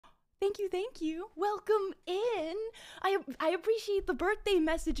Thank you, thank you. Welcome in. I appreciate the birthday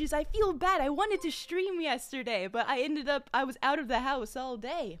messages. I feel bad. I wanted to stream yesterday, but I was out of the house all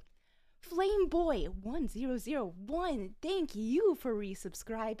day. Flameboy1001, thank you for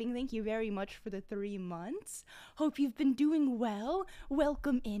resubscribing. Thank you very much for the 3 months. Hope you've been doing well.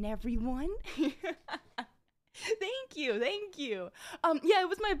 Welcome in, everyone. Thank you, thank you. Yeah, it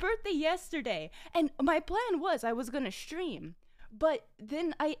was my birthday yesterday, and my plan was I was gonna stream. But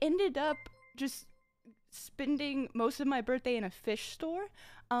then I ended up just spending most of my birthday in a fish store.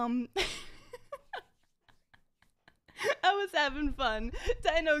 I was having fun.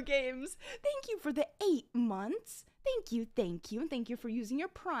 Dino Games, thank you for the 8 months. Thank you, and thank you for using your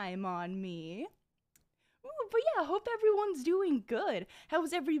Prime on me. Ooh, but yeah, hope everyone's doing good.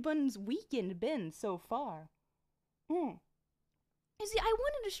 How's everyone's weekend been so far? You see, I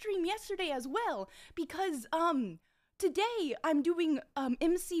wanted to stream yesterday as well because, today I'm doing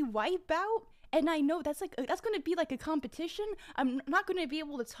MC WIPEOUT, and I know that's gonna be like a competition. I'm not gonna be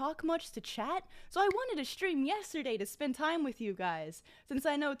able to talk much to chat, so I wanted to stream yesterday to spend time with you guys, since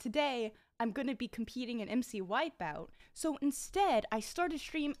I know today I'm gonna be competing in MC WIPEOUT. So instead, I started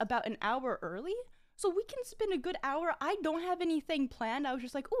stream about an hour early, so we can spend a good hour. I don't have anything planned. I was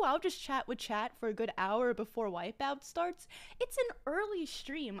just like, oh, I'll just chat with chat for a good hour before WIPEOUT starts. It's an early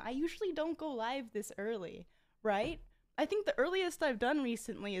stream. I usually don't go live this early, right? I think the earliest I've done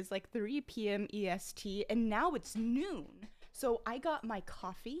recently is like 3 p.m. EST, and now it's noon. So I got my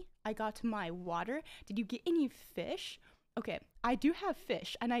coffee, I got my water. Did you get any fish? Okay, I do have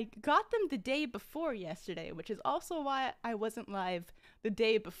fish, and I got them the day before yesterday, which is also why I wasn't live the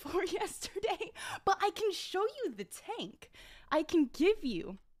day before yesterday. But I can show you the tank. I can give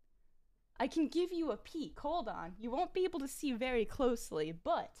you a peek. Hold on. You won't be able to see very closely,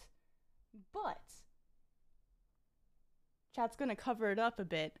 but chat's gonna cover it up a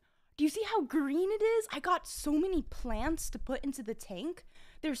bit. Do you see how green it is? I got so many plants to put into the tank.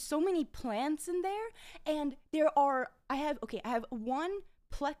 There's so many plants in there, and I have one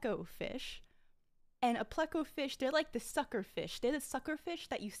pleco fish, and a pleco fish, they're like the sucker fish. They're the sucker fish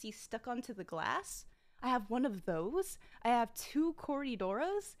that you see stuck onto the glass. I have one of those. I have 2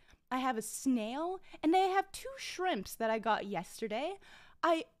 corridoras. I have a snail, and I have 2 shrimps that I got yesterday.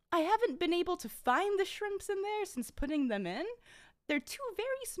 I haven't been able to find the shrimps in there since putting them in. They're 2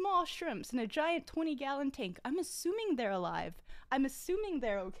 very small shrimps in a giant 20-gallon tank. I'm assuming they're alive. I'm assuming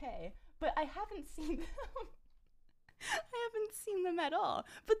they're okay, but I haven't seen them. I haven't seen them at all.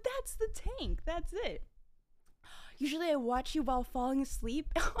 But that's the tank. That's it. Usually I watch you while falling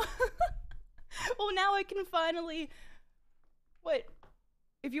asleep. Well, now I can finally... What?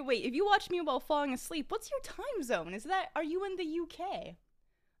 If you watch me while falling asleep, what's your time zone? Are you in the UK?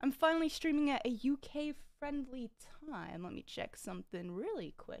 I'm finally streaming at a UK-friendly time. Let me check something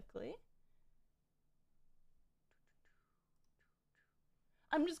really quickly.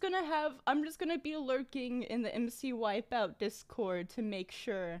 I'm just gonna be lurking in the MC WIPEOUT Discord to make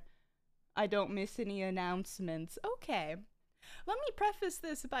sure I don't miss any announcements. Okay. Let me preface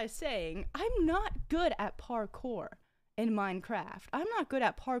this by saying I'm not good at parkour in Minecraft. I'm not good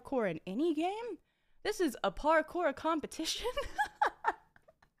at parkour in any game. This is a parkour competition.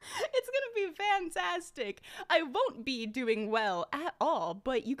 It's gonna be fantastic. I won't be doing well at all,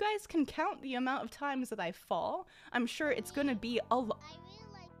 but you guys can count the amount of times that I fall. I'm sure it's gonna be a lot. I really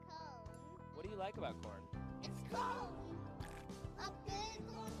like corn. What do you like about corn? It's corn. A good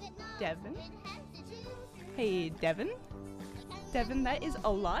corn, but not. Devin? It has the juice. Hey, Devin? Devin, that is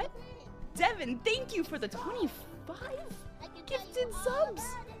a lot. Devin, thank you for the 25 gifted subs.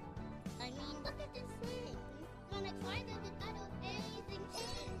 I mean, look at this thing. When I tried it, I don't anything in.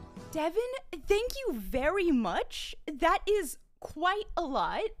 Devin, thank you very much. That is quite a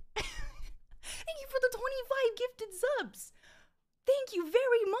lot. Thank you for the 25 gifted subs. Thank you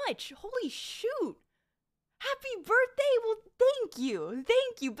very much. Holy shoot. Happy birthday. Well, thank you.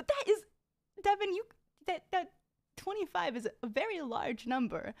 Thank you. But that is, Devin, that 25 is a very large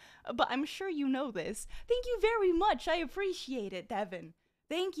number. But I'm sure you know this. Thank you very much. I appreciate it, Devin.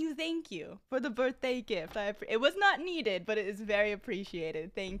 Thank you for the birthday gift. It was not needed, but it is very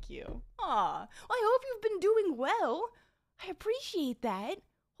appreciated. Thank you. Aw, well, I hope you've been doing well. I appreciate that.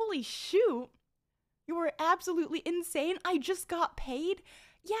 Holy shoot. You were absolutely insane. I just got paid.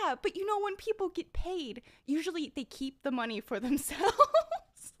 Yeah, but you know, when people get paid, usually they keep the money for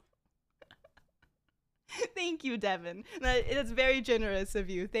themselves. Thank you, Devin. That's very generous of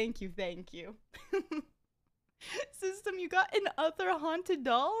you. Thank you. System, you got another haunted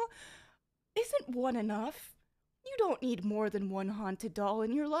doll? Isn't one enough? You don't need more than one haunted doll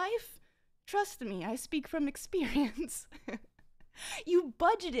in your life. Trust me, I speak from experience. You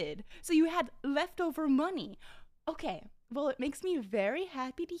budgeted, so you had leftover money. Okay, well, it makes me very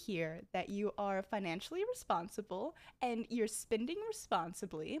happy to hear that you are financially responsible and you're spending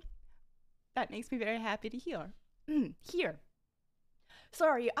responsibly. That makes me very happy to hear. Here.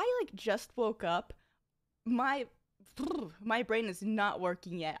 Sorry, I like just woke up. My brain is not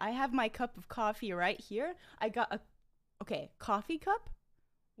working yet. I have my cup of coffee right here. I got a coffee cup,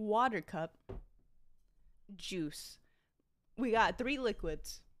 water cup, juice. We got 3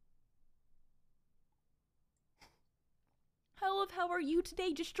 liquids. Hello, how are you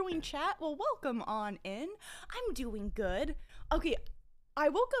today? Just joined chat? Well, welcome on in. I'm doing good. Okay, I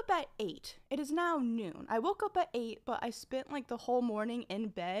woke up at 8. It is now noon. I woke up at 8, but I spent like the whole morning in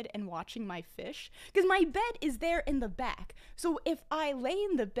bed and watching my fish. Because my bed is there in the back. So if I lay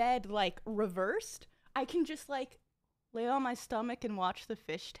in the bed like reversed, I can just like lay on my stomach and watch the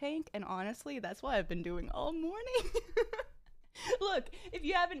fish tank. And honestly, that's what I've been doing all morning. Look, if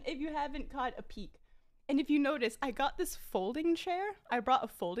you haven't caught a peek. And if you notice, I got this folding chair. I brought a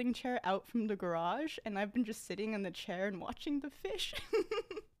folding chair out from the garage, and I've been just sitting in the chair and watching the fish.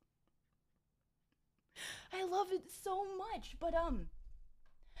 I love it so much. But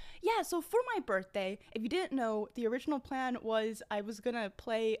yeah, so for my birthday, if you didn't know, the original plan was I was gonna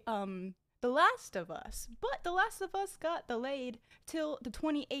play The Last of Us, but The Last of Us got delayed till the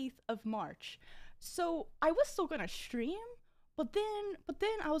 28th of March. So I was still gonna stream, but then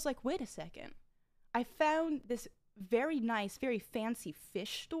I was like, wait a second. I found this very nice, very fancy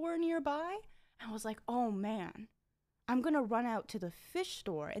fish store nearby. And I was like, oh man, I'm gonna run out to the fish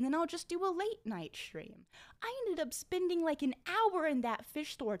store and then I'll just do a late night stream. I ended up spending like an hour in that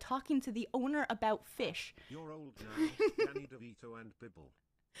fish store talking to the owner about fish. You're old now, Danny DeVito and Bibble.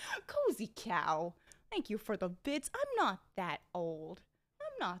 Cozy cow. Thank you for the bits. I'm not that old.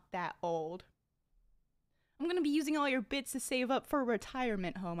 I'm gonna be using all your bits to save up for a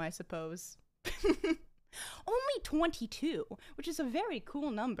retirement home, I suppose. Only 22, which is a very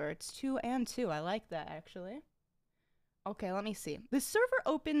cool number. It's 2 and 2. I like that, actually. Okay, let me see. The server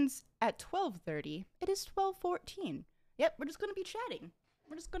opens at 12:30. It is 12:14. Yep, we're just gonna be chatting.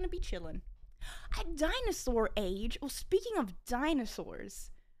 We're just gonna be chilling. At dinosaur age, well, speaking of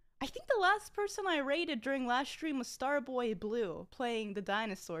dinosaurs, I think the last person I rated during last stream was Starboy Blue, playing the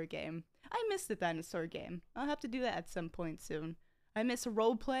dinosaur game. I miss the dinosaur game. I'll have to do that at some point soon. I miss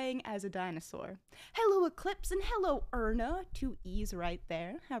role-playing as a dinosaur. Hello, Eclipse, and hello, Erna. 2 E's right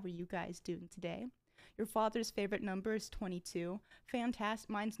there. How are you guys doing today? Your father's favorite number is 22. Fantastic.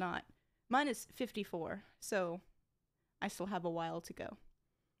 Mine's not. Mine is 54, so I still have a while to go.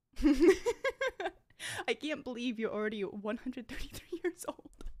 I can't believe you're already 133 years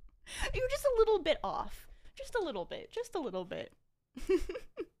old. You're just a little bit off. Just a little bit.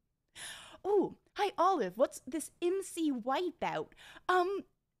 Oh, hi Olive, what's this MC Wipeout? I'm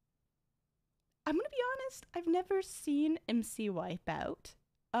gonna be honest, I've never seen MC Wipeout.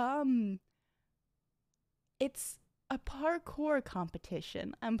 It's a parkour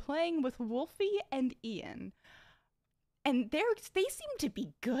competition. I'm playing with Wolfie and Ian. And they seem to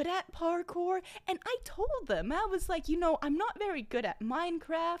be good at parkour, and I told them, I was like, you know, I'm not very good at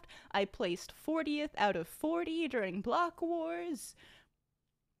Minecraft. I placed 40th out of 40 during Block Wars.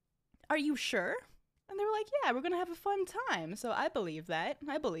 Are you sure? And they were like, yeah, we're gonna have a fun time. So I believe that.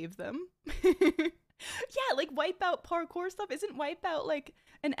 I believe them. Yeah, like Wipeout parkour stuff. Isn't Wipeout like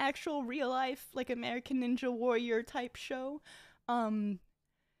an actual real life, like American Ninja Warrior type show? Yeah,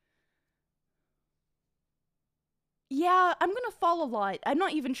 I'm gonna fall a lot. I'm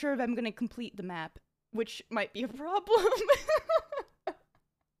not even sure if I'm gonna complete the map, which might be a problem.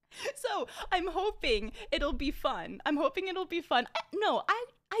 So I'm hoping it'll be fun.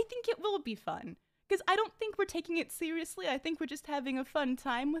 I think it will be fun. Because I don't think we're taking it seriously. I think we're just having a fun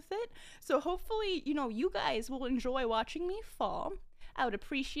time with it. So hopefully, you know, you guys will enjoy watching me fall. I would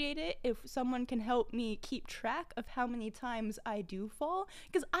appreciate it if someone can help me keep track of how many times I do fall.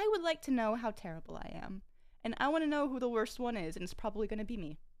 Because I would like to know how terrible I am. And I want to know who the worst one is. And it's probably going to be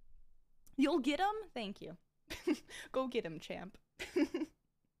me. You'll get him? Thank you. Go get him, champ.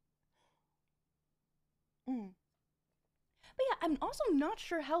 But yeah, I'm also not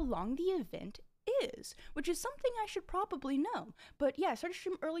sure how long the event is, which is something I should probably know. But yeah, I started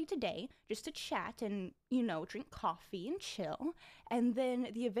stream early today just to chat and, you know, drink coffee and chill. And then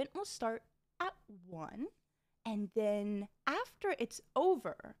the event will start at 1. And then after it's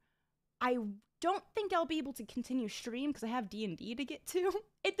over, I don't think I'll be able to continue stream because I have D&D to get to.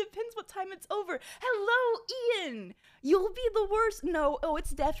 It depends what time it's over. Hello, Ian! You'll be the worst. No,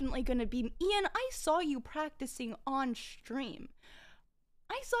 it's definitely gonna be Ian. I saw you practicing on stream.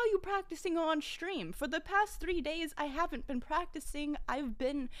 I saw you practicing on stream. For the past 3 days, I haven't been practicing. I've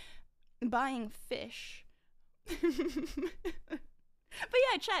been buying fish. But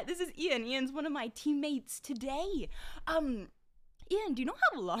yeah, chat, this is Ian. Ian's one of my teammates today. Ian, do you know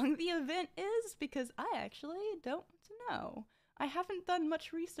how long the event is? Because I actually don't know. I haven't done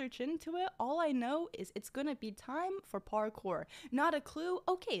much research into it. All I know is it's gonna be time for parkour. Not a clue.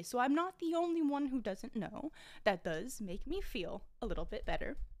 Okay, so I'm not the only one who doesn't know. That does make me feel a little bit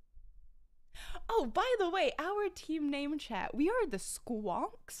better. Oh, by the way, our team name, chat, we are the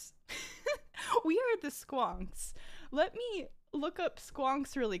Squonks. We are the Squonks. Let me look up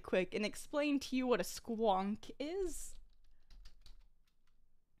Squonks really quick and explain to you what a squonk is.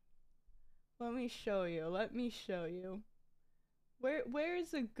 Let me show you.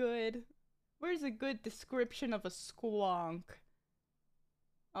 Where's a good description of a squonk?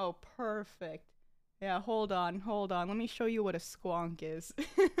 Oh, perfect. Yeah, hold on. Let me show you what a squonk is.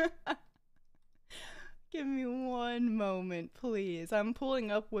 Give me one moment, please. I'm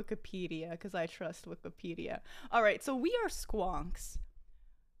pulling up Wikipedia because I trust Wikipedia. Alright, so we are squonks.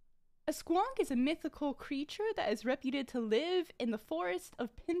 A squonk is a mythical creature that is reputed to live in the forest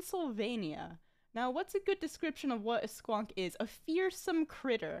of Pennsylvania. Now, what's a good description of what a squonk is? A fearsome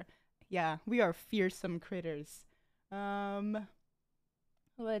critter. Yeah, we are fearsome critters. Let's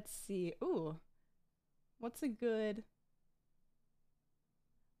see. Ooh. What's a good...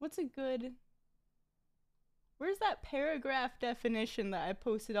 Where's that paragraph definition that I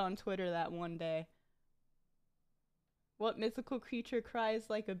posted on Twitter that one day? What mythical creature cries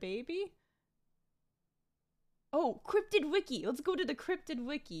like a baby? Oh, Cryptid Wiki. Let's go to the Cryptid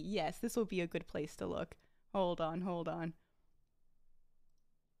Wiki. Yes, this will be a good place to look. Hold on.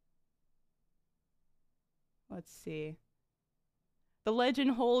 Let's see. The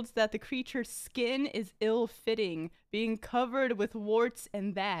legend holds that the creature's skin is ill-fitting, being covered with warts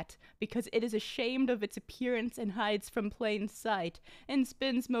and that, because it is ashamed of its appearance and hides from plain sight, and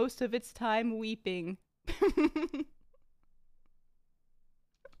spends most of its time weeping.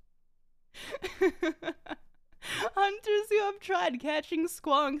 Hunters who have tried catching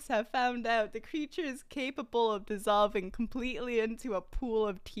squonks have found out the creature is capable of dissolving completely into a pool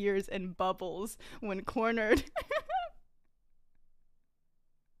of tears and bubbles when cornered.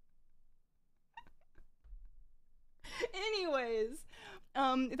 Anyways,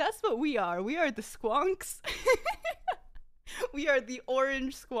 that's what we are. We are the squonks. We are the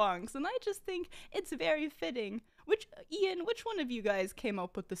orange squonks, and I just think it's very fitting. Ian, which one of you guys came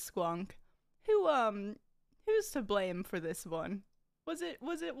up with the squonk? Who's to blame for this one? Was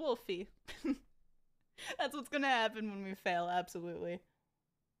it Wolfie? That's what's gonna happen when we fail, absolutely.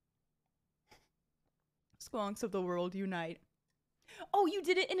 Squonks of the world unite. Oh, you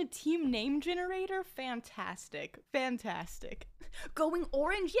did it in a team name generator? Fantastic. Going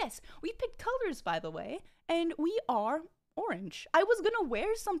orange? Yes, we picked colors, by the way, and we are orange. I was gonna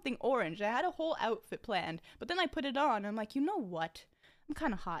wear something orange. I had a whole outfit planned, but then I put it on, and I'm like, you know what? I'm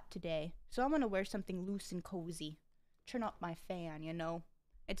kind of hot today, so I'm gonna wear something loose and cozy. Turn up my fan, you know?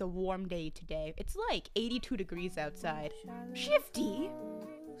 It's a warm day today. It's like 82 degrees outside. Shifty!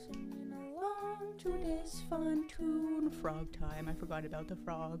 To this fun tune. Frog time. I forgot about the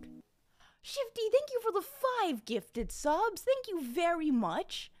frog. Shifty, thank you for the 5 gifted subs. Thank you very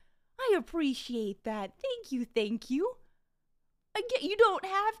much. I appreciate that. Thank you. Again, you don't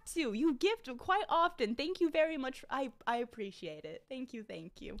have to. You gift quite often. Thank you very much. I appreciate it. Thank you.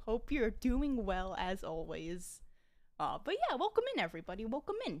 Hope you're doing well as always. But yeah, welcome in, everybody.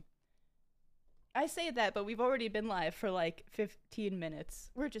 Welcome in. I say that, but we've already been live for like 15 minutes.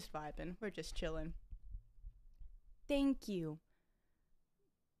 We're just vibing. We're just chilling. Thank you.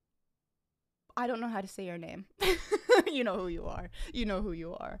 I don't know how to say your name. You know who you are.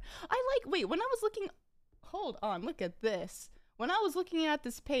 Wait, when I was looking... Hold on, look at this. When I was looking at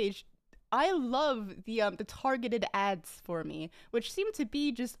this page, I love the targeted ads for me, which seem to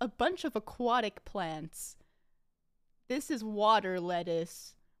be just a bunch of aquatic plants. This is water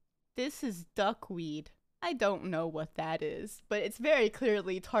lettuce. This is duckweed. I don't know what that is, but it's very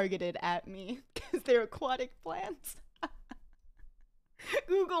clearly targeted at me because they're aquatic plants.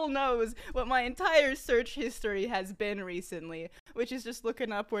 Google knows what my entire search history has been recently, which is just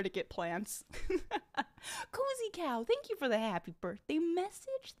looking up where to get plants. Cozy Cow, thank you for the happy birthday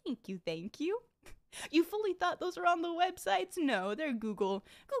message. Thank you. You fully thought those were on the websites? No, they're Google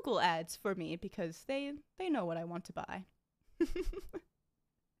ads for me because they know what I want to buy.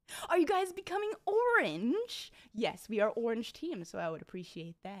 Are you guys becoming orange? Yes, we are orange team, so I would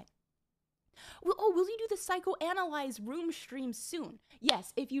appreciate that. Will you do the psychoanalyze room stream soon?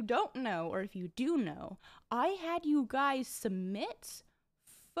 Yes, if you don't know, or if you do know, I had you guys submit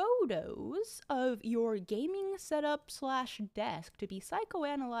photos of your gaming setup slash desk to be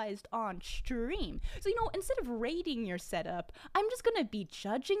psychoanalyzed on stream. So, instead of rating your setup, I'm just gonna be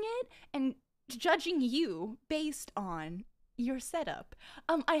judging it and judging you based on your setup.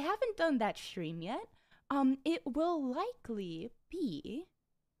 I haven't done that stream yet. It will likely be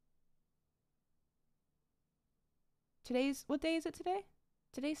what day is it today?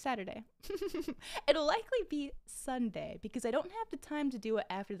 Today's Saturday. It'll likely be Sunday because I don't have the time to do it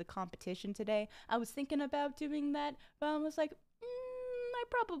after the competition today. I was thinking about doing that, but I was like, I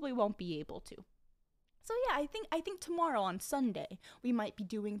probably won't be able to. So yeah, I think tomorrow on Sunday we might be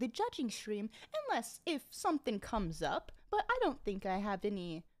doing the judging stream, unless if something comes up, but I don't think I have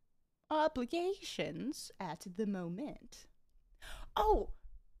any obligations at the moment. Oh,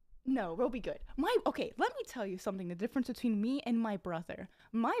 no, we'll be good. Okay, let me tell you something, the difference between me and my brother.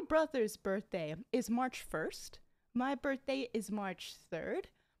 My brother's birthday is March 1st. My birthday is March 3rd.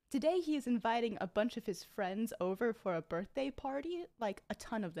 Today he is inviting a bunch of his friends over for a birthday party, like a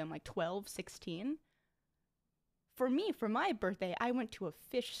ton of them, like 12, 16. For me, for my birthday, I went to a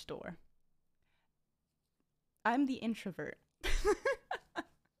fish store. I'm the introvert.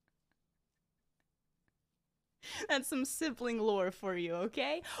 That's some sibling lore for you,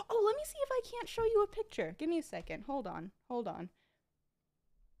 okay? Oh, let me see if I can't show you a picture. Give me a second. Hold on.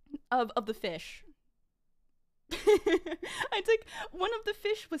 Of the fish. I took one of the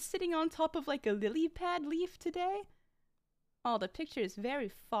fish was sitting on top of like a lily pad leaf today. Oh, the picture is very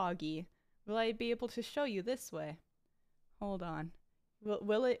foggy. Will I be able to show you this way? Hold on.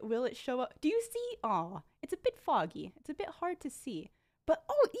 Will it show up? Do you see? Aw, it's a bit foggy. It's a bit hard to see. But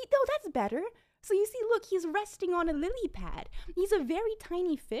no, that's better. So you see, look, he's resting on a lily pad. He's a very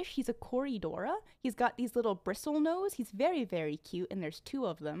tiny fish. He's a Corydora. He's got these little bristle nose. He's very, very cute, and there's two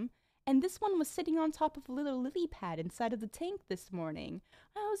of them. And this one was sitting on top of a little lily pad inside of the tank this morning.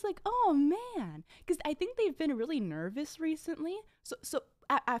 I was like, oh man, because I think they've been really nervous recently. So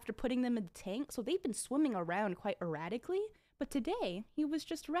after putting them in the tank, so they've been swimming around quite erratically. But today, he was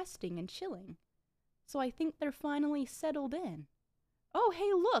just resting and chilling. So I think they're finally settled in. Oh,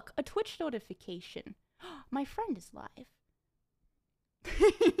 hey, look, a Twitch notification. My friend is live.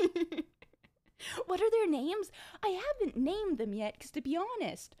 What are their names? I haven't named them yet, because to be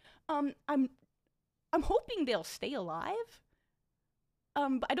honest, I'm hoping they'll stay alive.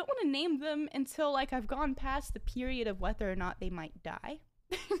 But I don't want to name them until, like, I've gone past the period of whether or not they might die.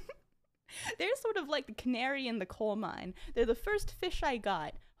 They're sort of like the canary in the coal mine. They're the first fish I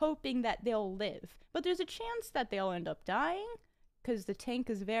got, hoping that they'll live. But there's a chance that they'll end up dying, because the tank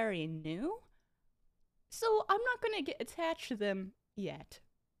is very new. So I'm not going to get attached to them yet.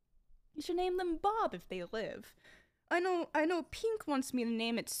 You should name them Bob if they live. I know Pink wants me to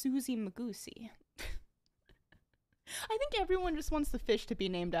name it Susie Magoosey. I think everyone just wants the fish to be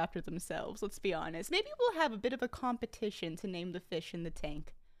named after themselves, let's be honest. Maybe we'll have a bit of a competition to name the fish in the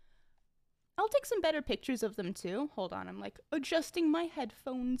tank. I'll take some better pictures of them too. Hold on, I'm like adjusting my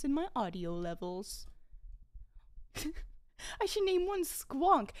headphones and my audio levels. I should name one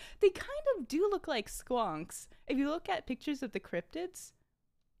Squonk. They kind of do look like squonks. If you look at pictures of the cryptids.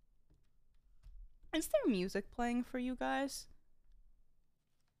 Is there music playing for you guys?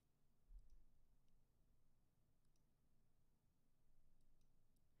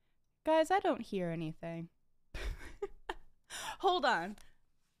 Guys, I don't hear anything. Hold on.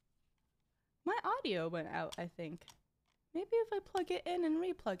 My audio went out, I think. Maybe if I plug it in and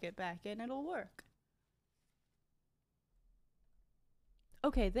re-plug it back in, it'll work.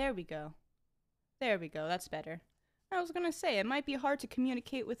 Okay, there we go. There we go, that's better. I was gonna say, it might be hard to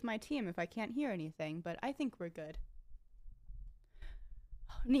communicate with my team if I can't hear anything, but I think we're good.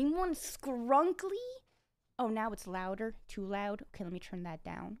 Name one Scrunkly? Oh, now it's louder. Too loud. Okay, let me turn that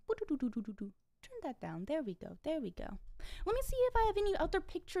down. Turn that down. There we go. There we go. Let me see if I have any other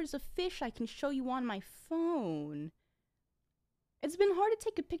pictures of fish I can show you on my phone. It's been hard to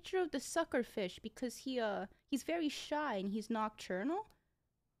take a picture of the sucker fish because he's very shy and he's nocturnal.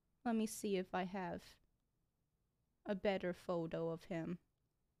 Let me see if I have a better photo of him.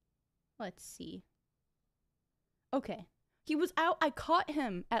 Let's see. Okay. He was out. I caught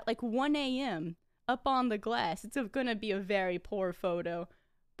him at like 1 a.m. up on the glass. It's gonna be a very poor photo.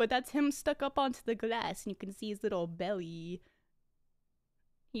 But that's him stuck up onto the glass, and you can see his little belly.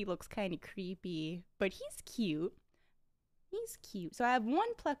 He looks kind of creepy, but he's cute. He's cute. So I have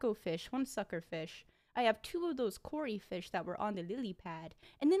one pleco fish, one sucker fish. I have two of those Cory fish that were on the lily pad.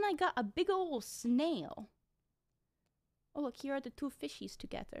 And then I got a big old snail. Oh, look, here are the two fishies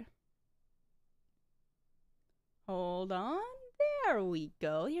together. Hold on. There we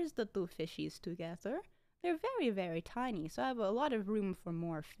go. Here's the two fishies together. They're very, very tiny, so I have a lot of room for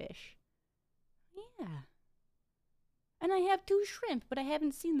more fish. Yeah. And I have 2 shrimp, but I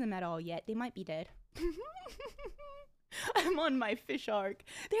haven't seen them at all yet. They might be dead. I'm on my fish arc.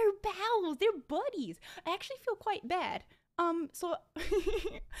 They're pals. They're buddies. I actually feel quite bad. So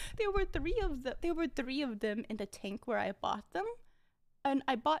there were 3 of them. There were 3 of them in the tank where I bought them, and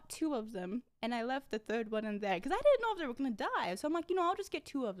I bought 2 of them, and I left the 3rd one in there because I didn't know if they were gonna die. So I'm like, I'll just get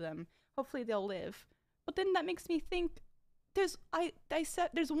 2 of them. Hopefully they'll live. But then that makes me think, there's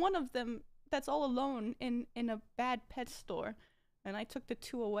one of them that's all alone in a bad pet store, and I took the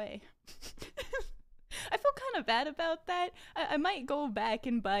 2 away. I feel kind of bad about that. I might go back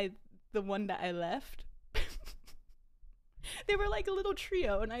and buy the one that I left. They were like a little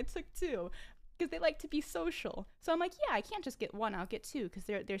trio, and I took 2 because they like to be social. So I'm like, yeah, I can't just get 1, I'll get 2 because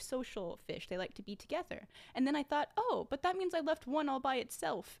they're social fish. They like to be together. And then I thought, oh, but that means I left 1 all by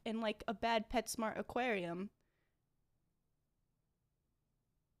itself in like a bad PetSmart aquarium.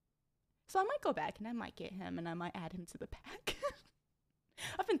 So I might go back and I might get him and I might add him to the pack.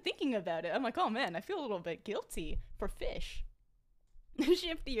 I've been thinking about it. I'm like, oh man, I feel a little bit guilty for fish.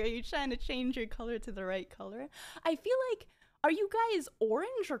 Shifty, are you trying to change your color to the right color? I feel like, are you guys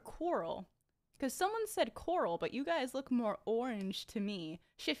orange or coral? Because someone said coral, but you guys look more orange to me.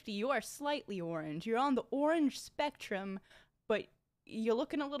 Shifty, you are slightly orange. You're on the orange spectrum, but you're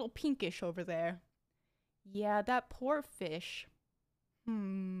looking a little pinkish over there. Yeah, that poor fish.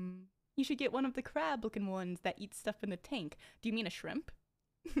 You should get one of the crab-looking ones that eat stuff in the tank. Do you mean a shrimp?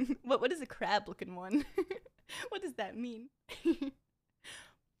 What is a crab-looking one? What does that mean?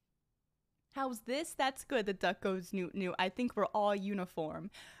 How's this? That's good. The duck goes newt. I think we're all uniform.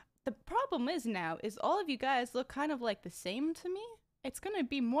 The problem is now, is all of you guys look kind of like the same to me. It's gonna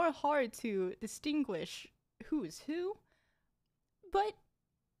be more hard to distinguish who's who. But,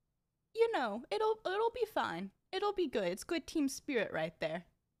 it'll be fine. It'll be good. It's good team spirit right there.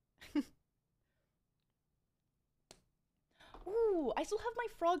 Ooh, I still have my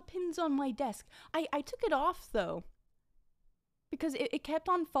frog pins on my desk. I took it off, though. Because it kept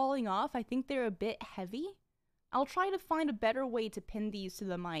on falling off. I think they're a bit heavy. I'll try to find a better way to pin these to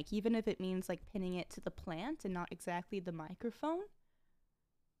the mic, even if it means, like, pinning it to the plant and not exactly the microphone.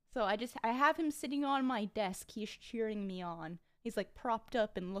 So I have him sitting on my desk. He's cheering me on. He's, like, propped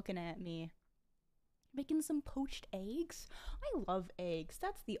up and looking at me. Making some poached eggs? I love eggs.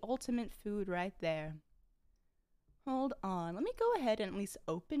 That's the ultimate food right there. Hold on. Let me go ahead and at least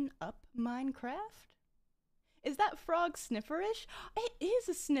open up Minecraft. Is that frog snifferish? It is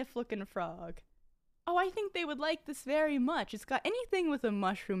a sniff-looking frog. Oh, I think they would like this very much. It's got anything with a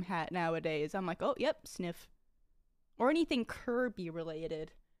mushroom hat nowadays. I'm like, oh, yep, sniff. Or anything Kirby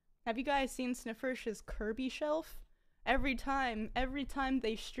related. Have you guys seen Snifferish's Kirby shelf? Every time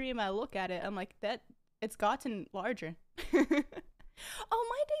they stream, I look at it, I'm like, it's gotten larger. Oh,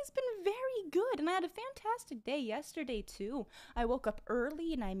 my day's been very good, and I had a fantastic day yesterday, too. I woke up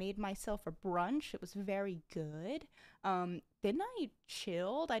early, and I made myself a brunch. It was very good. Then I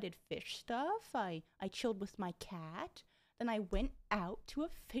chilled. I did fish stuff. I chilled with my cat. Then I went out to a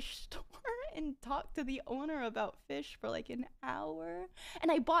fish store and talked to the owner about fish for like an hour.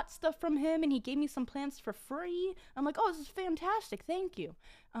 And I bought stuff from him, and he gave me some plants for free. I'm like, oh, this is fantastic. Thank you.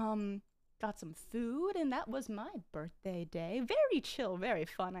 Got some food, and that was my birthday day. Very chill, very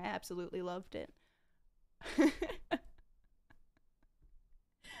fun. I absolutely loved it.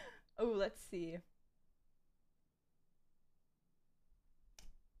 Oh, let's see.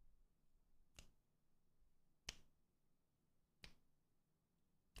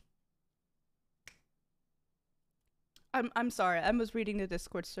 I'm sorry. I was reading the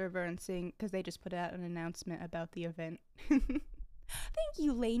Discord server and seeing, because they just put out an announcement about the event. Thank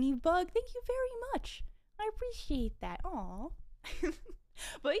you, Laney Bug. Thank you very much. I appreciate that. Aw.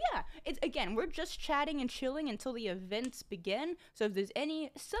 But yeah, we're just chatting and chilling until the events begin. So if there's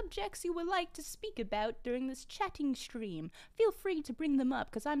any subjects you would like to speak about during this chatting stream, feel free to bring them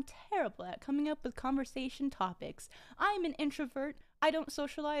up, because I'm terrible at coming up with conversation topics. I'm an introvert. I don't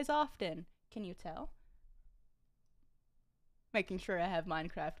socialize often. Can you tell? Making sure I have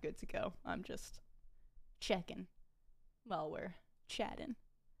Minecraft good to go. I'm just checking while we're chatting.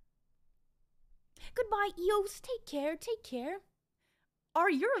 Goodbye, Eos. Take care. Take care.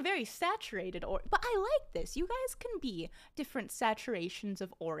 You're very saturated but I like this. You guys can be different saturations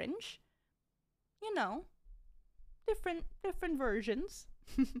of orange. You know, different versions.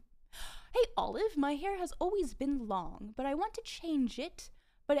 Hey, Olive, my hair has always been long, but I want to change it,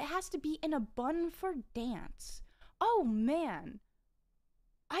 but it has to be in a bun for dance. Oh, man.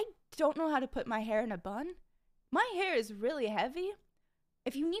 I don't know how to put my hair in a bun. My hair is really heavy,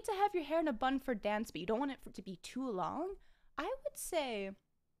 If you need to have your hair in a bun for dance, but you don't want it to be too long, I would say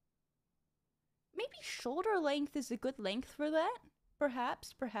maybe shoulder length is a good length for that.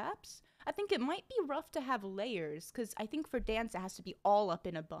 Perhaps. I think it might be rough to have layers, because I think for dance it has to be all up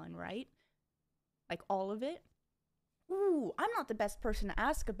in a bun, right? Like all of it. Ooh, I'm not the best person to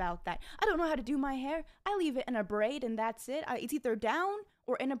ask about that. I don't know how to do my hair. I leave it in a braid and that's it. It's either down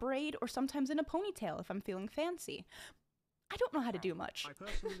or in a braid or sometimes in a ponytail if I'm feeling fancy. I don't know how to do much. I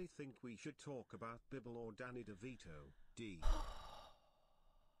personally think we should talk about Bibble or Danny DeVito. D.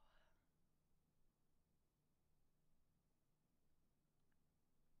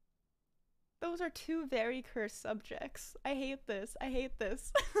 Those are two very cursed subjects. I hate this.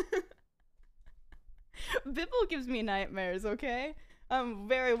 Bibble gives me nightmares, okay? I'm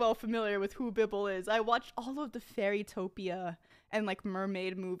very well familiar with who Bibble is. I watched all of the Fairytopia and like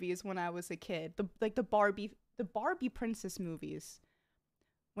mermaid movies when I was a kid. The Barbie princess movies.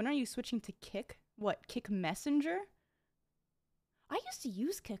 When are you switching to Kik? What, Kik Messenger? I used to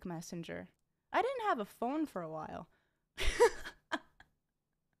use Kik Messenger. I didn't have a phone for a while.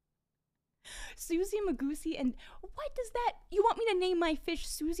 Susie Magoosey and what does that? You want me to name my fish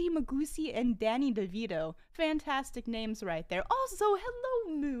Susie Magoosey and Danny DeVito? Fantastic names right there. Also,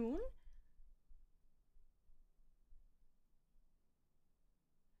 hello Moon.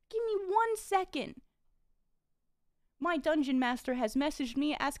 Give me 1 second. My dungeon master has messaged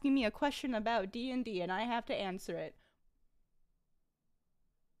me asking me a question about D&D and I have to answer it.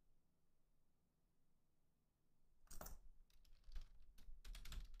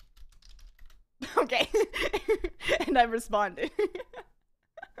 Okay. And I responded.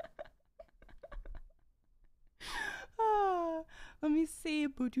 Let me see.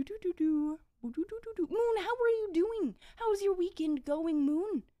 Moon, how are you doing? How's your weekend going,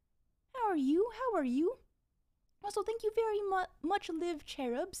 Moon? How are you? Also, thank you very much, Live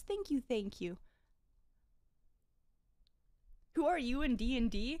Cherubs. Thank you. Who are you in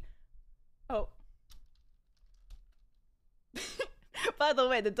D&D? Oh. By the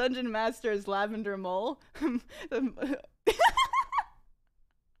way, the dungeon master is Lavender Mole. No,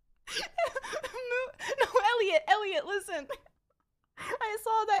 Elliot, listen. I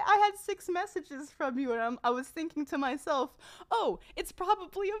saw that I had 6 messages from you, and I was thinking to myself, oh, it's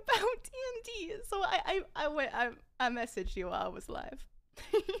probably about D&D. So I messaged you while I was live.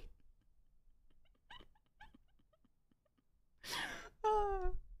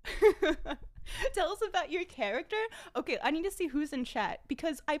 Tell us about your character. Okay, I need to see who's in chat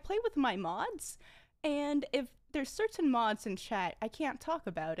because I play with my mods, and if there's certain mods in chat, I can't talk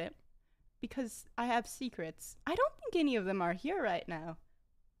about it because I have secrets. I don't think any of them are here right now.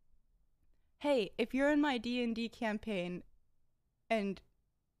 Hey, if you're in my D&D campaign and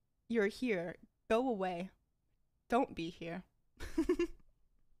you're here, go away. Don't be here.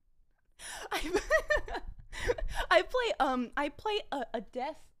 I play a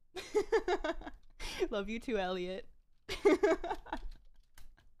death. Love you too, Elliot.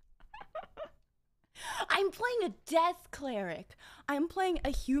 I'm playing a death cleric. I'm playing a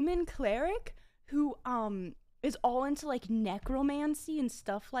human cleric who is all into like necromancy and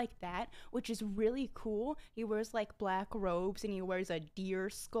stuff like that, which is really cool. He wears like black robes and he wears a deer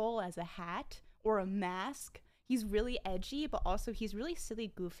skull as a hat or a mask. He's really edgy, but also he's really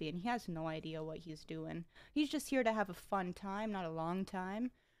silly goofy and he has no idea what he's doing. He's just here to have a fun time, not a long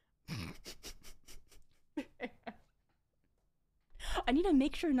time. I need to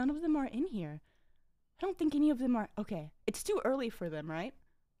make sure none of them are in here. I don't think any of them are. Okay, it's too early for them, right?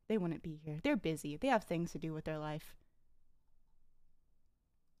 They wouldn't be here. They're busy. They have things to do with their life.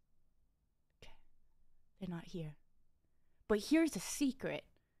 Okay, they're not here. But here's a secret.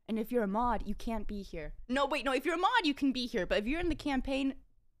 And if you're a mod, you can't be here. No, wait, no, if you're a mod, you can be here. But if you're in the campaign,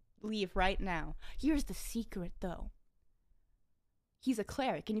 leave right now. Here's the secret, though. He's a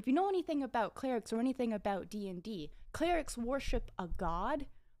cleric, and if you know anything about clerics or anything about D&D, clerics worship a god.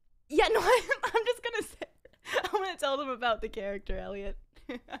 Yeah, no, I'm just gonna say, I'm gonna tell them about the character, Elliot.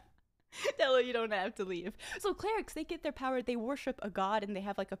 Tell her you don't have to leave. So clerics, they get their power, they worship a god, and they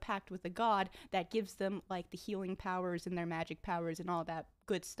have like a pact with a god that gives them like the healing powers and their magic powers and all that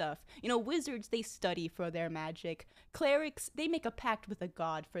good stuff. You know, wizards, they study for their magic. Clerics, they make a pact with a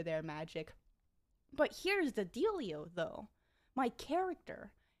god for their magic. But here's the dealio, though. My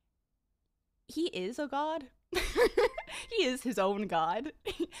character, he is a god. He is his own god.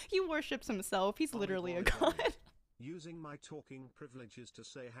 He worships himself. He's literally a god. Using my talking privileges to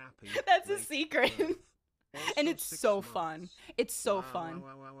say happy. That's a secret. And it's so fun. It's so fun.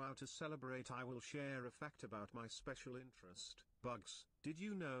 To celebrate, I will share a fact about my special interest, bugs. Did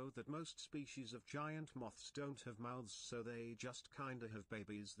you know that most species of giant moths don't have mouths, so they just kinda have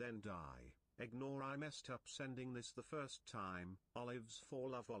babies then die? Ignore I messed up sending this the first time. Olives for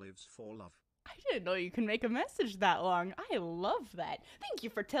love, olives for love. I didn't know you can make a message that long. I love that. Thank you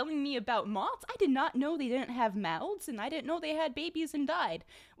for telling me about moths. I did not know they didn't have mouths, and I didn't know they had babies and died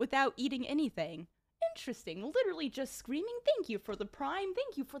without eating anything. Interesting. Literally just screaming, thank you for the prime.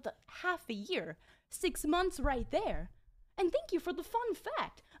 Thank you for the half a year. 6 months right there. And thank you for the fun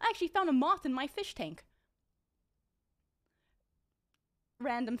fact. I actually found a moth in my fish tank.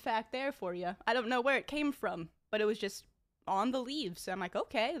 Random fact there for you. I don't know where it came from, but it was just on the leaves. So I'm like,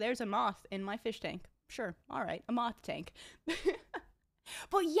 okay, there's a moth in my fish tank. Sure, all right, a moth tank.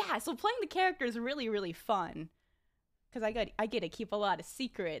 But yeah, so playing the character is really, really fun. Because I get to keep a lot of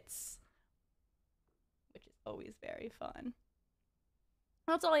secrets. Which is always very fun.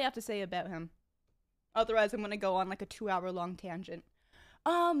 That's all I have to say about him. Otherwise, I'm going to go on like a 2-hour-long tangent.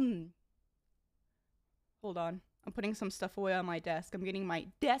 Hold on. I'm putting some stuff away on my desk. I'm getting my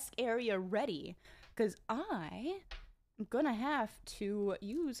desk area ready. Because I'm going to have to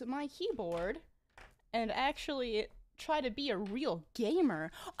use my keyboard and actually try to be a real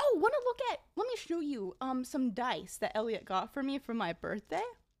gamer. Oh, want to look at... Let me show you some dice that Elliot got for me for my birthday.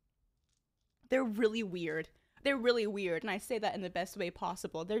 They're really weird. They're really weird, and I say that in the best way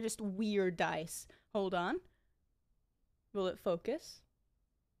possible. They're just weird dice. Hold on. Will it focus?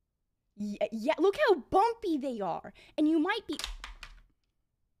 Yeah, look how bumpy they are. And you might be...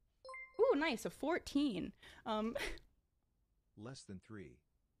 Ooh, nice, a 14. Less than 3.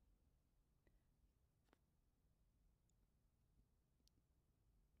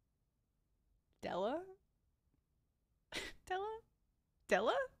 Della? Della?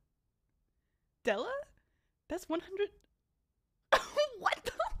 Della? Della? That's 100... What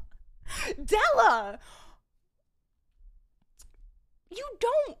the... Della! You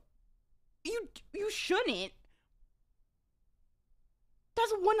don't... You shouldn't.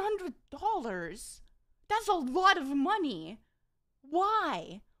 That's $100. That's a lot of money.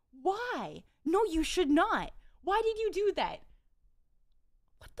 Why? Why? No, you should not. Why did you do that?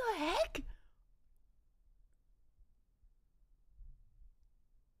 What the heck?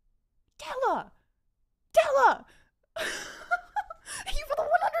 Della! Della! Thank you for the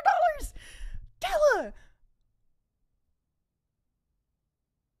 $100! Della!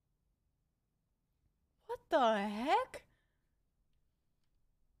 What the heck?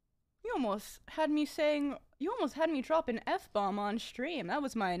 You almost had me drop an F-bomb on stream. That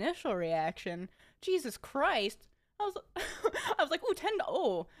was my initial reaction. Jesus Christ. I was like, ooh,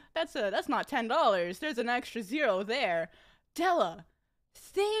 oh, that's not $10. There's an extra zero there. Della,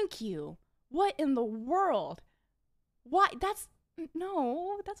 thank you. What in the world? Why? That's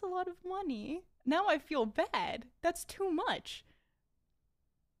a lot of money. Now I feel bad. That's too much.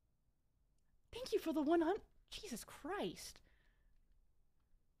 Thank you for the 100. Jesus Christ.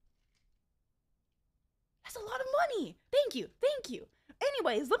 That's a lot of money. Thank you. Thank you.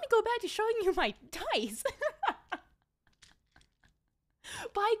 Anyways, let me go back to showing you my dice.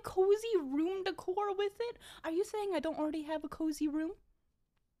 Buy cozy room decor with it? Are you saying I don't already have a cozy room?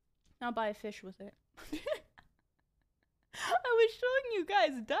 I'll buy a fish with it. I was showing you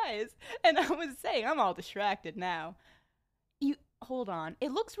guys dice, and I was saying, I'm all distracted now. Hold on.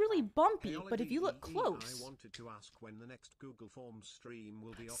 It looks really bumpy, but if you look close... I wanted to ask when the next Google Forms stream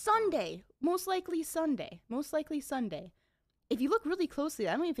will be Sunday. Most likely Sunday. Most likely Sunday. If you look really closely,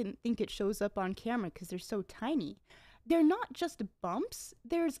 I don't even think it shows up on camera because they're so tiny. They're not just bumps.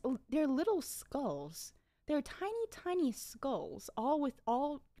 They're little skulls. They're tiny, tiny skulls,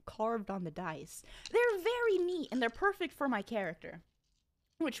 all carved on the dice. They're very neat, and they're perfect for my character,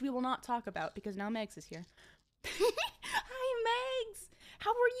 which we will not talk about because now Megs is here. Hi, Megs!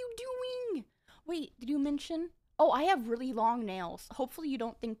 How are you doing? Wait, did you mention? Oh, I have really long nails. Hopefully you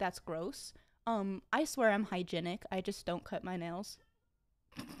don't think that's gross. I swear I'm hygienic. I just don't cut my nails.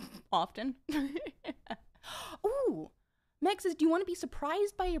 Often. Ooh! Meg says, do you want to be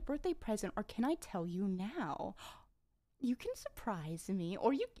surprised by your birthday present, or can I tell you now? You can surprise me,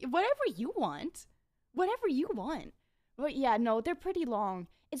 or whatever you want. Whatever you want. But yeah, no, they're pretty long.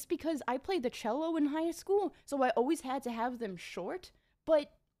 It's because I played the cello in high school, so I always had to have them short.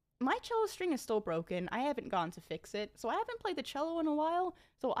 But my cello string is still broken. I haven't gone to fix it, so I haven't played the cello in a while.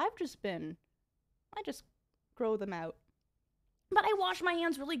 So I just grow them out. But I wash my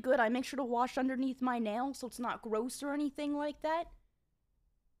hands really good. I make sure to wash underneath my nails so it's not gross or anything like that.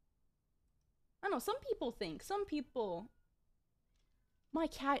 I don't know, some people... My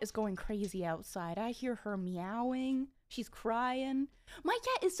cat is going crazy outside. I hear her meowing. She's crying. My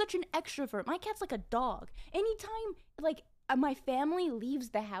cat is such an extrovert. My cat's like a dog. Anytime, like, my family leaves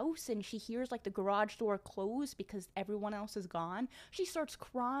the house and she hears like the garage door close because everyone else is gone, she starts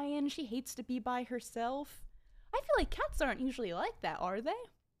crying. She hates to be by herself. I feel like cats aren't usually like that, are they?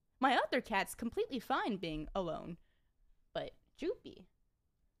 My other cat's completely fine being alone. But Droopy,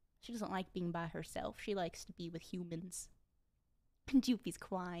 she doesn't like being by herself. She likes to be with humans. And Droopy's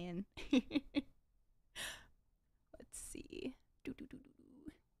crying. Let's see.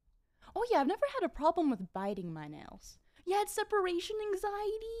 Oh yeah, I've never had a problem with biting my nails. You had separation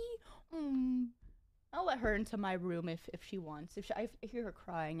anxiety? I'll let her into my room if she wants. If I hear her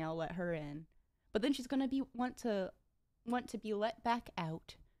crying, I'll let her in. But then she's gonna want to be let back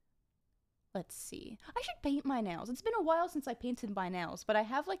out. Let's see. I should paint my nails. It's been a while since I painted my nails, but I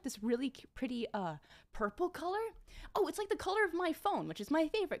have like this really pretty purple color. Oh, it's like the color of my phone, which is my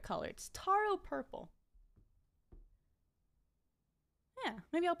favorite color. It's taro purple. Yeah,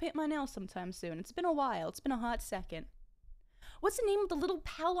 maybe I'll paint my nails sometime soon. It's been a while. It's been a hot second. What's the name of the little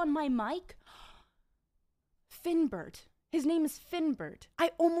pal on my mic? Finbert. His name is Finbert.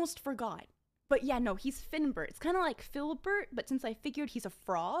 I almost forgot. But yeah, no, he's Finbert. It's kind of like Filbert, but since I figured he's a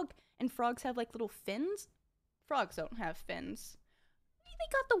frog, and frogs have like little fins, frogs don't have fins. They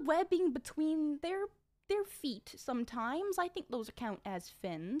got the webbing between their feet sometimes. I think those count as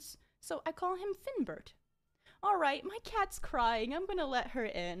fins. So I call him Finbert. Alright, my cat's crying. I'm gonna let her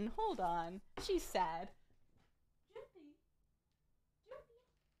in. Hold on. She's sad. Droopy. Droopy.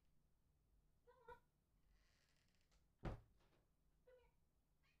 Come on.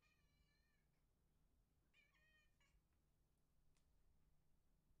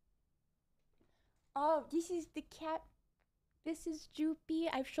 Oh, this is the cat. This is Droopy.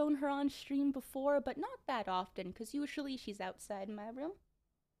 I've shown her on stream before, but not that often, because usually she's outside my room.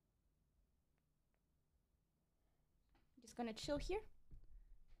 Just gonna chill here.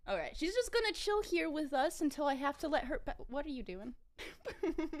 Alright, she's just gonna chill here with us until I have to let her what are you doing?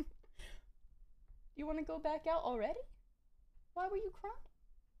 You wanna go back out already? Why were you crying?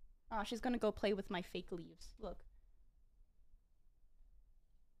 Oh, she's gonna go play with my fake leaves. Look.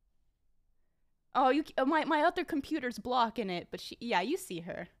 Oh, my other computer's blocking it, but yeah, you see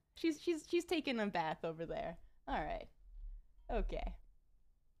her. She's taking a bath over there. Alright. Okay.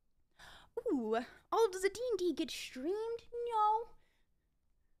 Ooh, does the D&D get streamed? No.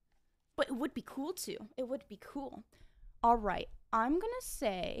 But it would be cool to. It would be cool. Alright, I'm gonna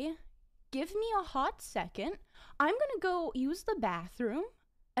say, give me a hot second. I'm gonna go use the bathroom,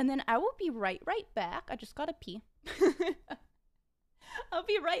 and then I will be right back. I just gotta pee. I'll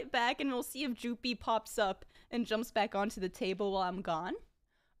be right back, and we'll see if Droopy pops up and jumps back onto the table while I'm gone.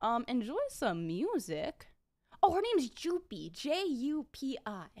 Enjoy some music. Oh, her name's Jupi. Jupi.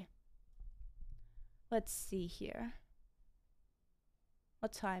 Let's see here.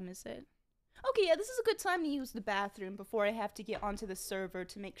 What time is it? Okay, yeah, this is a good time to use the bathroom before I have to get onto the server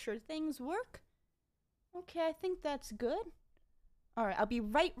to make sure things work. Okay, I think that's good. Alright, I'll be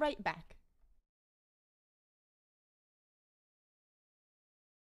right back.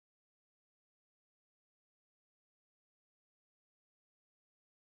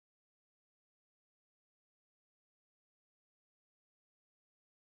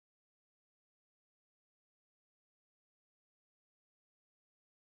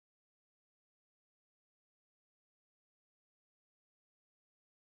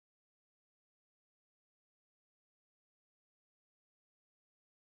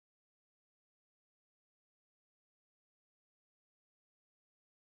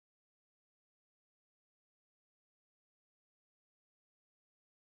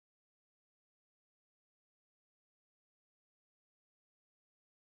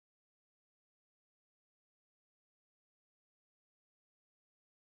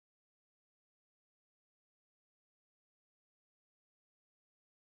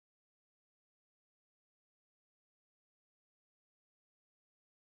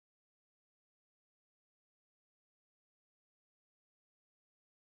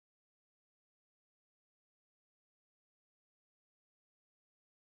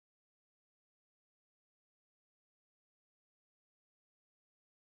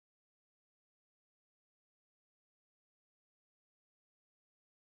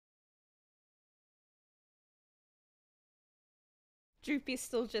 Droopy's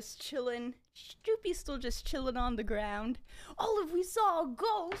still just chilling. Droopy's still just chilling on the ground. Olive, we saw a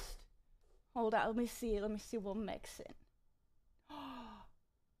ghost! Hold on, let me see, we'll mix it.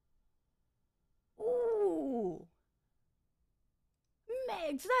 Ooh!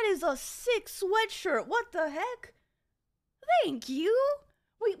 Megs, that is a sick sweatshirt, what the heck? Thank you!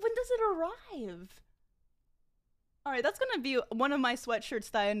 Wait, when does it arrive? All right, that's gonna be one of my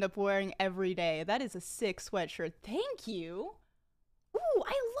sweatshirts that I end up wearing every day. That is a sick sweatshirt. Thank you. Ooh,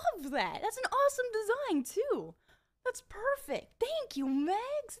 I love that. That's an awesome design too. That's perfect. Thank you,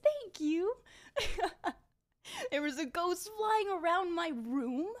 Megs. Thank you. There was a ghost flying around my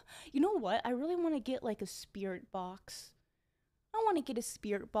room. You know what? I really want to get like a spirit box. I want to get a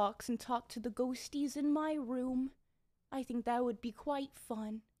spirit box and talk to the ghosties in my room. I think that would be quite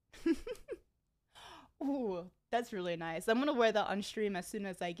fun. Ooh, that's really nice. I'm gonna wear that on stream as soon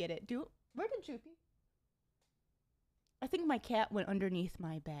as I get it. Where did you be? I think my cat went underneath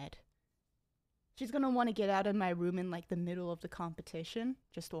my bed. She's gonna want to get out of my room in like the middle of the competition.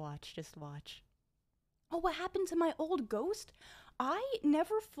 Just watch, just watch. Oh, what happened to my old ghost? I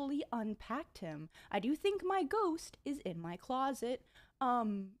never fully unpacked him. I do think my ghost is in my closet. I'll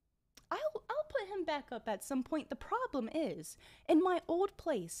put him back up at some point. The problem is, in my old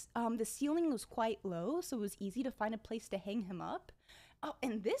place, the ceiling was quite low, so it was easy to find a place to hang him up. Oh,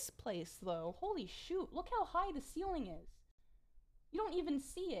 in this place, though, holy shoot, look how high the ceiling is. You don't even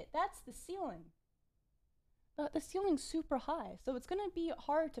see it. That's the ceiling. The ceiling's super high, so it's gonna be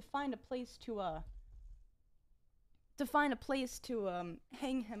hard to find a place to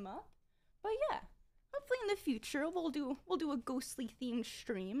hang him up. But yeah, hopefully in the future we'll do a ghostly themed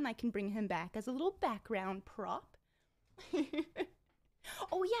stream and I can bring him back as a little background prop.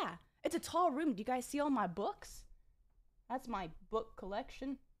 Oh yeah, it's a tall room. Do you guys see all my books? That's my book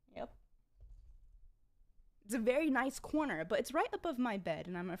collection. Yep. It's a very nice corner, but it's right above my bed,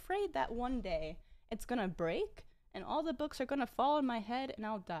 and I'm afraid that one day it's gonna break and all the books are gonna fall on my head and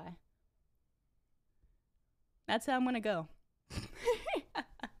I'll die. That's how I'm gonna go.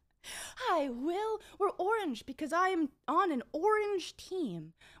 Hi, Will. We're orange because I am on an orange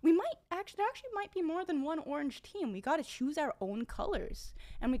team. There actually might be more than one orange team. We gotta choose our own colors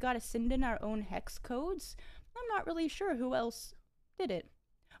and we gotta send in our own hex codes. I'm not really sure who else did it.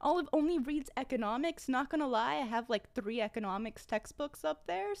 Olive only reads economics. Not gonna lie, I have like 3 economics textbooks up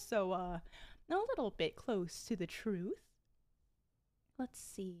there, so a little bit close to the truth. Let's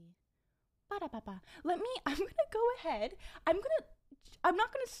see. I'm gonna go ahead. I'm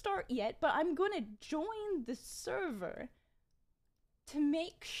not gonna start yet, but I'm gonna join the server to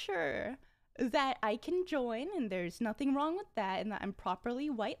make sure that I can join and there's nothing wrong with that and that I'm properly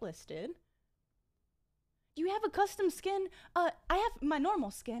whitelisted. Do you have a custom skin? I have my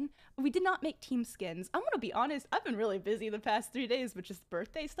normal skin. We did not make team skins. I'm gonna be honest, I've been really busy the past 3 days with just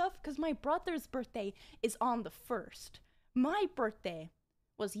birthday stuff because my brother's birthday is on the 1st. My birthday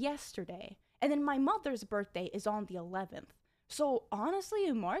was yesterday, and then my mother's birthday is on the 11th. So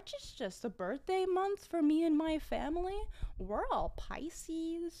honestly, March is just a birthday month for me and my family. We're all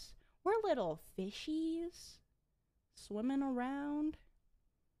Pisces. We're little fishies swimming around.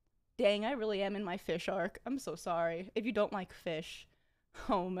 Dang, I really am in my fish arc. I'm so sorry. If you don't like fish,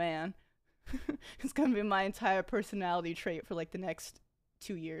 oh man. It's gonna be my entire personality trait for like the next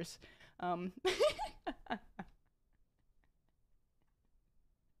 2 years.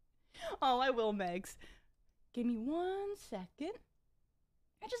 Oh, I will, Megs. Give me 1 second.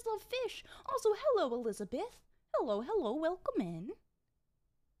 I just love fish. Also, hello, Elizabeth. Hello, welcome in.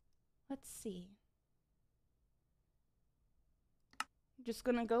 Let's see. Just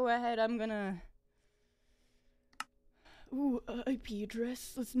gonna go ahead, Ooh, IP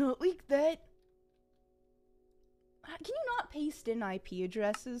address. Let's not leak that. Can you not paste in IP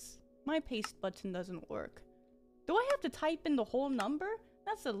addresses? My paste button doesn't work. Do I have to type in the whole number?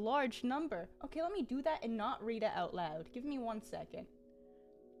 That's a large number. Okay, let me do that and not read it out loud. Give me 1 second.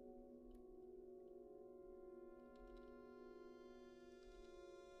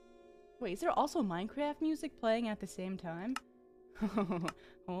 Wait, is there also Minecraft music playing at the same time?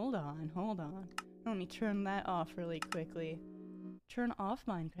 Hold on. Let me turn that off really quickly. Turn off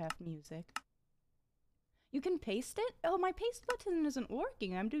Minecraft music. You can paste it? Oh, my paste button isn't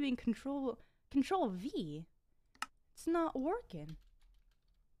working. I'm doing Control V. It's not working.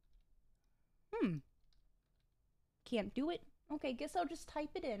 Can't do it? Okay, guess I'll just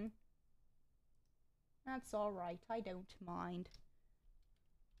type it in. That's alright, I don't mind.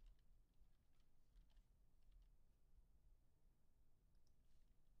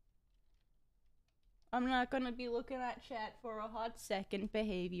 I'm not gonna be looking at chat for a hot second.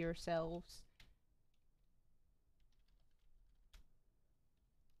 Behave yourselves.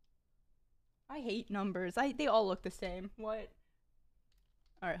 I hate numbers. They all look the same. What?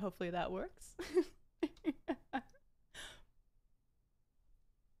 Alright, hopefully that works.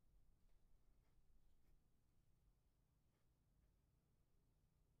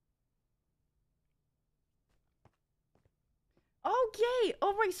 Okay!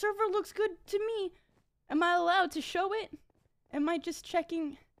 Oh, my server looks good to me. Am I allowed to show it? Am I just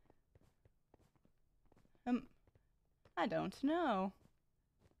checking? I don't know.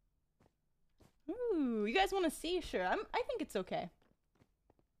 Ooh, you guys want to see? Sure. I think it's okay.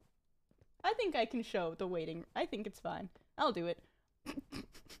 I think I can show the waiting. I think it's fine. I'll do it.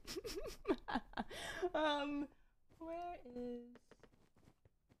 Where is...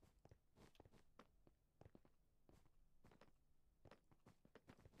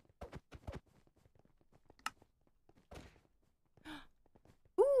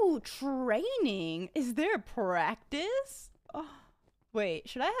 Ooh, training. Is there practice? Oh, wait,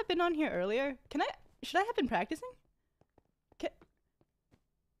 should I have been on here earlier? Should I have been practicing?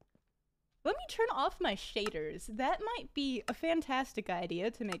 Let me turn off my shaders. That might be a fantastic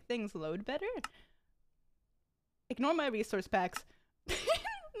idea to make things load better. Ignore my resource packs.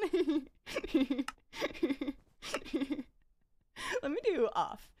 Let me do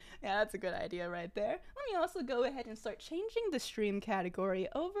off. Yeah, that's a good idea right there. Let me also go ahead and start changing the stream category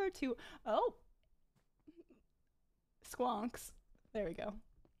over to, oh, squonks. There we go.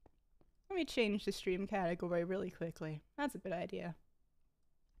 Let me change the stream category really quickly. That's a good idea.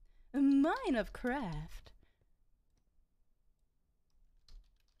 A mine of craft.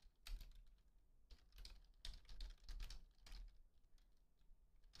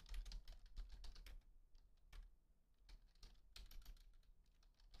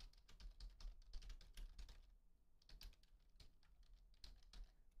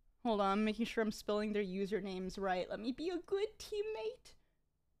 Hold on, I'm making sure I'm spelling their usernames right. Let me be a good teammate.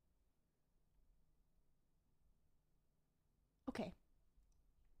 Okay.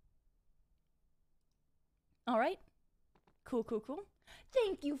 Alright. Cool, cool, cool.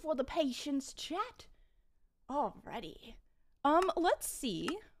 Thank you for the patience, chat. Alrighty. Let's see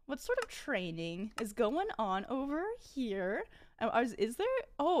what sort of training is going on over here. Is there?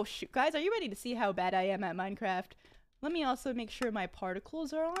 Oh, shoot. Guys, are you ready to see how bad I am at Minecraft? Let me also make sure my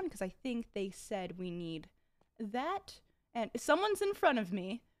particles are on, because I think they said we need that. And someone's in front of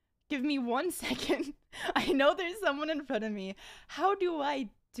me. Give me 1 second. I know there's someone in front of me. How do I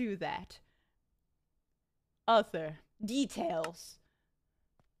do that? Other. Details.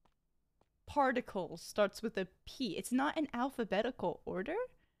 Particles starts with a P. It's not in alphabetical order?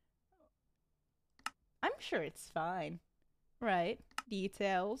 I'm sure it's fine. Right.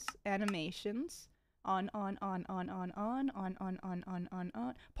 Details. Animations. On.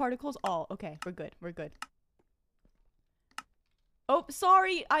 Particles all. Okay, we're good. We're good. Oh,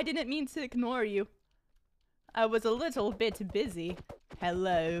 sorry. I didn't mean to ignore you. I was a little bit busy.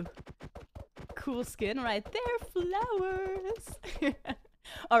 Hello. Cool skin right there. Flowers.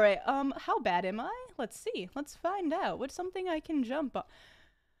 Alright, how bad am I? Let's see. Let's find out. What's something I can jump on?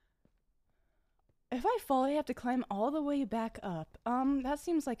 If I fall, I have to climb all the way back up. That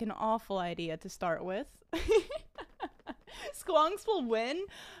seems like an awful idea to start with. Squonks will win.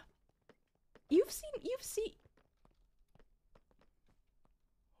 You've seen.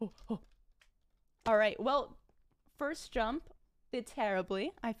 Oh. Alright, well, first jump did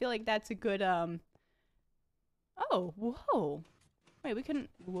terribly. I feel like that's a good, oh, whoa. Wait, we can,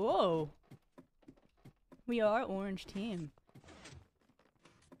 whoa. We are orange team.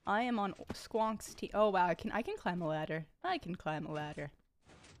 I am on Squonk's team. Oh wow, I can climb a ladder. I can climb a ladder.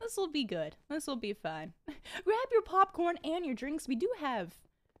 This will be good. This will be fine. Grab your popcorn and your drinks. We do have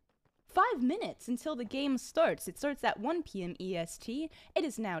 5 minutes until the game starts. It starts at 1 p.m. EST. It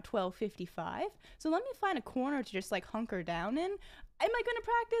is now 12:55. So let me find a corner to just like hunker down in. Am I gonna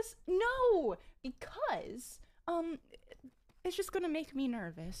practice? No, because it's just gonna make me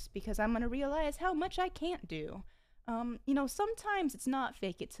nervous because I'm gonna realize how much I can't do. You know, sometimes it's not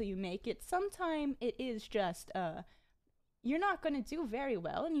fake it till you make it. Sometimes it is just, you're not gonna do very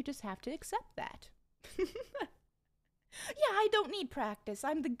well and you just have to accept that. Yeah, I don't need practice.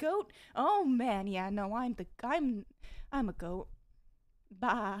 I'm the goat. Oh man, yeah, no, I'm a goat.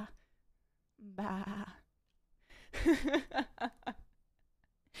 Bah. By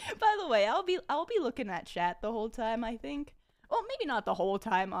the way, I'll be looking at chat the whole time, I think. Well, maybe not the whole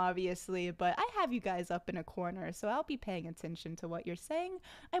time, obviously, but I have you guys up in a corner, so I'll be paying attention to what you're saying.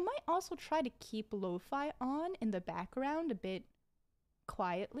 I might also try to keep lo-fi on in the background a bit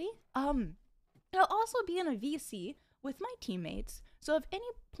quietly. I'll also be in a VC with my teammates, so if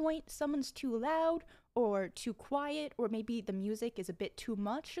any point someone's too loud or too quiet, or maybe the music is a bit too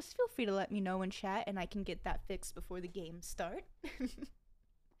much, just feel free to let me know in chat and I can get that fixed before the games start.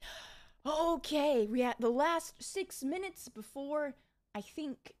 Okay, we're at the last 6 minutes before, I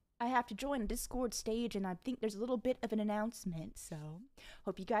think, I have to join a Discord stage, and I think there's a little bit of an announcement. So,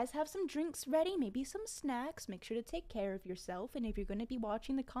 hope you guys have some drinks ready, maybe some snacks. Make sure to take care of yourself. And if you're going to be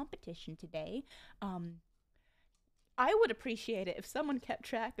watching the competition today, I would appreciate it if someone kept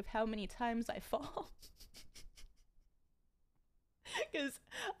track of how many times I fall. Because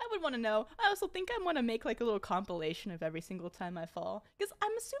I would want to know. I also think I want to make like a little compilation of every single time I fall. Because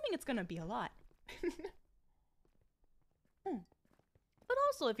I'm assuming it's going to be a lot. But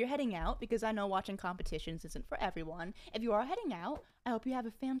also, if you're heading out, because I know watching competitions isn't for everyone, if you are heading out, I hope you have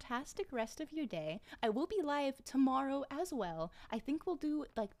a fantastic rest of your day. I will be live tomorrow as well. I think we'll do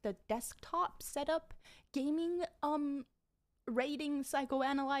like the desktop setup gaming rating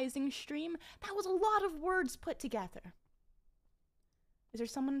psychoanalyzing stream. That was a lot of words put together. Is there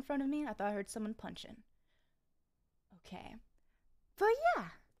someone in front of me? I thought I heard someone punching. Okay. But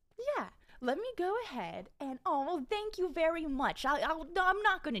yeah. Let me go ahead and, oh, well, thank you very much. I'm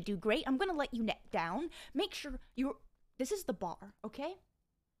not going to do great. I'm going to let you net down. Make sure this is the bar, okay?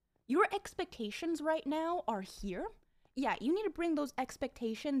 Your expectations right now are here. Yeah, you need to bring those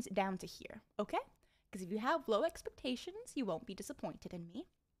expectations down to here, okay? Because if you have low expectations, you won't be disappointed in me.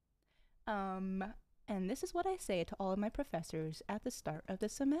 And this is what I say to all of my professors at the start of the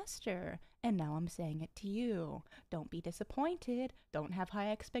semester. And now I'm saying it to you. Don't be disappointed. Don't have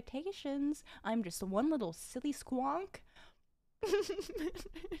high expectations. I'm just one little silly squonk.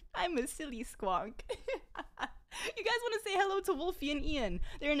 I'm a silly squonk. You guys want to say hello to Wolfie and Ian?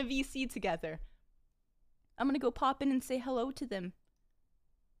 They're in a VC together. I'm going to go pop in and say hello to them.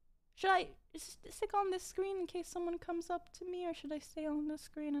 Should I stick on this screen in case someone comes up to me? Or should I stay on this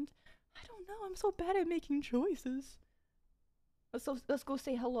screen and... I don't know, I'm so bad at making choices. Let's go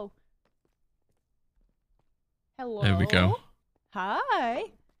say hello. Hello? There we go.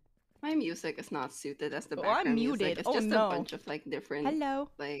 Hi. My music is not suited as the I'm background muted. music. It's just a bunch of like different Hello.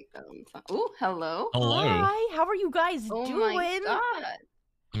 like oh, hello. Hello. Hi, how are you guys Oh doing? my god.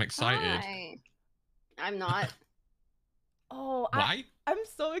 I'm excited. Hi. I'm not. Oh, Why? I'm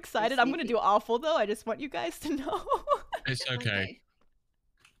so excited. I'm gonna do awful though. I just want you guys to know. It's okay.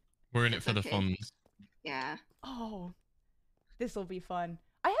 We're in it for the funds. Yeah. Oh, this will be fun.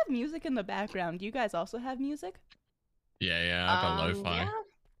 I have music in the background. Do you guys also have music? Yeah, I got lo-fi. Yeah.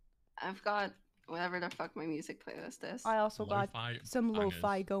 I've got whatever the fuck my music playlist is. I also got some bangers.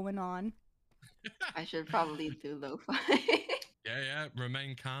 lo-fi going on. I should probably do lo-fi. Yeah.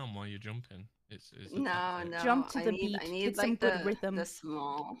 Remain calm while you're jumping. It's no. Jump to the beat. I need Hit like some good rhythm.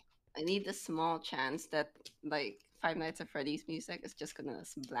 I need the small chance that like Five Nights at Freddy's music is just gonna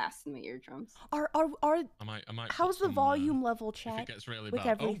blast in my eardrums. Are I might how's the volume level, chat? If it gets really with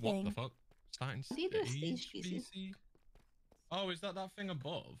bad. everything? Oh, what the fuck? Starting See the stage, PC? Oh, is that thing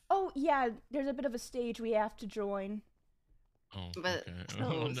above? Oh yeah, there's a bit of a stage we have to join. Oh, But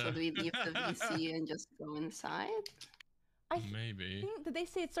okay. so do we leave the VC and just go inside? Maybe. Did they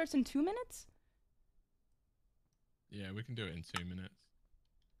say it starts in 2 minutes? Yeah, we can do it in 2 minutes.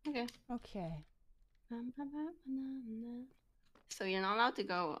 Okay. Okay. So you're not allowed to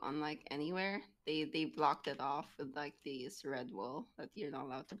go on like anywhere. They blocked it off with like these red wool that you're not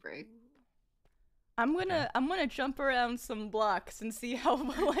allowed to break. I'm gonna jump around some blocks and see how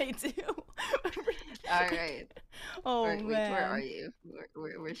well I do. All right. Oh wait, man. where are you?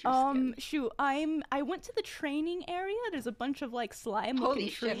 Where's your skin? Shoot, I went to the training area. There's a bunch of like slime Holy looking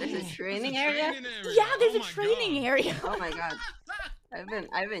shit! trees. There's a training area. Yeah, there's a my training God. area. Oh my god.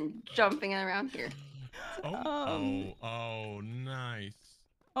 I've been jumping around here. Oh, nice.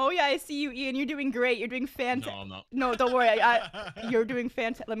 Oh yeah, I see you, Ian. You're doing great. You're doing fantastic. No, I'm not. No, don't worry. You're doing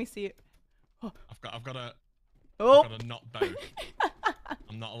fantastic. Let me see it. I've got to not boast.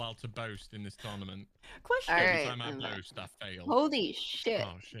 I'm not allowed to boast in this tournament. Question. Every time I boast, I fail. Holy shit.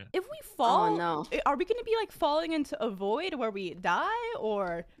 Oh shit. If we fall, Oh no. are we gonna be like falling into a void where we die,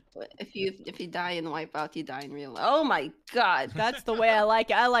 or? If you die in Wipeout, you die in real life. Oh my god. That's the way I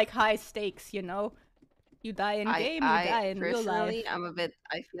like it. I like high stakes, you know? You die in game, you die in real life. Personally,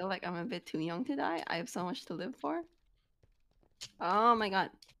 I feel like I'm a bit too young to die. I have so much to live for. Oh my god.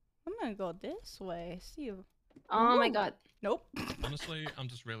 I'm gonna go this way. See you. Oh my Ooh. god. Nope. Honestly, I'm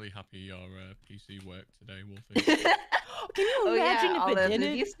just really happy your PC worked today, Wolfie. Can you imagine if it didn't?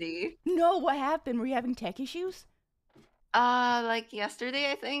 Did you see? No, what happened? Were you having tech issues? Like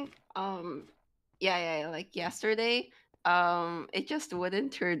yesterday, I think. Yeah, like yesterday. It just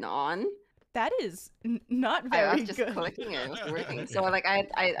wouldn't turn on. That is not very I was just good. clicking it. It was working. So like I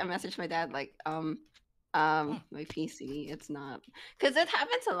messaged my dad like My PC, it's not, because it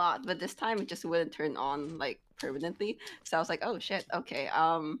happens a lot, but this time it just wouldn't turn on like permanently. So I was like, oh shit, okay.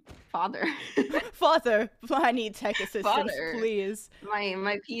 Father, Father, I need tech assistance, Father. please.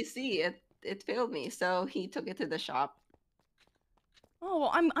 my PC, it failed me, so he took it to the shop. Oh,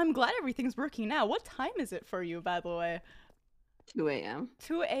 well, I'm glad everything's working now. What time is it for you, by the way? 2 a.m.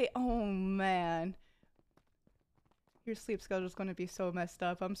 2 a. Oh man, your sleep schedule's gonna be so messed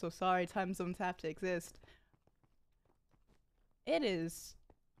up. I'm so sorry. Time zones have to exist. It is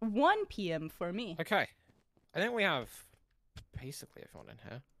 1 p.m. for me. Okay, I think we have basically everyone in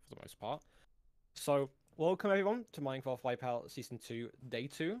here for the most part. So, welcome everyone to Minecraft Wipeout Season 2, Day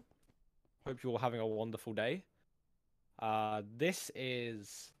 2. Hope you're all having a wonderful day. This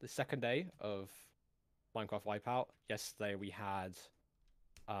is the second day of Minecraft Wipeout. Yesterday we had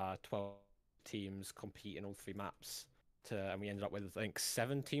 12 teams compete in all 3 maps, and we ended up with, I think,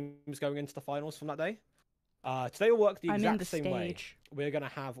 7 teams going into the finals from that day. Today will work the exact same way. We're going to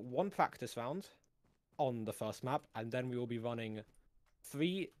have 1 practice round on the first map, and then we will be running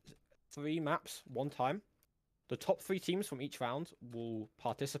 3 maps 1 time. The top 3 teams from each round will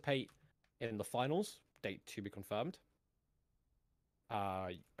participate in the finals, date to be confirmed.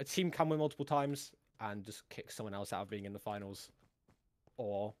 A team can win multiple times and just kick someone else out of being in the finals,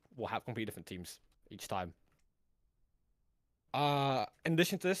 or we'll have completely different teams each time. In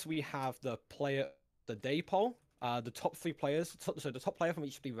addition to this, we have the day poll. The top 3 players, so the top player from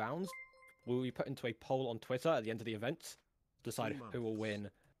each of the rounds will be put into a poll on Twitter at the end of the event to decide who will win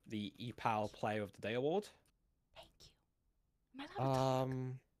the EPAL Player of the Day award. Thank you. Am I allowed to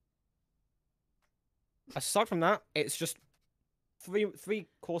talk? Aside from that, it's just three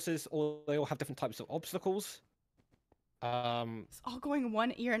courses. They all have different types of obstacles. It's all going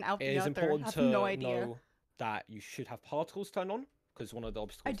one ear and out the other. It is important I have to no idea. know that you should have particles turned on, because one of the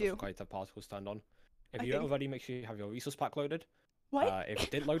obstacles does require you to have particles turned on. If you don't already, make sure you have your resource pack loaded. What? If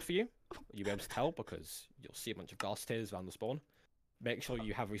it didn't load for you, you'll be able to tell because you'll see a bunch of gas tiers around the spawn. Make sure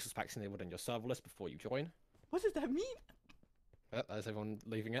you have resource packs enabled in your server list before you join. What does that mean? Yep, there's everyone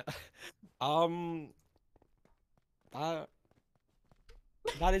leaving it.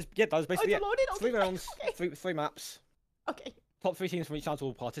 That is basically it. Loaded? 3 Okay. rounds, Okay. 3 maps. Okay. Top 3 teams from each round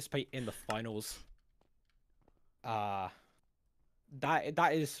will participate in the finals. That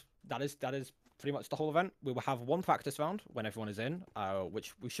is pretty much the whole event. We will have 1 practice round when everyone is in,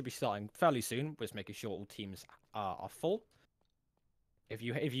 which we should be starting fairly soon, just making sure all teams are full. If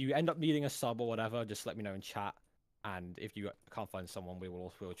you end up needing a sub or whatever, just let me know in chat. And if you can't find someone, we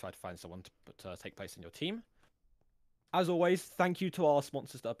will try to find someone to take place in your team. As always, thank you to our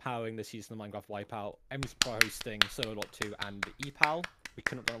sponsors that are powering this season of Minecraft Wipeout: MC Pro Hosting, Solo.2, and EPAL. We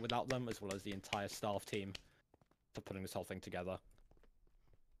couldn't run it without them, as well as the entire staff team for putting this whole thing together.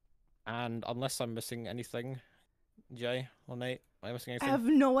 And unless I'm missing anything, Jay or Nate, am I missing anything? I have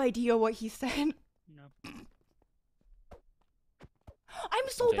no idea what he said. No. I'm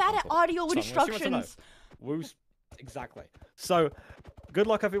so bad at audio So I'm gonna assume it's a no. instructions. Woos. Exactly. So, good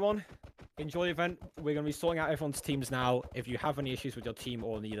luck, everyone. Enjoy the event. We're going to be sorting out everyone's teams now. If you have any issues with your team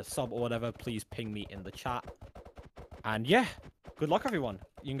or need a sub or whatever, please ping me in the chat. And yeah, good luck, everyone.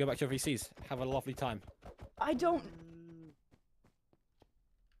 You can go back to your VCs. Have a lovely time. I don't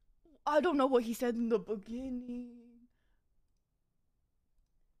know what he said in the beginning.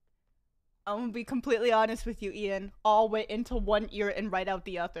 I'm gonna be completely honest with you, Ian. All went into one ear and right out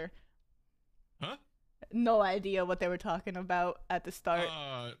the other. Huh? No idea what they were talking about at the start.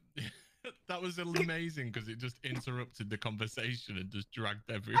 That was amazing because it just interrupted the conversation and just dragged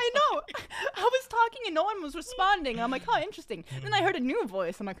everyone. I know. I was talking and no one was responding. I'm like, oh, interesting. Then I heard a new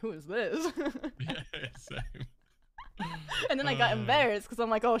voice. I'm like, who is this? Yeah, same. And then I got embarrassed because I'm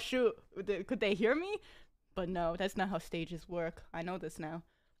like, oh shoot, could they hear me? But no, that's not how stages work. I know this now.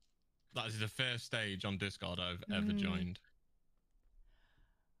 That is the first stage on Discord I've ever joined.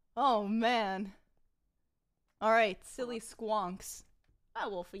 Oh man. All right, silly squonks. Ah,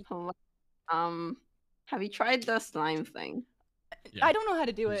 Wolfie. Have you tried the slime thing? Yeah, I don't know how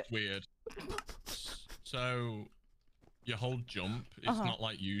to do it's it. weird. So, you hold jump. It's not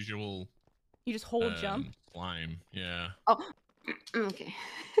like usual. You just hold jump. Slime, yeah. Oh, okay.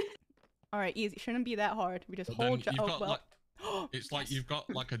 All right, easy. Shouldn't be that hard. We just But hold jump. you've Oh got, well. like, it's like you've got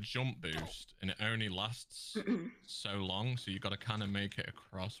like a jump boost, and it only lasts so long. So you got to kind of make it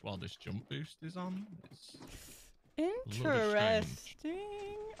across while this jump boost is on. It's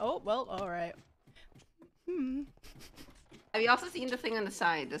interesting. Oh well, all right. Have you also seen the thing on the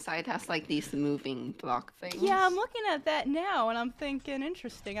side? The side has like these moving block things. Yeah, I'm looking at that now, and I'm thinking,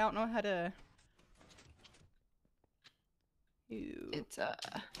 interesting. I don't know how to. Ew. It's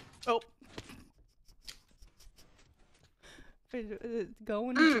Oh.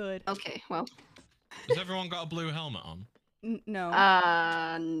 Going good. Okay, well. Has everyone got a blue helmet on? No.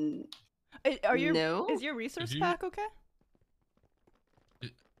 Are your no. Is your resource you- pack okay?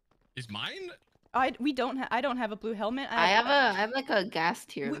 Is mine? I don't have a blue helmet. I have like a gas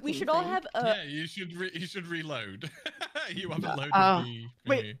tier. We should all have a. Yeah, you should reload. You haven't loaded Oh. the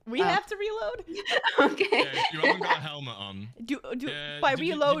Wait, thingy. we have to reload. Okay. Yeah, if you haven't got a helmet on. By did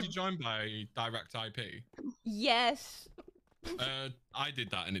reload? did you join by direct IP? Yes. I did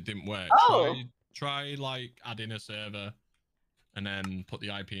that and it didn't work. Oh. Try like adding a server and then put the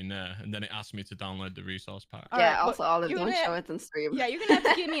IP in there, and then it asked me to download the resource pack. All Yeah, right, also but Olive, you're don't gonna- show it on stream. Yeah, you're gonna have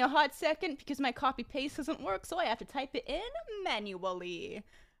to give me a hot second because my copy paste doesn't work, so I have to type it in manually.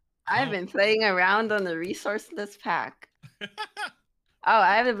 I've been playing around on the resource list pack. Oh,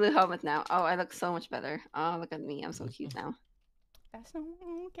 I have the blue helmet now. Oh, I look so much better. Oh, look at me. I'm so cute now. That's not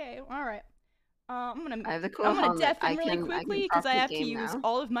okay. All right. I'm gonna I have the cool I'm gonna helmet. deafen I really can quickly pause because I the have to game use now.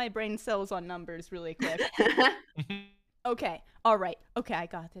 all of my brain cells on numbers really quick. Okay. All right. Okay, I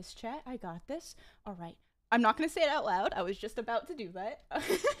got this, chat. I got this. All right. I'm not gonna say it out loud. I was just about to do that.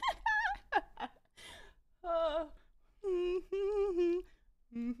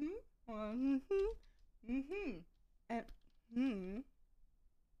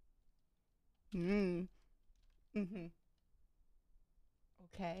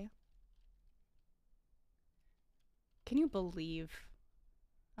 Okay. Can you believe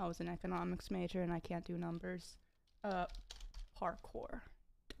I was an economics major and I can't do numbers? Parkour.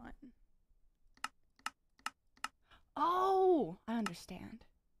 Done. Oh, I understand.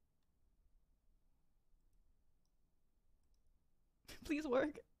 Please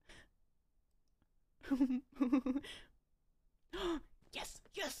work. Yes,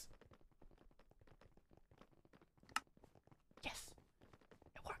 yes. Yes.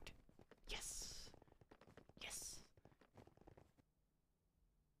 It worked. Yes. Yes.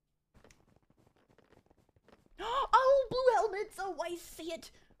 Oh, blue helmets. Oh, I see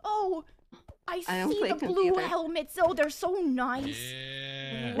it. Oh, I don't see play the blue computer. helmets. Oh, they're so nice.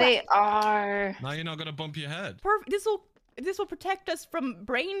 Yeah. They are. Now you're not gonna bump your head. Perfect. This will protect us from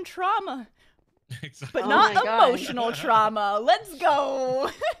brain trauma, Exactly. but Oh not my God. emotional trauma. Let's go.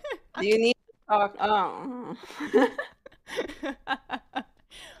 Do you need to talk? Oh.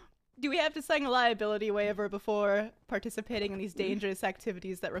 Do we have to sign a liability waiver before participating in these dangerous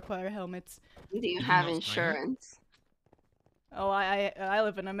activities that require helmets? Do you Did you have not sign it? insurance? Oh, I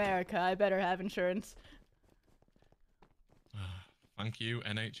live in America. I better have insurance. Thank you,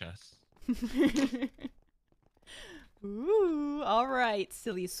 NHS. Ooh, all right,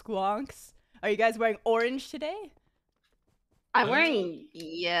 silly squonks. Are you guys wearing orange today? I'm wearing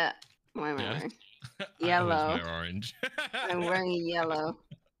What am I Yes. wearing? I Yellow. always wear orange. I'm wearing yellow.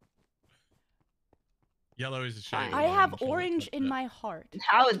 Yellow is a shade. Fine. of I have I'll orange accept in it. my heart.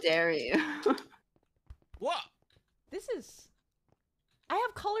 How dare you? What? This is. I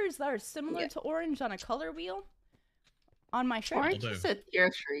have colors that are similar Yeah. to orange on a color wheel. On my shirt. Orange do. is a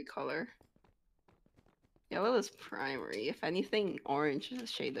tertiary color. Yellow is primary. If anything, orange is a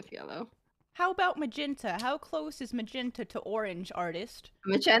shade of yellow. How about magenta? How close is magenta to orange, artist?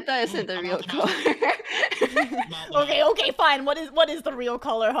 Magenta isn't the I'm real out. color. Okay, fine. What is the real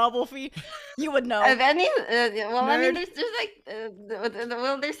color, Hobblefee? You would know. If any, well, I mean, Nerd.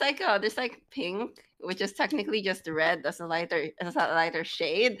 there's like pink, which is technically just red. That's a lighter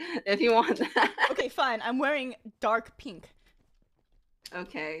shade. If you want that. Okay, fine. I'm wearing dark pink.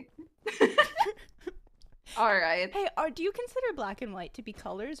 Okay. All right. Hey, do you consider black and white to be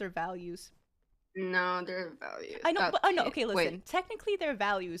colors or values? No, they're values. I know, but I know. Okay, wait. listen. Technically, they're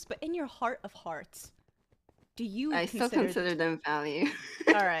values, but in your heart of hearts, do you? I still consider them value.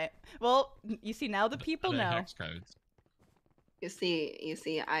 All right. Well, you see now the people Are they know. hex codes? You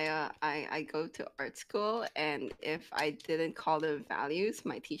see, I go to art school, and if I didn't call them values,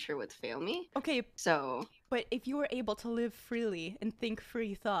 my teacher would fail me. Okay, So but if you were able to live freely and think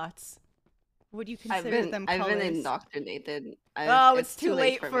free thoughts, would you I've consider been them I've colors? been indoctrinated. Oh, it's too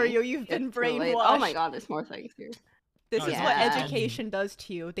late for me. you. You've been It's too late. brainwashed. Oh my god, there's more things here. This Oh, is yeah. what Yeah. education does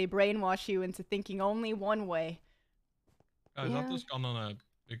to you. They brainwash you into thinking only one way. Guys, I've Yeah. just gone on a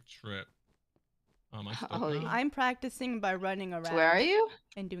big trip. Oh, am I stuck Holy- now? I'm practicing by running around Where are you?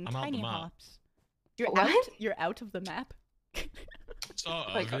 and doing I'm out the tiny map. hops. You're What? out. You're out of the map. Sort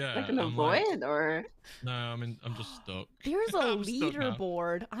of, Like yeah. like in a I'm like- void or? No, I'm just stuck. There's a I'm stuck now.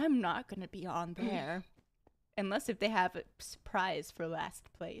 leaderboard. I'm not gonna be on there, unless if they have a prize for last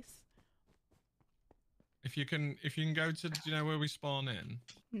place. If you can go to, do you know where we spawn in?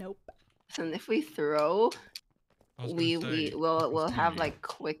 Nope. And if we throw, I was gonna we say, we'll I can we'll see have you. like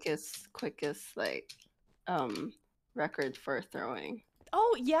quickest like record for throwing.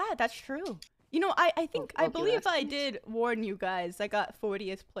 Oh yeah, that's true. You know, I think I We'll do believe that I soon. did warn you guys. I got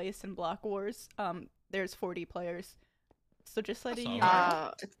 40th place in Block Wars. There's 40 players, so just letting you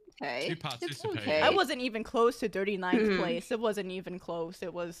know. It's okay. You It's participate. okay. I wasn't even close to 39th Mhm. place. It wasn't even close.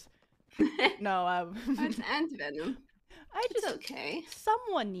 It was no. It's Ant Venom. I It's just okay.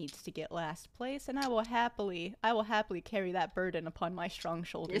 someone needs to get last place, and I will happily carry that burden upon my strong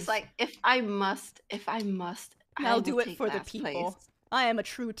shoulders. It's like if I must, I'll will do it take for the last people. place. I am a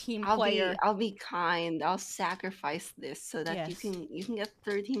true team I'll player. be kind. I'll sacrifice this so that Yes. you can get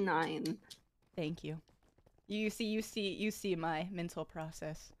 39. Thank you. You see my mental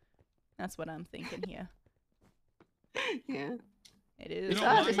process. That's what I'm thinking here. Yeah. It You is. know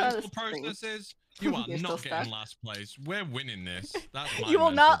what my It's not mental a thing. process is? You are You're still not getting stuck? last place. We're winning this. That's my You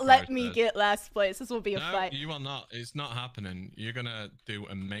will mental not let me process. get last place. This will be a No, fight. you are not. It's not happening. You're gonna do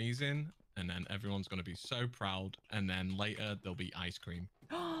amazing, and then everyone's gonna be so proud, and then later there'll be ice cream.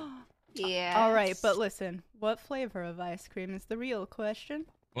 Yeah. All right, but listen, what flavor of ice cream is the real question?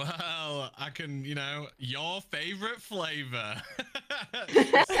 Well, I can, your favorite flavor.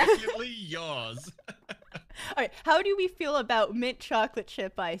 Specifically yours. All right, how do we feel about mint chocolate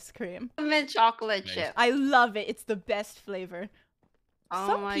chip ice cream? Mint chocolate Nice. chip. I love it. It's the best flavor. Oh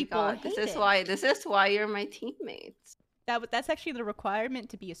Some my people god. This hate is it. why you're my teammates. That's actually the requirement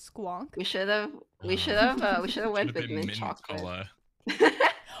to be a squonk. We should have went Should've with been mint chocolate. color.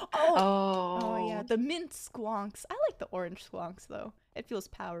 Oh. Oh. Oh yeah, the mint squonks. I like the orange squonks though. It feels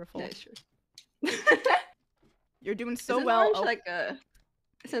powerful. Yeah, sure. You're doing so Isn't well. orange Oh, like a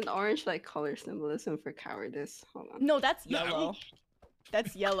Isn't orange like color symbolism for cowardice? Hold on. no, that's No. yellow.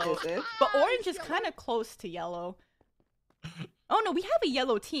 That's yellow. Is it? But orange is kind of close to yellow. Oh no, we have a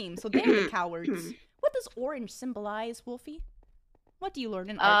yellow team, so they're the cowards. What does orange symbolize, Wolfie? What do you learn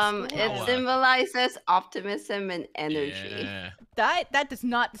in art school? It Power. symbolizes optimism and energy. Yeah. That does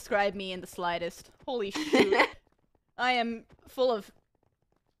not describe me in the slightest. Holy shoot. I am full of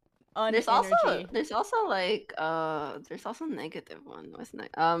There's unenergy. also negative one, wasn't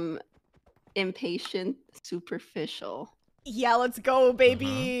it? Impatient, superficial. Yeah, let's go,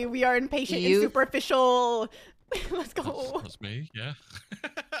 baby. We are impatient and Youth. superficial. Let's go. That's me, yeah.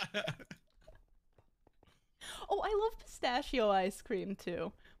 Oh, I love pistachio ice cream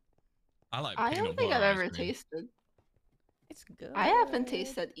too. I like I peanut don't think butter I've ice ever cream. tasted. It's good. I haven't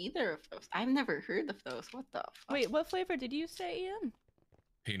tasted either of those. I've never heard of those. What the fuck? Wait, what flavor did you say, Ian?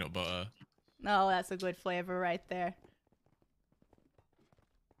 Peanut butter. No, that's a good flavor right there.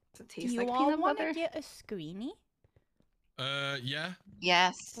 Does it Do taste you like all peanut want butter? to get a screeny? Yeah.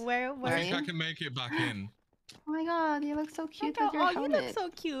 Yes. Where I think I you? can make it back in. Oh my god, you look so cute Oh, with your you helmet. look so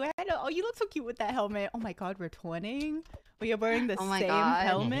cute. I know. Oh, you look so cute with that helmet. Oh my god, we're twinning. We are wearing the Oh my same God.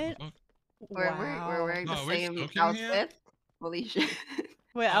 helmet. Oh, We're Wow. wearing Oh, the are we same stuck in here? outfit. Holy shit.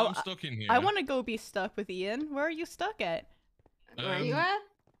 Wait, oh, I'm stuck in here. I want to go be stuck with Ian. Where are you stuck at? Where are you Um, at?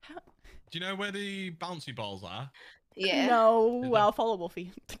 Do you know where the bouncy balls are? Yeah. No, Is it- I'll follow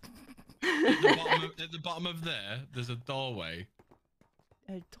Wolfie. At the bottom of there, there's a doorway.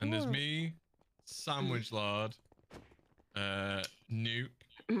 A And there's door. me, Sandwich Lord, Nuke,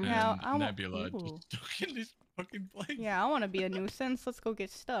 Now, and I wa- Nebula ooh. just stuck in this fucking place. Yeah, I want to be a nuisance. Let's go get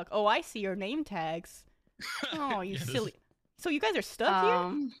stuck. Oh, I see your name tags. Oh, you Yeah, this- silly. So you guys are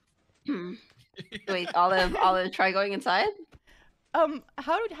stuck here? Wait, Olive, try going inside? How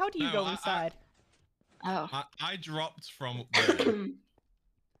do you No, go I- inside? Oh. I dropped from there.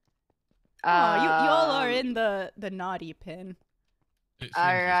 Oh, you all are Um, in the naughty pin. It seems All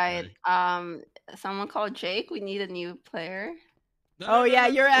this right. way. Someone called Jake. We need a new player. No, Oh, no, yeah,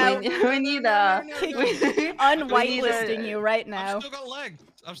 no, you're no, out. no, no, We no, need no, a- no, no, Kick- no. Unwhitelisting you right I've now. still got legs.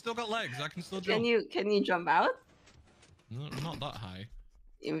 I've still got legs. I can still jump. Can you jump out? No, not that high.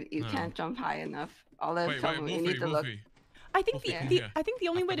 You No. can't jump high enough. Olive, Wait, come. wait, We need to look. Wolfie. I think Wolfie, come the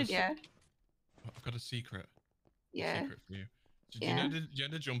only way to Yeah. I've got a secret. Yeah. Secret for you. So Yeah. do you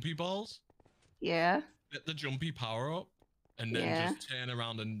know the jumpy balls? Yeah. Get the jumpy power up, and then Yeah. just turn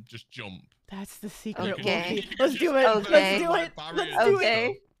around and just jump. That's the secret, Okay. Wolfie. Let's do it. Okay. Let's do it. Let's do it.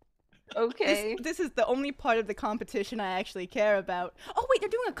 Okay. Okay. This is the only part of the competition I actually care about. Oh wait, they're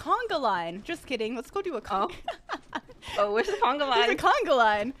doing a conga line. Just kidding. Let's go do a conga. Oh, where's the conga There's a line? conga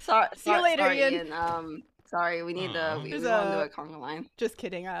line. See you later, sorry, Ian. Sorry, we need Aw. we There's want to do a- a conga line. Just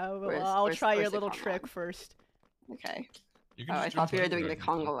kidding. I'll Where's try your the little conga trick line? first. Okay. You Oh, can I just thought jump we were over doing the it and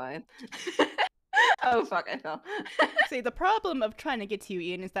conga stuff. line. Oh fuck! I fell. See, the problem of trying to get to you,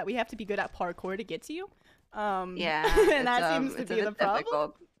 Ian, is that we have to be good at parkour to get to you. Yeah. and that seems to it's a be the bit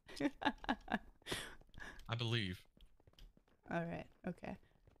problem. difficult. I believe. All right. Okay.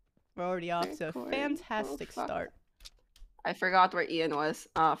 We're already off to a Parkour. fantastic Oh, fuck. start. I forgot where Ian was.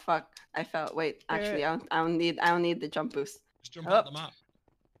 Oh fuck! I fell. Wait, actually, I don't need the jump boost. Just jump out the map.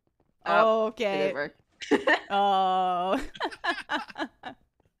 Oh, it Okay. didn't work. Oh.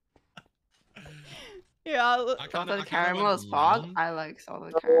 Yeah. I kinda Salted went caramel is fog. round. I like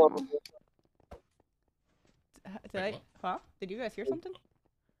salted caramel. Did what? Huh? Did you guys hear something?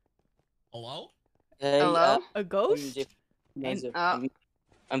 Hello? Hey, Hello? A I'm ghost? Jeff, organizer. Oh.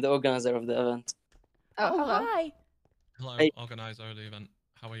 I'm the organizer of the event. Oh, hello. Hi. Hello, Hey. organizer of the event.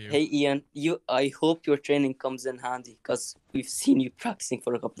 How are you? Hey Ian, I hope your training comes in handy because we've seen you practicing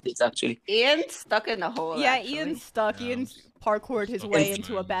for a couple of days actually. Ian's stuck in a hole. Yeah, actually. Ian's stuck. Yeah, Ian's I'm parkoured his stuck way at the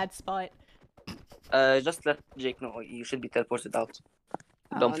into a moment. bad spot. Just let Jake know you should be teleported out.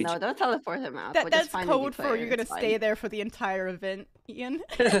 Don't Oh feature. no, don't teleport him out. We'll just That's find a new code for player, you're gonna it's stay fine. there for the entire event, Ian.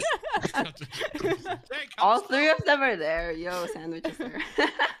 Jake, All I'm three of them are there. Yo, sandwich is there.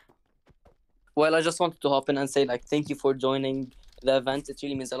 Well, I just wanted to hop in and say like thank you for joining the event. It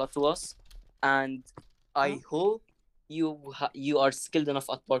really means a lot to us, and I hope you are skilled enough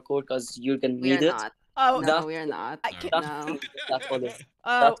at parkour because you're gonna We are need it. not. Oh, No, That- we are not. I No. can, No. That Olive.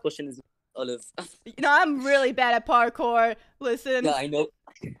 oh, That question is Olive. I'm really bad at parkour. Listen, Yeah, I know.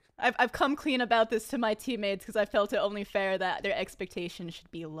 I've come clean about this to my teammates because I felt it only fair that their expectations should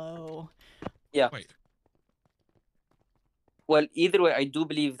be low. Wait, Well, either way, I do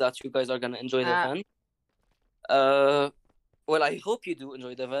believe that you guys are gonna enjoy the Ah. event. Well, I hope you do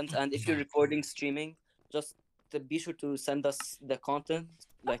enjoy the event, and if you're recording, streaming, just be sure to send us the content,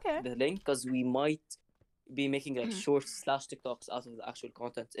 like Okay. the link, because we might be making like Mhm. short /TikToks out of the actual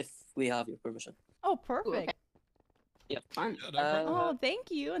content if we have your permission. Oh, perfect. Fun. yeah, no problem. Oh,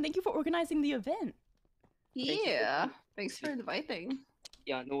 thank you, and thank you for organizing the event. you. Yeah. Thanks for inviting.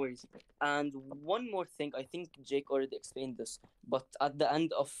 Yeah, no worries. And one more thing, I think Jake already explained this, but at the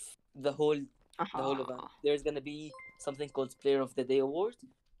end of the whole event, there's gonna be something called Player of the Day award.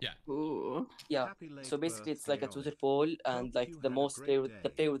 Ooh. Yeah. Happy late So basically, it's like a birthday, Twitter Olive. poll, Hope and like you the had a most great player, the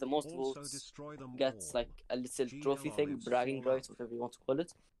day. player with the most Also votes destroy them gets all. like a little GL trophy thing, Olives bragging for rights, whatever you want to call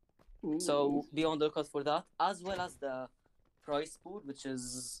it. Ooh. So be on the lookout for that, as well as the prize pool, which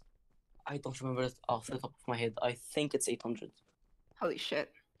is I don't remember it off the top of my head. I think it's 800. Holy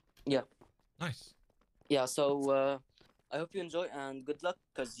shit. Nice. Yeah. So I hope you enjoy and good luck,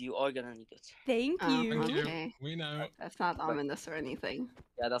 because you are gonna need it. Thank Oh, you. Thank you. Okay. We know. That's not ominous or anything.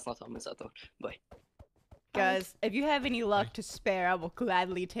 Yeah, that's not ominous at all. Bye. Guys, if you have any luck to spare, I will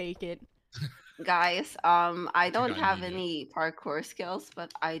gladly take it. Guys, I don't I have need it. any parkour skills,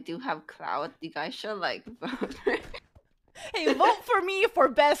 but I do have clout. You guys should like vote. Hey, vote for me for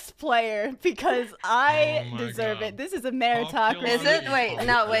best player because I Oh my deserve God. it. This is a meritocracy. Is it? Popularity Wait,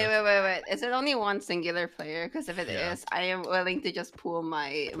 no, wait, contest. wait. Is it only one singular player? Because if it Yeah. is, I am willing to just pool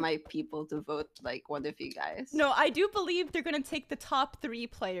my people to vote like one of you guys. No, I do believe they're gonna take the top 3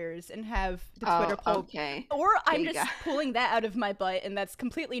 players and have the Twitter Oh, poll. okay. Or I'm Okay, just got- pulling that out of my butt, and that's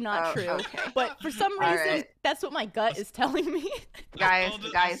completely not Oh, true. okay. But for some reason, Alright. that's what my gut is telling me. Guys,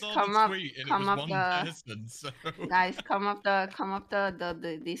 I saw come the up, tweet and come it was up one the- person, so... Guys, come up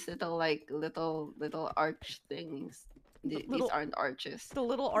these little like little arch things. These little- aren't arches. The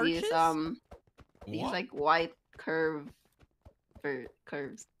little arches. These What? like white curves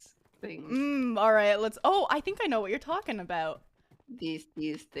things. All right, let's. Oh, I think I know what you're talking about. These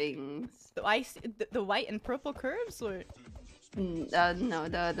things. The white and purple curves. Or... No,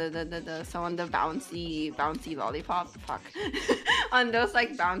 the so on the bouncy lollipop. Fuck. On those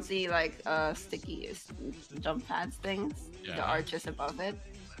like bouncy like sticky jump pads things. The Yeah. arches above it.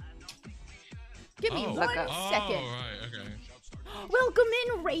 Give me Oh. one Oh, second. right, okay. Welcome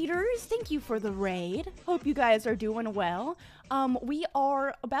in, Raiders. Thank you for the raid. Hope you guys are doing well. We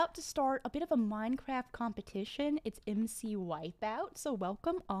are about to start a bit of a Minecraft competition. It's MC WIPEOUT, so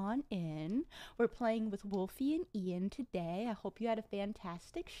welcome on in. We're playing with Wolfie and Ian today. I hope you had a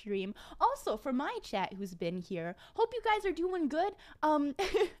fantastic stream. Also, for my chat who's been here, hope you guys are doing good.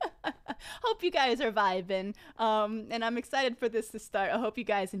 Hope you guys are vibing. And I'm excited for this to start. I hope you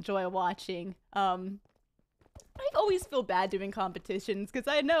guys enjoy watching. I always feel bad doing competitions because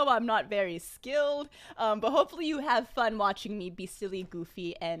I know I'm not very skilled, but hopefully you have fun watching me be silly,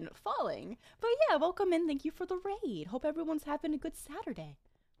 goofy, and falling. But yeah, welcome in. Thank you for the raid. Hope everyone's having a good Saturday.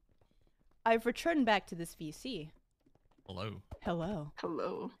 I've returned back to this VC. Hello. Hello.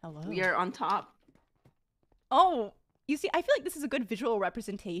 Hello. Hello. We are on top. Oh, you see, I feel like this is a good visual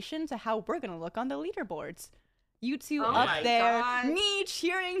representation to how we're going to look on the leaderboards. You two Oh up my there, God. me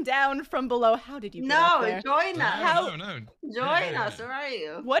cheering down from below. How did you get up No, there? join No, us. How- no. Join Yeah. us. Where are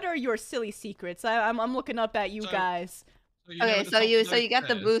you? What are your silly secrets? I'm looking up at you So- guys. So you know Okay, at the so top you of those get the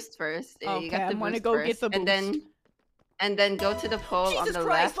stairs- boost first. Yeah, you Okay, get the I'm gonna boost go get first, the and then and then go to the pole on Jesus the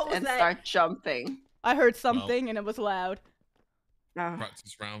Christ, left what was and that? start jumping. I heard something and it was loud. Oh,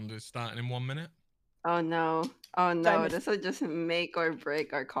 Practice round is starting in 1 minute. oh no. Oh no, missed- this will just make or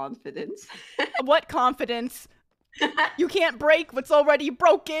break our confidence. What confidence? You can't break what's already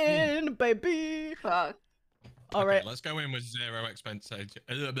broken, baby. Fuck. All Okay, right. let's go in with 0 expectations.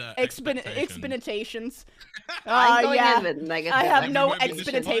 Expectations. I'm going yeah. in with negative. I have We no won't be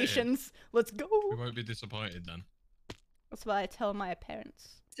disappointed. expectations. Let's go. We won't be disappointed then. That's what I tell my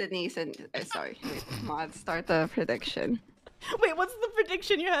parents. Sydney, sorry. Wait, Mod, start the prediction. Wait, what's the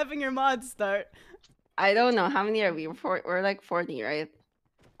prediction you're having your mods start? I don't know. How many are we? We're like 40, right?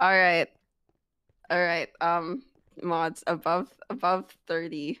 Alright. Alright. Mods above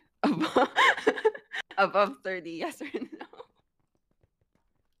 30. Above 30, yes or no?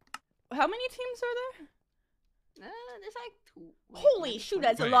 How many teams are there? There's like 2. Wait, Holy minus shoot, 1.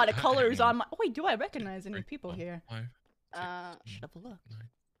 that's a Wait, lot of hang colors on. on my. Wait, do I recognize any 3, people 4, here? 5, 6, Should have a look. 9,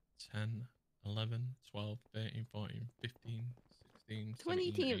 10, 11, 12, 13, 14, 15, 16,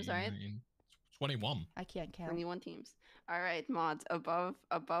 20 17, teams, 18, right? 19, 21. I can't count. 21 teams. Alright, mods above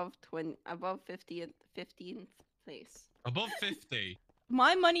 15th place. Above 50.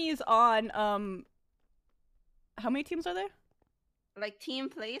 My money is on how many teams are there? Like team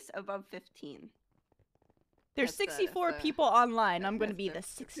place above 15. There's That's 64 the- people online. I'm gonna that's be the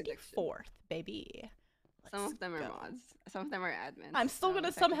the prediction. 64th, baby. Some Let's of them are go. mods. Some of them are admins. I'm still so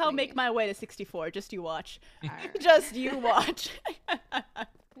gonna somehow technically- make my way to 64. Just you watch. Alright. Just you watch. Just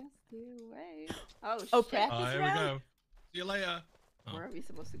you wait. Oh, Oh, shit. practice Here we round? go. See you later. Oh. Where are we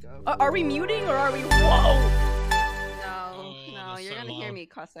supposed to go? Are we muting or are we? Whoa! No, Oh, no, that's you're so gonna hear loud. me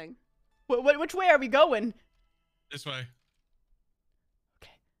cussing. Which way are we going? This way.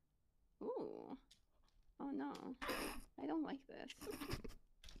 Ooh. Oh no. I don't like this.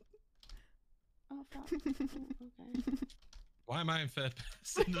 Oh fuck. Oh, okay. Why am I in third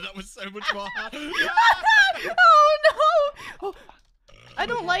person? That was so much more hard. Oh no! Oh, I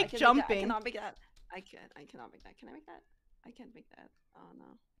don't Okay, like can make that. I jumping. cannot make that. I cannot make that. Can I make that? I can't make that. Oh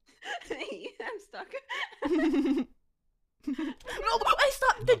no. I'm stuck. No, I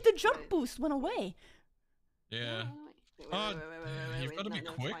stopped. The jump boost went away. Yeah. Wait, Oh, wait, you've wait, gotta no, be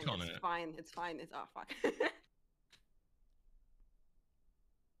no, quick it's fine, on it's it. Fine, it's fine. It's oh fuck.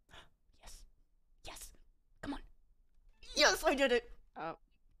 Yes. Yes. Come on. Yes, I did it. Oh,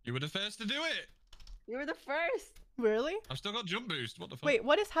 You were the first to do it. you were the first. Really? I've still got jump boost. What the fuck? Wait,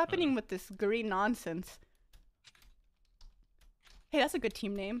 what is happening with this green nonsense? Hey, that's a good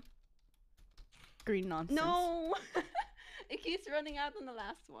team name. Green nonsense. No. It keeps running out on the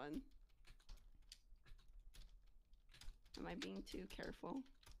last one. Am I being too careful?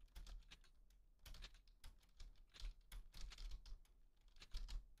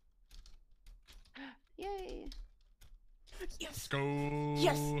 Yay! Yes. Let's go.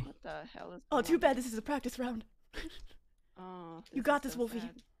 Yes. What the hell is? Oh, going too on bad here? this is a practice round. Oh, You is got this, so Wolfie.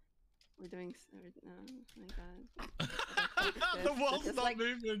 sad. We're doing. Oh my god. The wall's This is not like-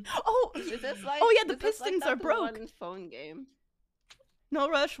 moving. Oh, Is this like? oh yeah, the this is like pistons are that broke. one phone game. No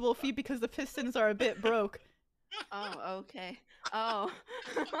rush, Wolfie, because the pistons are a bit broke. Oh, okay. Oh,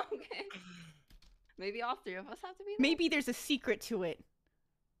 okay. Maybe all 3 of us have to be there? Maybe there's a secret to it.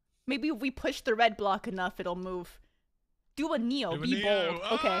 Maybe if we push the red block enough, it'll move. Do a Neo. Do a Be Neo. bold.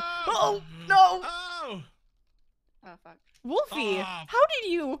 Okay. Oh! Oh no, Oh! Oh fuck. Wolfie! Ah. How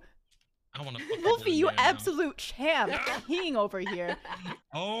did you, I want to. Wolfie? You absolute champ, king over here.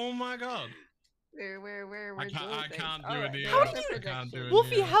 Oh my god. We're I doing can't things. do a Alright, Neo. How that's did the you- I can't do prediction. a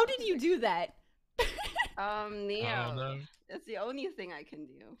Wolfie, Neo. how did you do that? Neo. Oh no. That's the only thing I can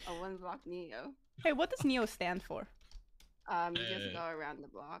do. A 1-block Neo. Hey, what does Neo stand for? You just go around the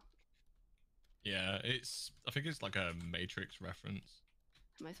block. Yeah, it's. I think it's like a Matrix reference.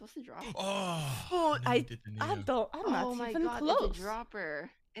 Am I supposed to drop? Oh, Oh, I did the I Neo. don't. I'm not Oh my even god, close. it's a dropper.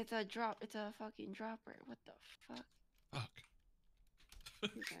 It's a drop. It's a fucking dropper. What the fuck? Fuck.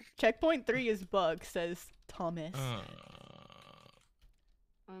 Okay. Checkpoint 3 is bug, says Thomas.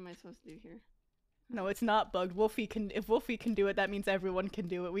 What am I supposed to do here? No, it's not bugged. Wolfie can. If Wolfie can do it, that means everyone can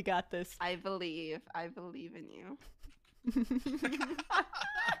do it. We got this. I believe. I believe in you.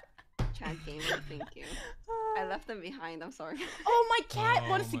 Chad Gamer, thank you. I left them behind. I'm sorry. Oh, my cat Oh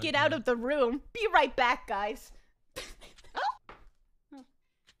wants to my get out God. of the room. Be right back, guys.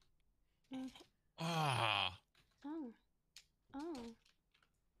 Ah. Oh. Oh.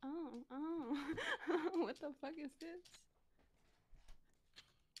 Oh. Oh. What the fuck is this?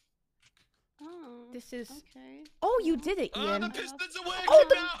 Oh. This is. Okay. Oh, you did it, Oh, Ian. the pistons are working Oh,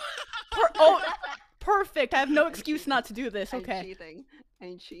 the- now. Oh, perfect. I have no excuse not to do this. I'm Okay. cheating.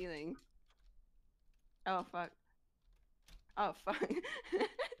 I'm cheating. Oh fuck. Oh fuck.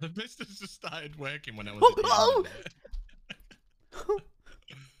 The business just started working when I was. Oh, at the end of it.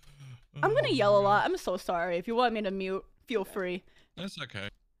 I'm gonna Oh, yell a man. lot. I'm so sorry. If you want me to mute, feel Okay. free. That's okay.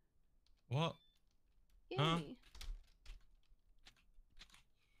 What? Yay. Huh?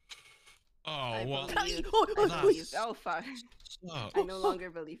 Oh, I what? believe. Oh, I oh, believe. That's- Oh fuck. Stop. I no longer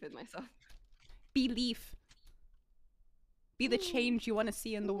believe in myself. Belief. Be the change you want to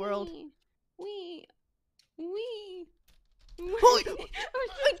see in the world. Wee. Oh,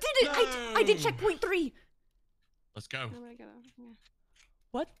 I did it! I did No. checkpoint 3. Let's go. Oh my god. Yeah.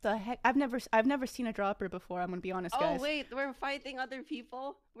 What the heck? I've never seen a dropper before. I'm gonna be honest, Oh guys. wait, we're fighting other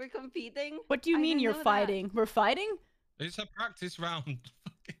people. We're competing. What do you I mean didn't you're know that. fighting? We're fighting? It's a practice round.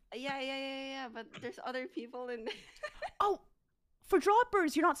 Yeah. But there's other people in. Oh, for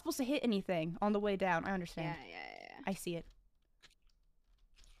droppers, you're not supposed to hit anything on the way down. I understand. Yeah. I see it.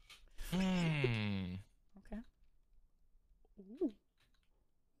 Hmm. Okay. Ooh.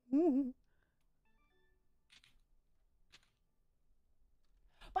 Ooh.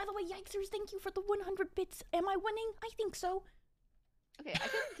 By the way, Yikesers, thank you for the 100 bits. Am I winning? I think so. Okay, I can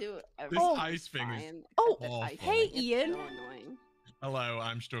do This everything. ice thing is. fine, Oh, except the ice hey, thing. It's Ian. so annoying. Hello,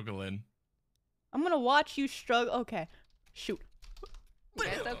 I'm struggling. I'm gonna watch you struggle. Okay. Shoot. Okay,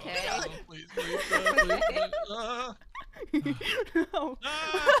 it's okay. Oh, please, please. Ah. No.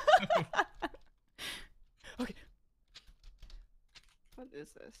 Ah. Okay. What is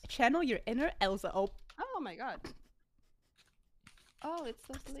this? Channel your inner Elsa. Oh. Oh my god. Oh, it's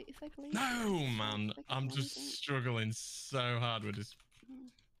so it's like lazy. No, It's man. like I'm one just thing. struggling so hard with this.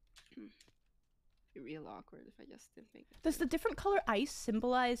 Be real awkward if I just didn't make it. Does the different color ice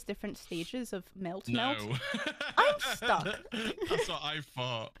symbolize different stages of melt? No. I'm stuck. That's what I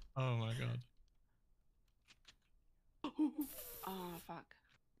thought. Oh my god. Oh fuck.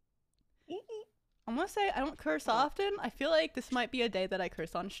 I'm gonna say I don't curse often. I feel like this might be a day that I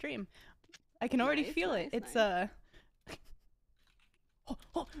curse on stream. I can already Nice, feel it. nice, It's nice.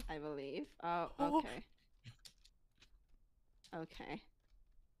 Oh, I believe. Oh, Oh. okay. Okay.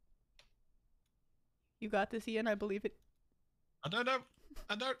 you got this, Ian. I believe it. I don't know.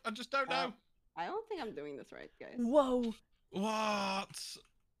 I just don't know. I don't think I'm doing this right, guys. Whoa, What?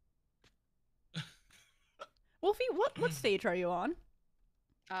 Wolfie, what stage are you on?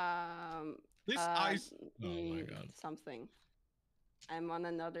 This ice. Oh my god. Something. I'm on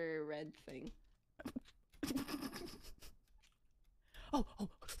another red thing. Oh.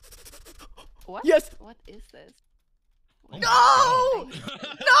 What? Yes. What is this? Oh No! my God.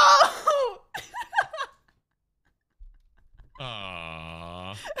 No!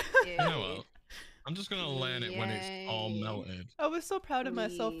 Aww. Yay. You know what? I'm just gonna learn it when it's all Yay. melted. I was so proud of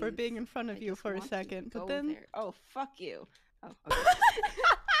myself for being in front I of you just for a want to second, but go then there. Oh, fuck you. Oh, okay.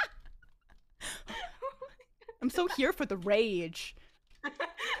 I'm so here for the rage. Forgot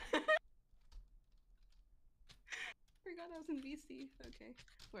I was in BC. Okay.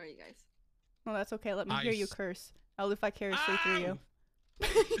 Where are you guys? Oh, that's okay. Let me hear you Ice. curse. I'll live vicariously through you.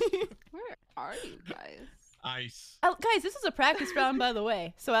 Where are you guys? Ice. Guys, this is a practice round, by the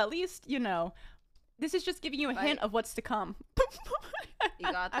way. So at least, you know, this is just giving you a hint Like- of what's to come.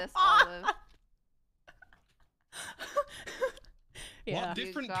 You got this, Olive. Yeah. What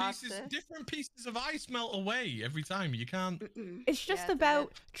different got pieces? this. Different pieces of ice melt away every time. You can't. It's just Yeah, about a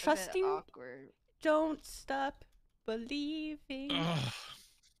bit trusting. awkward. Don't stop believing. Ugh.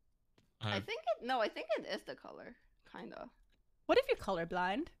 I think it. No, I think it is the color. Kinda. What if you're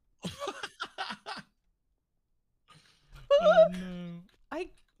colorblind? Oh no.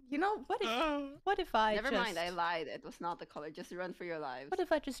 You know, what if Oh. what if I Never just mind. I lied. It was not the color. Just run for your lives. what if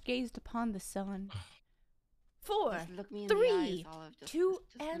I just gazed upon the sun? 4, Just look me in 3, the eyes, Olive. Just, 2,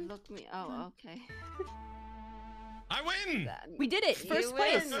 just and look me. Oh, okay. I win. we did it! First You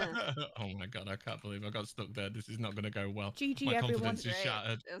place! win. Oh my god, I can't believe I got stuck there. This is not going to go well. GG, My everyone. confidence is Great.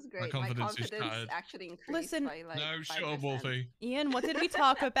 shattered. It was great. confidence is shattered. actually increased Listen- by like No, shut 5%. up, Wolfie. Ian, what did we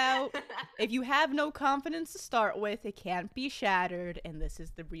talk about? If you have no confidence to start with, it can't be shattered, and this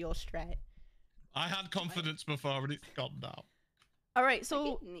is the real strat. I had confidence before and it's gone now. Alright,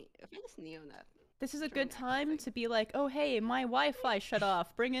 so If I just neo that. this is a during good that time thing. to be like, oh hey, my Wi-Fi shut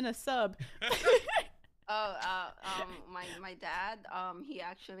off, bring in a sub. Oh, my dad, he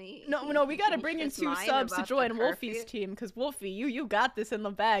actually. No, he- no, he we gotta changed bring in his 2 mind subs to about the join Wolfie's curfew. team, because Wolfie, you got this in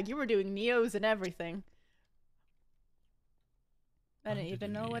the bag. You were doing Neos and everything. I didn't did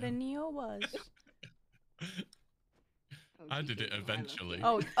even a know what a Neo. Neo was. Oh, I you did it do, I love eventually. you.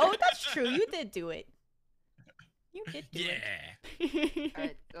 Oh, that's true. You did do it. You did do Yeah. it.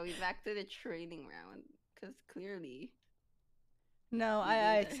 Alright, going back to the training round, because clearly. No, You I did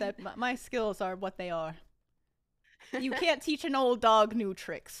it. accept my skills are what they are. You can't teach an old dog new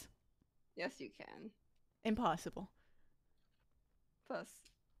tricks. Yes, you can. Impossible. Plus,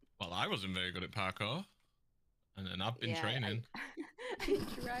 Well, I wasn't very good at parkour, and then I've been yeah, training. I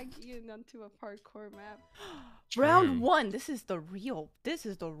dragged you onto a parkour map. True. Round 1. This is the real deal.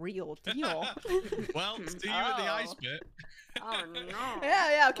 Well, see you at the ice Oh. bit. Oh no.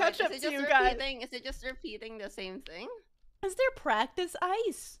 Yeah, Wait, catch is up it to just you guys. repeating? Is it just repeating the same thing? Is there practice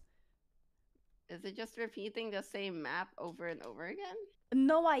ice? Is it just repeating the same map over and over again?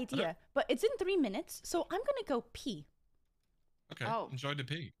 No idea. But it's in 3 minutes, so I'm gonna go pee. Okay, Oh. enjoy the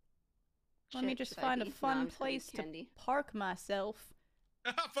pee. Let me Shit, just should I find a pee? No, fun I'm just gonna eat place to candy. park myself.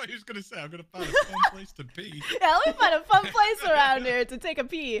 I thought you was gonna say I'm gonna find a fun place to pee. Yeah, let me find a fun place around here to take a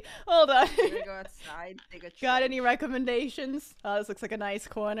pee. Hold on. I'm gonna go outside, take a Got any trench. recommendations? Oh, this looks like a nice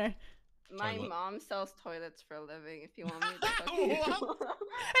corner. My Toilet. mom sells toilets for a living. If you want me to hook you.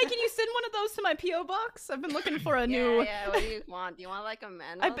 Hey, can you send one of those to my PO box? I've been looking for a new. Yeah, what do you want? Do you want like a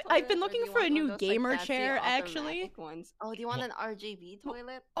manual I've been toilet, or looking do you for a want one new of those, gamer fancy chair, actually. automatic ones? Oh, do you want an RGB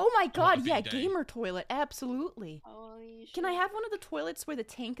toilet? Oh my god, a yeah, bidet. gamer toilet, absolutely. Holy shit. Can I have one of the toilets where the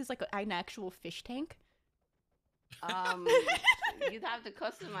tank is like an actual fish tank? You'd have to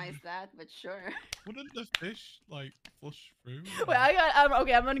customize that, but sure. Wouldn't the fish like flush through? Wait,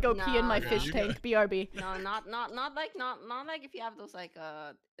 okay, I'm gonna go pee in my No, fish you tank. BRB. No, not like if you have those like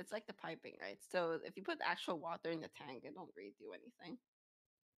it's like the piping, right? So if you put actual water in the tank, it don't really do anything.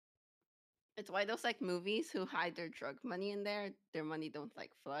 It's why those like movies who hide their drug money in there, their money don't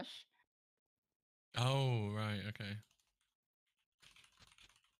like flush. Oh right, okay.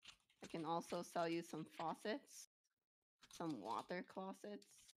 I can also sell you some faucets, some water closets,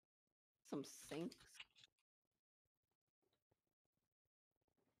 some sinks.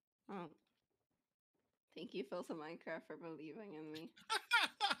 Oh. Thank you, Phil, to Minecraft, for believing in me.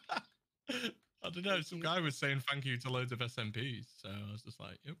 I don't know. Thank Some you. guy was saying thank you to loads of SMPs, so I was just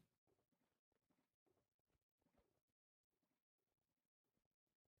like, yep.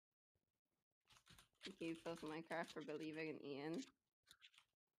 Thank you, Phil, to Minecraft, for believing in Ian.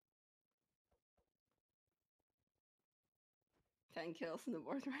 Ten kills on the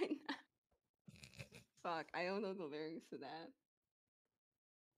board right now. Fuck, I don't know the lyrics to that.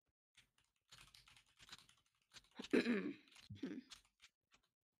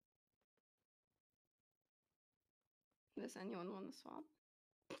 Does anyone want to swap?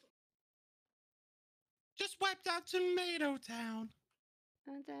 Just wiped out Tomato Town.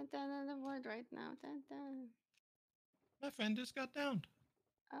 Dun, dun, dun, on the board right now. Dun, dun. My friend just got downed.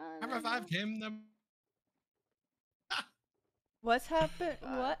 I Dun, revived dun. him. Then What's happened?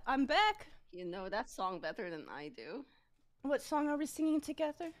 What? I'm back. You know that song better than I do. What song are we singing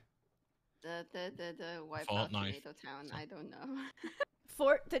together? The Wipeout Fortnite. Tomato Town. Song. I don't know.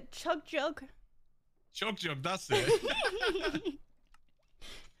 For the Chug Jug. Chug Jug, that's it.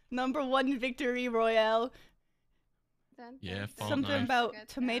 #1 victory royale. Dun, Yeah, dun, dun, Something Fortnite. about get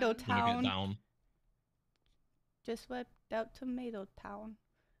Tomato down. Gonna get Town. down. Just wiped out Tomato Town.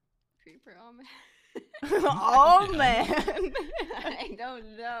 Creeper, oh man. Oh man. I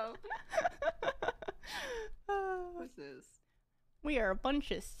don't know. What's this? We are a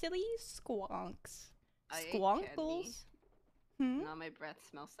bunch of silly squonks. I ate candy. Squonkles? Hmm? Now my breath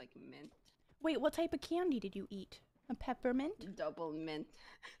smells like mint. Wait, what type of candy did you eat? A peppermint? Double mint.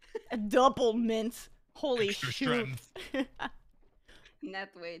 A double mint. Holy Extra shoot. strength. Net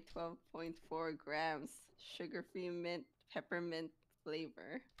weight 12.4 grams. Sugar-free mint, peppermint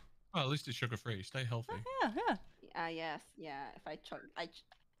flavor. Well, at least it's sugar free. Stay healthy. Yeah. Yes, yeah. If I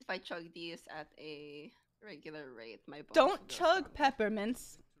chug these at a regular rate, my bones will Don't grow chug stronger.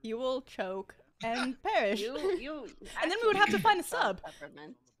 peppermints. You will choke and perish. You And then we would have to actually find a chug sub.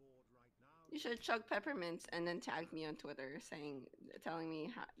 Peppermint. You should chug peppermints and then tag me on Twitter telling me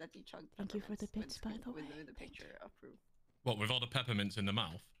that you chugged Thank you for the peppermints bits, by the with way. the picture of proof. What, with all the peppermints in the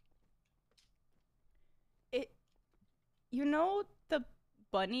mouth? You know the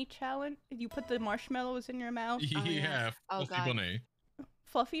bunny challenge? You put the marshmallows in your mouth. Oh, Yeah, yes. Oh, Fluffy God. Bunny.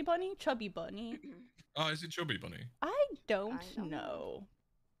 Fluffy bunny? Chubby bunny? Oh, is it Chubby Bunny? I don't don't know. know.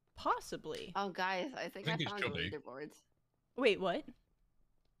 Possibly. Oh, guys, I think I think it's found the chubby. leaderboards. Wait, what?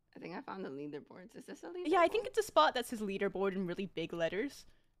 I think I found the leaderboards. Is this a leaderboard? Yeah, I think it's a spot that says leaderboard in really big letters.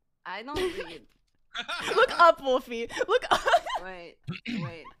 I don't read. Look up, Wolfie. Look up. Wait.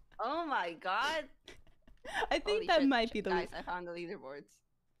 Oh my god. I think Holy that shit. might be the. Guys, I found the leaderboards.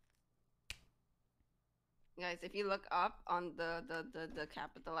 Guys, if you look up on the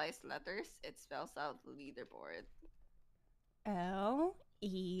capitalized letters, it spells out leaderboard.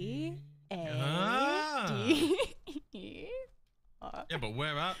 L-E-A-D. Ah. Yeah, but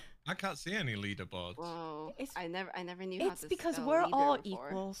where at? I can't see any leaderboards. Whoa. It's- I never knew how It's to because spell we're leader all before.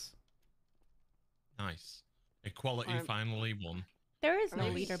 equals. Nice. Equality Or- finally won. There is Or no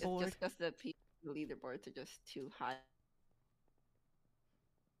maybe it's leaderboard. just because the leaderboards are just too high.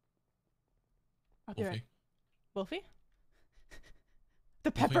 I'll be right. Wolfie. Wolfie?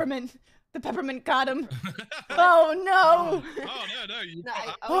 The Wolfie? peppermint. The peppermint got him. Oh no! Oh no, you. No,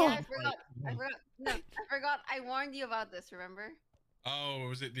 got oh yeah, I Oh. forgot. I forgot. No, I forgot. I warned you about this. Remember? Oh,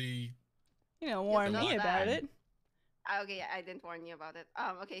 was it the? You know, warn Yes, me it was about that. it. Okay, yeah, I didn't warn you about it.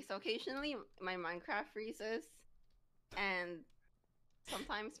 Okay, so occasionally my Minecraft freezes, and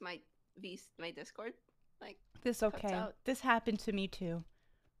sometimes my Discord, like, This Cuts okay. out. This happened to me too.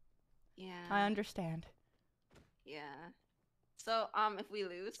 yeah, I understand. yeah. So if we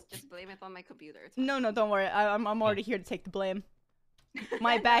lose, just blame it on my computer. It's No, no, don't worry. I'm already here to take the blame.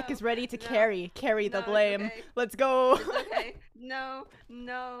 My back No, is ready to no, carry the no, it's blame. okay. Let's go. It's okay. No,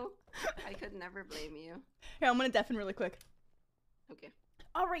 I could never blame you. Here, I'm gonna deafen really quick. Okay.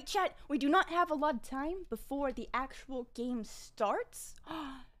 All right, chat. We do not have a lot of time before the actual game starts.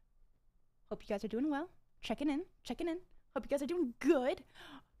 Hope you guys are doing well. Checking in. Hope you guys are doing good.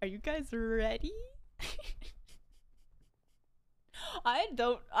 Are you guys ready?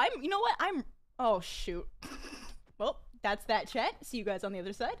 You know what? Oh, shoot. Well, that's that, chat. See you guys on the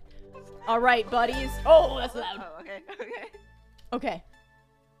other side. All right, buddies. Oh, that's loud. Oh, okay. Okay.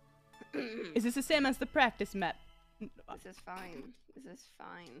 Is this the same as the practice map? This is fine. This is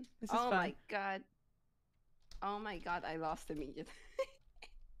fine. This is oh fine. my god. Oh my god, I lost immediately.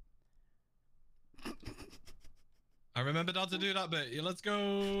 I remembered how to do that bit. Yeah, let's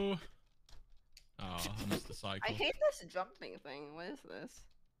go. Oh, I missed the cycle. I hate this jumping thing. What is this?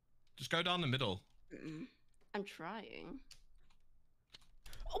 Just go down the middle. I'm trying.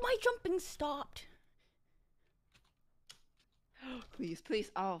 Oh, my jumping stopped. Please,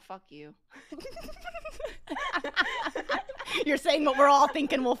 please. Oh, fuck you. You're saying what we're all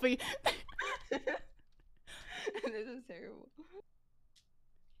thinking, Wolfie. This is terrible.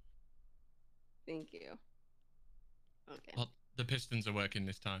 Thank you. Okay. Well, the pistons are working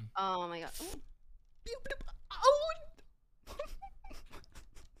this time. Oh my god. Ooh. Oh.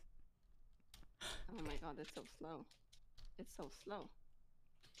 Oh my god, it's so slow. It's so slow.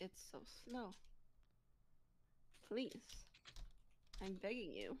 It's so slow. Please. I'm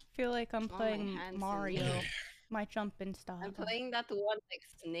begging you. Feel like I'm my playing hands and Mario. knees. My jumping stop. I'm playing that one like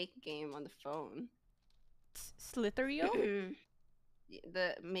snake game on the phone. Slitherio?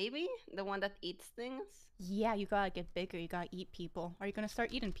 Maybe the one that eats things. Yeah, you gotta get bigger. You gotta eat people. Are you gonna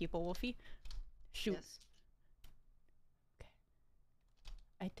start eating people, Wolfie? Shoot. Yes.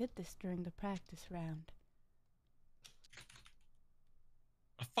 I did this during the practice round.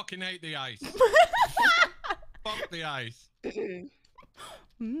 I fucking hate the ice. Fuck the ice. Mm.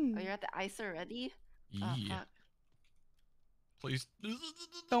 Oh, you're at the ice already? Yeah. Oh, fuck. Please.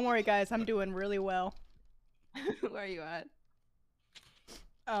 Don't worry, guys. I'm doing really well. Where are you at?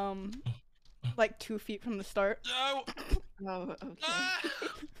 Like 2 feet from the start. No. Oh, okay. Ah!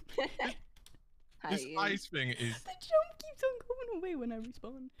 Hi, This Ian. ice thing is. The jump keeps on going away when I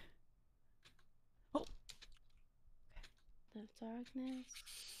respawn. Oh. The darkness.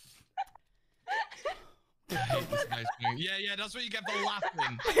 I hate this ice thing. Yeah, that's what you get for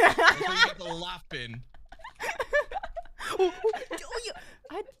laughing. That's what you get for laughing.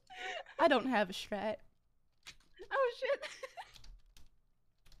 I don't have a strat. Oh shit.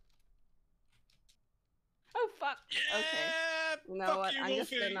 Oh fuck. Okay. Yeah, You know fuck what? you, I'm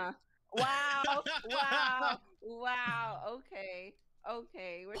just Wolfie. gonna. Wow! Wow! Okay.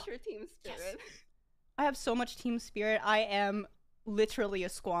 Where's your team spirit? I have so much team spirit. I am literally a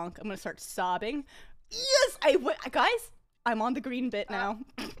squonk. I'm gonna start sobbing. Yes, guys, I'm on the green bit now.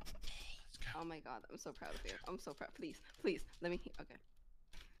 Oh my god, I'm so proud of you. I'm so proud. Please, let me. Okay.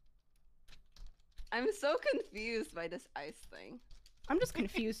 I'm so confused by this ice thing. I'm just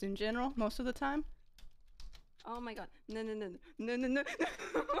confused in general most of the time. Oh my god. No.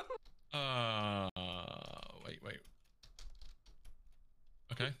 Wait.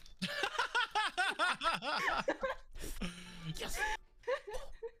 Okay. Yes.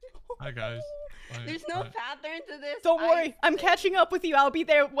 Hi guys. Bye. There's no Bye. pattern to this. Don't worry, ice I'm thing. catching up with you. I'll be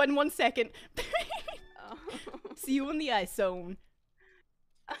there in 1 second. Oh. See you in the ice zone.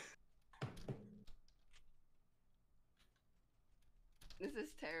 This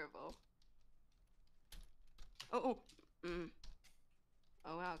is terrible. Oh.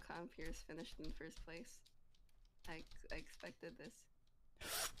 Oh wow, Clown Pierce finished in first place. I expected this.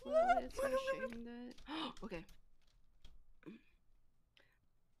 Oh, it's a shame that. Okay.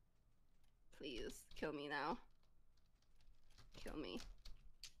 Please kill me now. Kill me.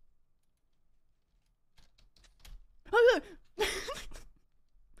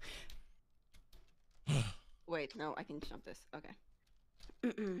 Wait, no, I can jump this. Okay.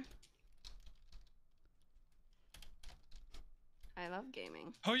 I love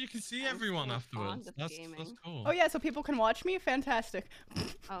gaming. Oh, you can see I'm everyone so afterwards. fond of That's gaming. cool. Oh yeah, so people can watch me? Fantastic.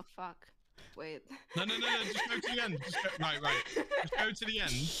 Oh fuck. Wait. No. Just go to the end. Right. Just go to the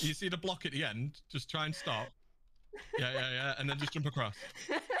end. You see the block at the end. Just try and stop. Yeah. And then just jump across.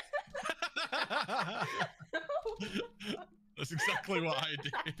 That's exactly what I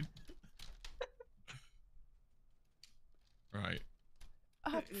did. Right.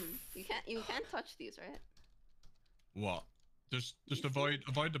 You can't touch these, right? What? Just You see? avoid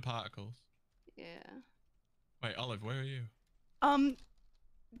the particles. Yeah. Wait, Olive, where are you?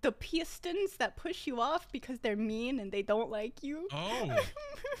 The pistons that push you off because they're mean and they don't like you. Oh,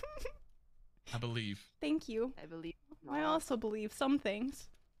 I believe. Thank you. I believe. I also believe some things.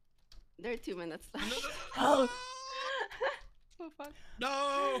 There are 2 minutes No, left. Oh. Oh fuck.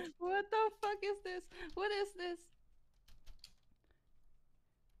 No! What the fuck is this? What is this?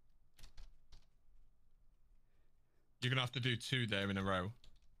 You're gonna have to do 2 there in a row.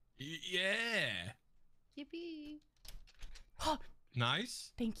 Yeah. Yippee.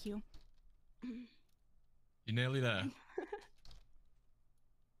 Nice. Thank you. You're nearly there.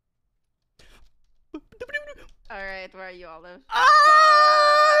 Alright, where are you, Olive? I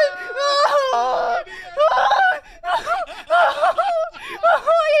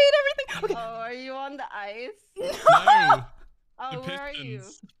hate everything. Okay. Oh, are you on the ice? No. Oh, The where are you?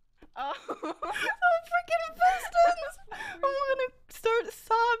 pistons. Oh. Oh, freaking pistons! I'm gonna start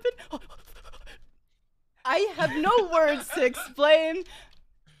sobbing. I have no words to explain.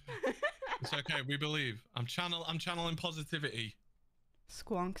 It's okay. We believe. I'm channeling positivity.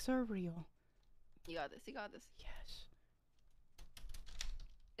 Squonks are real. You got this. You got this. Yes.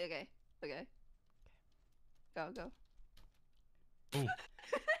 Okay. Go. Oh.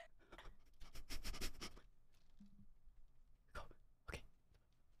 Okay.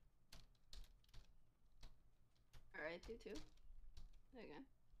 Alright, 2-2. There you go.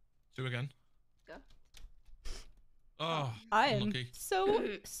 2 again. Go. Oh, I am unlucky.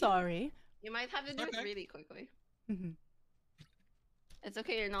 so sorry. You might have to do Okay. it really quickly. Mhm. It's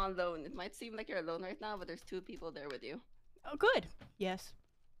okay, you're not alone. It might seem like you're alone right now, but there's 2 people there with you. Oh, good. Yes.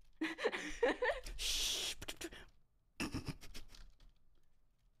 Shh.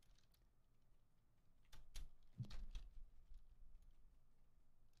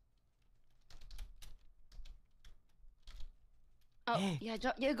 Oh, yeah,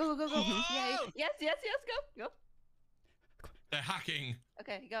 jump. Yeah, go. Yeah, yes, go. They're hacking.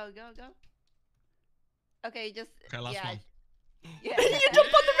 Okay, go. Okay, just. Okay, last yeah. one. Yeah. You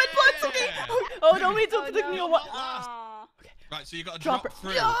jumped on the red blocks. Okay. Oh, don't mean to take me a while. Aw. Right, so you got to Drop drop her.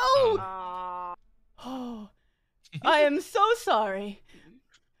 through. No! Aw. Oh, I am so sorry.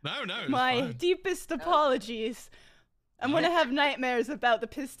 No, it's My fine. deepest apologies. I'm gonna have nightmares about the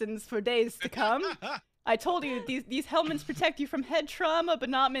pistons for days to come. I told you these helmets protect you from head trauma, but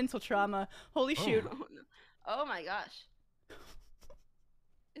not mental trauma. Holy Oh. shoot! Oh, no. Oh my gosh.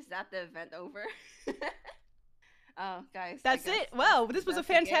 Is that the event over? Oh, guys. I That's guess it. Wow, this was a that's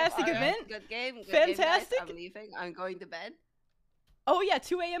the game. fantastic Alright, event. Good game. Good game, guys. Fantastic. I'm leaving. I'm going to bed. Oh yeah,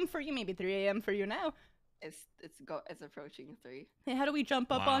 2 a.m. for you, maybe 3 a.m. for you now. It's approaching 3. Hey, how do we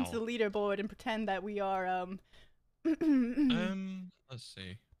jump up onto the Wow. leaderboard and pretend that we are Let's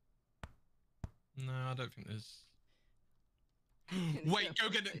see. No, I don't think there's. Wait,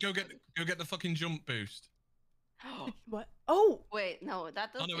 go get the fucking jump boost. What? Oh, Wait, no, that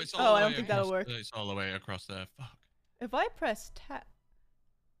Oh doesn't. no, it's Oh, all I the don't way think that'll across- work. It's all the way across there. Fuck. if I press tab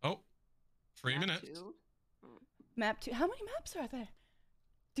Oh, 3 Map minutes. 2? map 2, how many maps are there?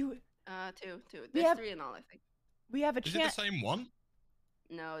 Do 2. We There's have- 3 in all, I think. we have a Is it the chance? same one?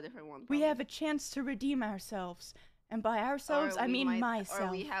 No, different one. We have probably. a chance to redeem ourselves, and by ourselves Or I we mean might- myself.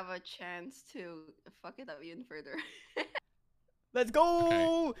 Or we have a chance to fuck it up even further. Let's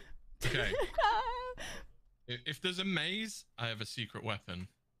go! Okay. If there's a maze, I have a secret weapon.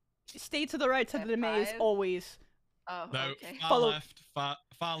 Stay to the right side of the maze F5? always. Oh, No, okay. far Follow- left, far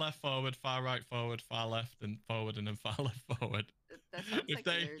left forward, far right forward, far left and forward, and then far left forward. That sounds If like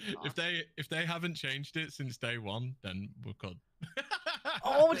they nerd if they haven't changed it since day 1, then we're good.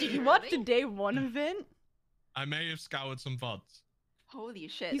 Oh, did you watch the Really? day 1 event? I may have scoured some VODs. Holy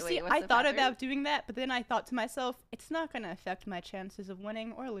shit. You Wait, see, what's I the thought pattern? about doing that, but then I thought to myself, it's not gonna affect my chances of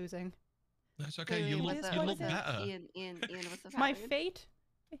winning or losing. That's okay. Wait, You wait, look is what's what you it look is. better. Ian, what's the My pattern? fate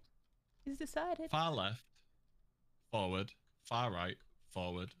is decided. Far left, forward, far right,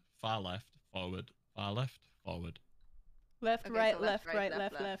 forward, far left, forward, far left, forward. Left, Okay, right, so left, left, right, right,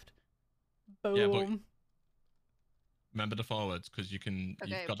 left, left, left. Yeah, but- Boom. Remember the forwards, because you can.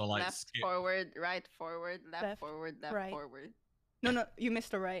 Okay, You've got to like left, skip. forward, right, forward, left, Left, forward, left, right. forward. No, you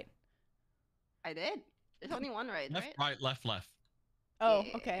missed a right. I did. There's only one right, Left, right? right, left, left. Oh,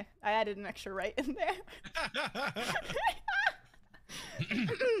 Yeah. okay. I added an extra right in there.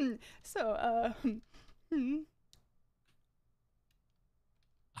 So, hmm.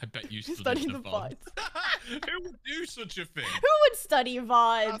 I bet you Study studied the the VODs. Who would do such a thing? Who would study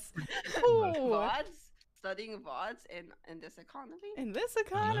VODs? Ooh. VODs? Studying VODs in this economy? In this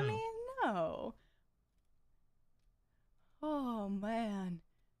economy, no. Oh man,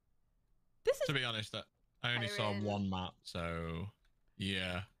 this To is. be honest, I only saw Byron. one map, so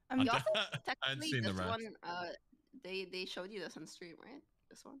yeah. I mean, I Also, hadn't technically, seen the this rest. one, they showed you this on stream, right?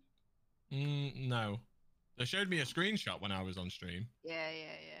 This one? No. They showed me a screenshot when I was on stream. Yeah.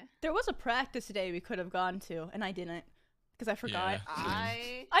 there was a practice day we could have gone to, and I didn't because I forgot. Yeah.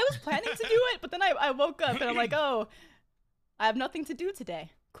 I I was planning to do it, but then I woke up and I'm like, oh, I have nothing to do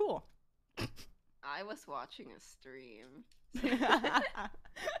today. Cool. I was watching a stream.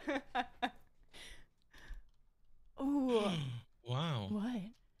 Ooh, Wow. what?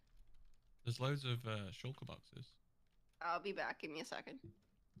 There's loads of shulker boxes. I'll be back. Give me a second.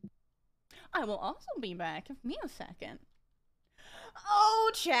 I will also be back. Give me a second.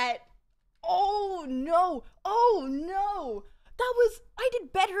 Oh, chat. Oh, no. Oh, no. I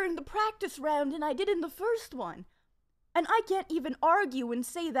did better in the practice round than I did in the first one. And I can't even argue and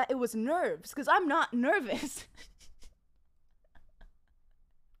say that it was nerves, because I'm not nervous.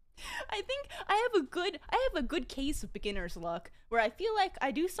 I think I have a good case of beginner's luck, where I feel like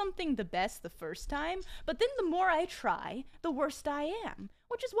I do something the best the first time, but then the more I try, the worse I am.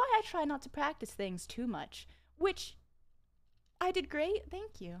 Which is why I try not to practice things too much. Which, I did great,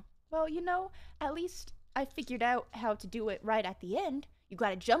 thank you. Well, you know, at least I figured out how to do it right at the end. You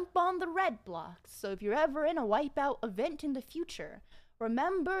gotta jump on the red blocks, so if you're ever in a wipeout event in the future,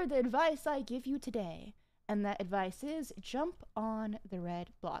 remember the advice I give you today. And that advice is, jump on the red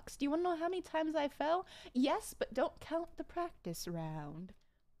blocks. Do you wanna know how many times I fell? Yes, but don't count the practice round.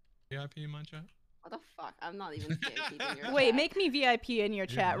 VIP in my chat? What the fuck? I'm not even VIP in your Wait, chat. make me VIP in your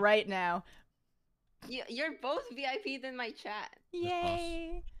chat right now. You're both VIP'd in my chat.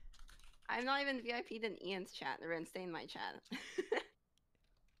 Yay! I'm not even VIP'd in Ian's chat. Ren, stay in my chat.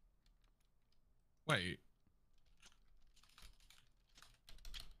 Wait.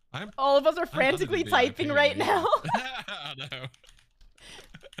 All of us are I'm frantically VIP typing in right you. now. I know.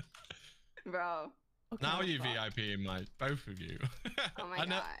 Bro. Okay, Now well, you fuck. VIP in my both of you. Oh my I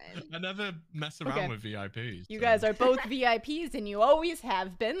god. I never mess around Okay. with VIPs. You so- guys are both VIPs and you always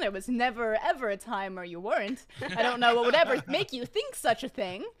have been. There was never ever a time where you weren't. I don't know what would ever make you think such a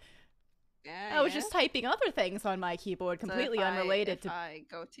thing. Yeah, I was yeah. just typing other things on my keyboard, So completely if unrelated if to. I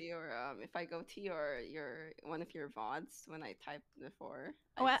go to your if I go to your one of your VODs when I typed before,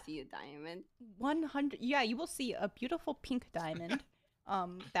 Oh, I I- see a diamond. 100. Yeah, you will see a beautiful pink diamond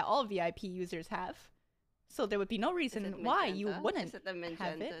that all VIP users have. So there would be no Is reason it why you magenta? wouldn't. Is it the have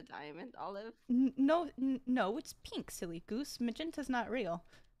magenta it. diamond olive? No, it's pink, silly goose. Magenta's not real.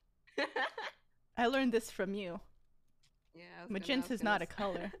 I learned this from you. Yeah, Magenta's not a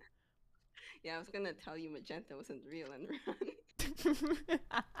color. Yeah, I was gonna tell you magenta wasn't real and run.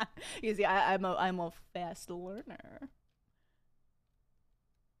 You see, I'm a fast learner.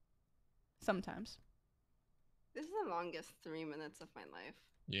 Sometimes. This is the longest 3 minutes of my life.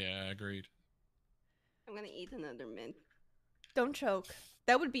 Yeah, agreed. I'm gonna eat another mint. Don't choke.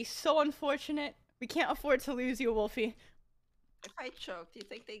 That would be so unfortunate. We can't afford to lose you, Wolfie. If I choke, do you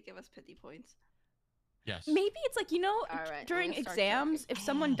think they give us pity points? Yes. Maybe it's like, you know, Alright, I'm during gonna start exams, choking. if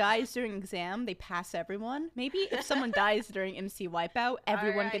someone dies during exam, they pass everyone. Maybe if someone dies during MC Wipeout,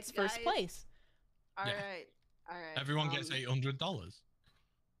 everyone Alright, gets first guys. place. All Yeah. right, all right. Everyone gets $800.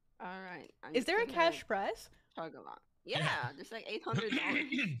 All right. I'm Is just there a gonna cash prize? chug a lot? Yeah, there's like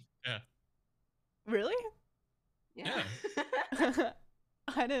 $800. Yeah. Really? Yeah.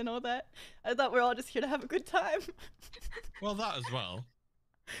 I didn't know that. I thought we are all just here to have a good time. Well, that as well.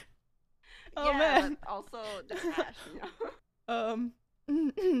 Oh, yeah, man. But also the cash, you know.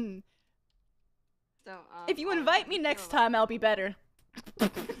 So If you I'll invite me give next a lot. time, I'll be better.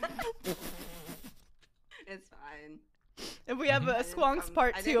 It's fine. If we have a I didn't Squonks come-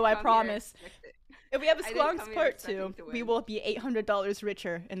 part I 2, didn't I come here promise. expecting- If we have a I didn't Squonks come here part expecting 2, to we win. will be $800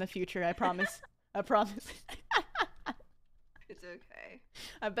 richer in the future, I promise. I promise. It's okay.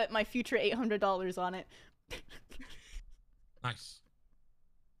 I bet my future $800 on it. Nice.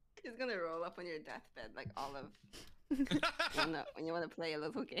 He's gonna roll up on your deathbed like Olive when you wanna play a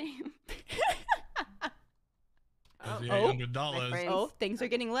little game. There's the Oh, $800. my friend. Oh, things are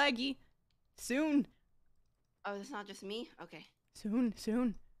getting laggy. Soon. Oh, it's not just me? Okay. Soon,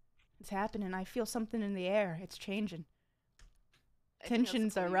 soon. It's happening. I feel something in the air. It's changing. I think that's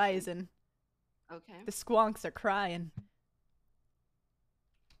Tensions are pollution. rising. Okay. The squonks are crying.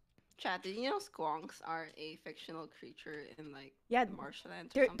 Chat, did you know squonks are a fictional creature in like Yeah, the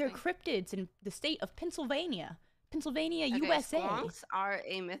marshlands or they're something? cryptids in the state of Pennsylvania. Pennsylvania, Okay, USA. squonks are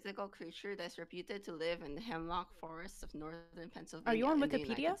a mythical creature that's reputed to live in the hemlock forests of northern Pennsylvania on in the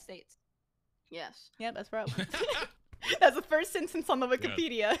Wikipedia? United States. Yes. Yeah, that's right. That's the first sentence on the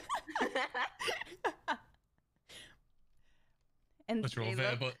Wikipedia. And That's your They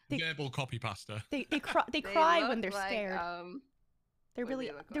look- verbal copy pasta. they cry They when look they're like, scared. what They're do really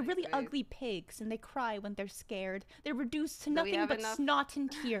they look they're like? really They- ugly pigs, and they cry when they're scared. They're reduced to Do we nothing have but enough- snot and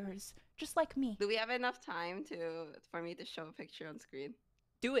tears, just like me. Do we have enough time for me to show a picture on screen?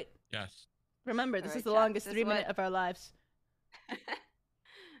 Do it. Yes. Remember, this is Alright, the chat, longest this is 3 minute what- of our lives.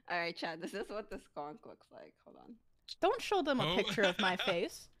 All right, Chad. This is what the squonk looks like. Hold on. Don't show them a Oh. picture of my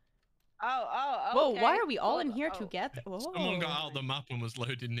face. Oh. Whoa, why okay. are we all in Hold- here oh. together? Whoa. Someone got out the map and was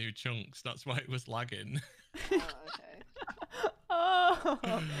loading new chunks. That's why it was lagging. Oh, okay.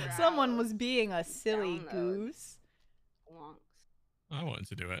 Oh, someone was Browse. being a silly Download. goose. Squonks. I wanted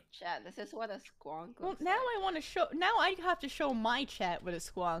to do it. Chat. This is what a squonk looks Well, now like. I want to show. Now I have to show my chat what a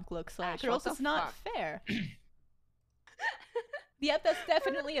squonk looks like, Ash, or what else the it's not fuck? fair. Yep, that's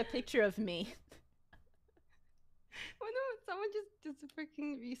definitely a picture of me. Oh no! Someone just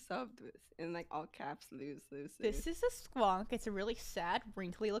freaking resubbed this in like all caps. Lose. This is a squonk. It's a really sad,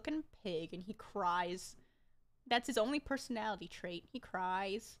 wrinkly-looking pig, and he cries. That's his only personality trait. He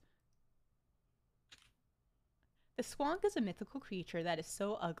cries. The squonk is a mythical creature that is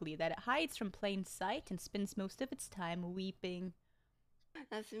so ugly that it hides from plain sight and spends most of its time weeping.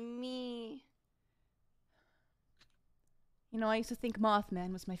 That's me. You know, I used to think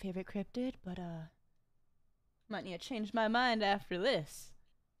Mothman was my favorite cryptid, but might need to change my mind after this.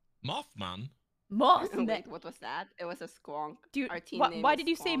 Mothman? Mothman. Wait, what was that? It was a squonk. Dude, Our team why name did is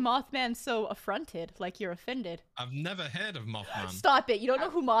you say Squonk. Mothman so affronted? Like you're offended? I've never heard of Mothman. Stop it! You don't know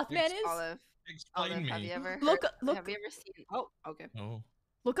who Mothman is? Olive, Explain have you me. ever Look- heard- look- Have you ever seen? Oh, okay. Oh.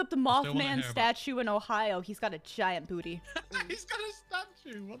 Look up the I still wanna Mothman hear about- statue in Ohio. He's got a giant booty. He's got a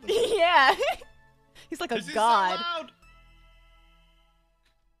statue. What the Yeah, he's like a This is so god. loud.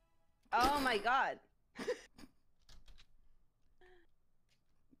 Oh my god.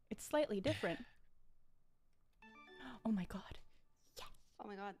 It's slightly different. Oh my god. Oh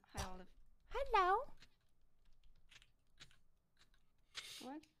my god. Hi, Olive. Hello.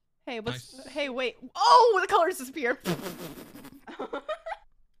 What? Hey, what's? Nice. Hey, wait. Oh, the colors disappear.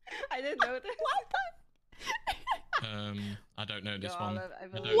 I didn't know that. I don't know this Go, one. Olive, I I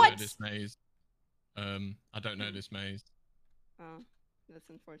believe don't you. What? know this maze. I don't know this maze. Oh, that's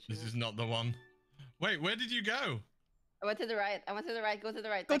unfortunate. This is not the one. Wait, where did you go? I went to the right. I went to the right. Go to the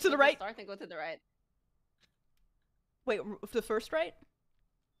right. Go Like, to the right? Start and go to the right. Wait, the first right?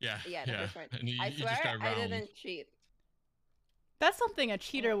 Yeah. Yeah, the first right. And you, I you swear just go I round. didn't cheat. That's something a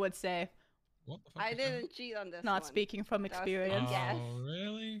cheater would say. What the fuck I is that? didn't cheat on this Not one. speaking from That was- experience. Yes. Oh,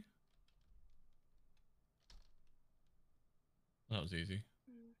 really? That was easy.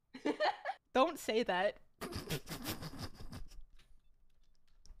 Don't say that.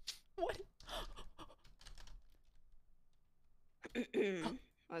 What?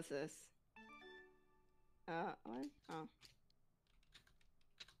 What's this? What? Oh.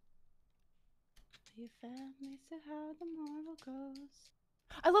 You found me, so how the moral goes.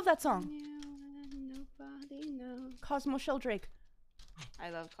 I love that song. You and nobody knows. Cosmo Sheldrake. I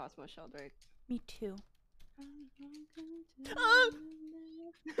love Cosmo Sheldrake. Me too. Ah!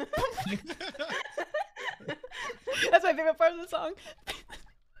 That's my favorite part of the song.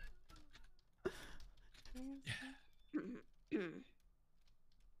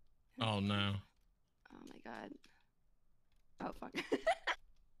 Oh no. Oh my god. Oh fuck.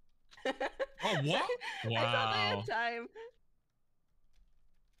 Oh what? I thought I Wow. had time.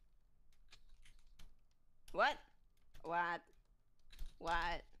 What? What?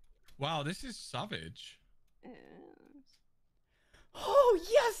 What? Wow, this is savage. Oh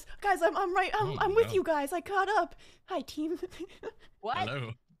yes, guys, I'm right. Oh, I'm with no. you guys. I caught up. Hi team. What?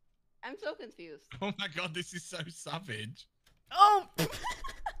 Hello. I'm so confused. Oh my god, this is so savage. Oh.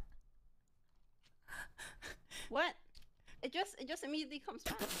 What? It just immediately comes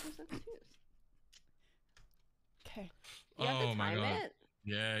back. I'm so confused. Okay. You have Oh to my time God. it.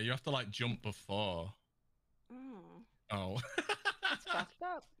 Yeah, you have to like jump before. Oh, Oh. it's fucked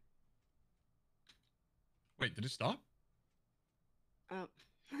up. Wait, did it stop? Oh.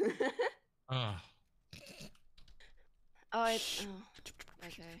 Ah. Oh, it's. Oh.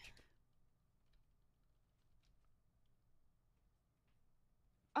 Okay.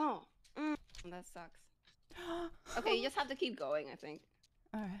 Oh, that sucks. Okay, you just have to keep going, I think.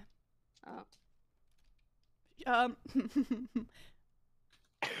 All right. Oh.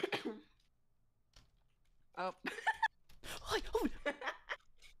 Oh.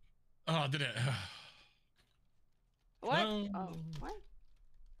 Oh, did it? What? No. Oh, what?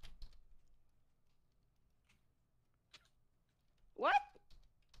 What?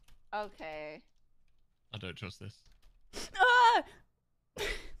 Okay. I don't trust this. Ah!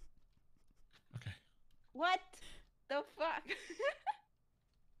 Okay. What the fuck?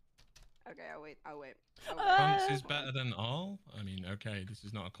 Okay, I'll wait. I'll wait. Once is better than all? I mean, okay, this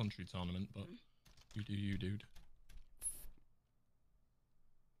is not a country tournament, but you do you, dude.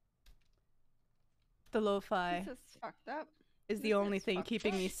 The lo-fi This is fucked up. is the this only is thing fucked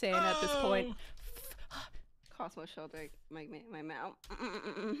keeping up. me sane at this point. Cosmo shoulder my mouth.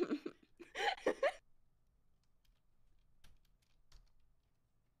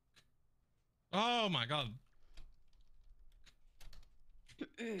 Oh my god.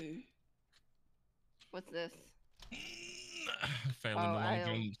 What's this? Failing Oh, the I long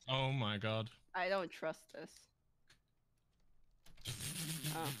don't- jumps. Oh my god. I don't trust this.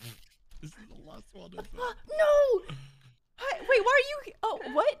 Oh. This is the last one. No! Hi, wait, why are you? Oh,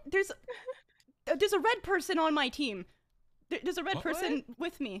 what? There's a red person on my team. There's a red What? person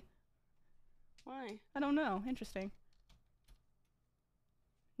with me. Why? I don't know. Interesting.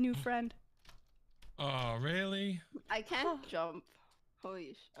 New friend. Oh, really? I can't jump.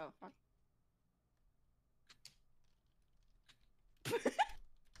 Holy sh! Oh fuck.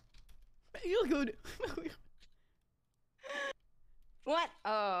 You're good. What?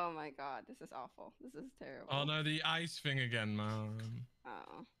 Oh my god, this is awful. This is terrible. Oh no, the ice thing again, man.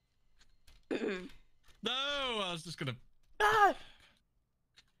 Oh. No, I was just gonna. Ah!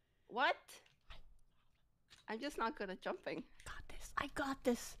 What? I'm just not good at jumping. Got this. I got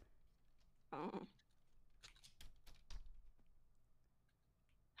this. Oh.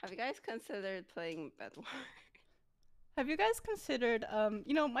 Have you guys considered playing Bedwars? Have you guys considered?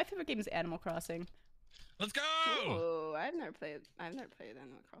 You know, my favorite game is Animal Crossing. Let's go! Oh, I've never played Animal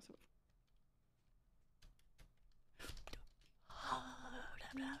Crossing.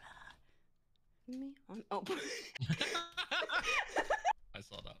 Me on. Oh. I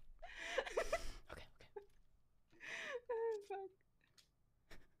saw that. Okay. Fuck.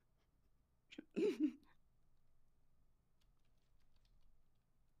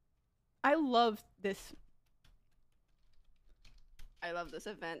 I love this. I love this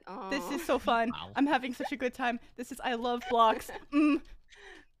event. Oh. This is so fun. Wow. I'm having such a good time. I love blocks.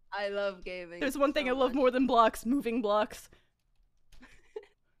 I love gaming. There's one thing so I love much. more than blocks, moving blocks.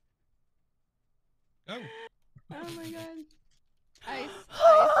 Oh. Oh my god. Ice,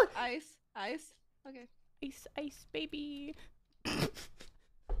 ice, ice, ice. Okay. Ice, ice, baby.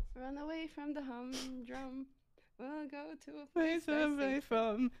 Run away from the humdrum. We'll go to a Place place that's away safe.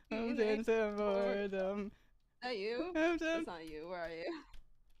 from Phoenix boredom. Is that you? I'm That's not you. Where are you?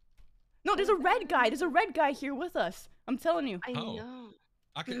 No, there's a red guy. There's a red guy here with us. I'm telling you. I Oh. know.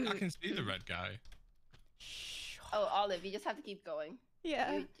 I can see the red guy. Shh. Oh, Olive, you just have to keep going.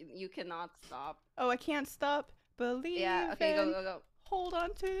 Yeah. You cannot stop. Oh, I can't stop. Believe. Yeah. Okay. Go. Hold on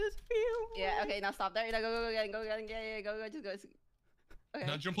to this feeling. Yeah. Okay. Now stop there. Now go again. Go. Just go. Okay.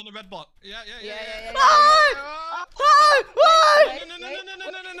 Now jump on the red block. Yeah. Yeah. Ah! Oh! Wait, No.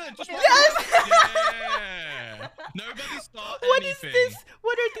 Just Yes! Yeah. Nobody start What is anything. this?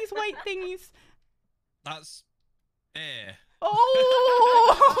 What are these white thingies? That's air.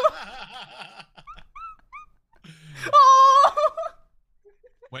 Oh! Oh!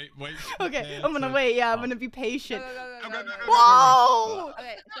 Wait. Okay, I'm gonna wait. Yeah, I'm gonna be patient. Go. Whoa!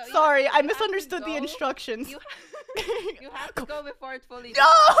 Okay. So you Sorry, have I to misunderstood the go. instructions. You have to go before it's fully. No!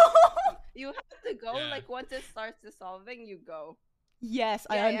 You have to go Yeah. like once it starts dissolving, you go. Yes,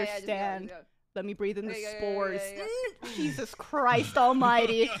 I Yeah, just go, understand. just go. Let me breathe in the Yeah, yeah, yeah, spores. yeah, Jesus Christ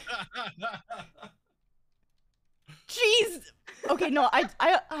Almighty. Jeez. Okay, no, I'm.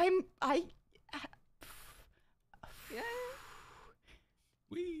 Yeah.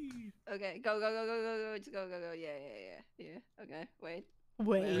 Whee. Okay, go. Just go. Yeah. Okay, wait.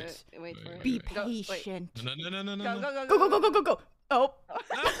 Wait. Wait for it. Be Go, wait. patient. No. Go. Oh.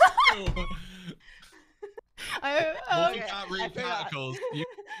 No. I, Well, you Okay, can't I read forgot. particles. You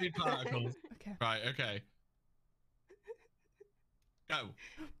can read particles. okay. Right, okay. Go.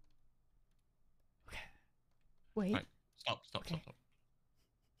 Wait. Right. Stop. Okay.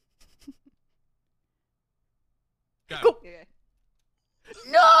 Go. Go. Okay.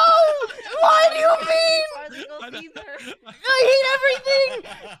 No! What do you mean? Particles I know. either. I hate everything!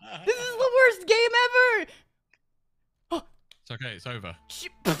 This is the worst game ever! It's okay. It's over. No!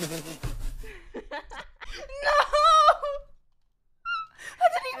 I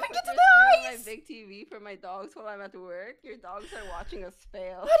didn't even get to the my eyes! big TV for my dogs while I'm at work. Your dogs are watching us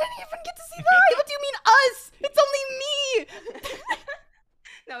fail. I didn't even get to see the eyes! What do you mean us? It's only me!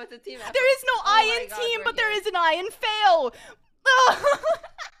 No, it's a team effort. There is no Oh I my in God, team, we're but there here. is an I in fail!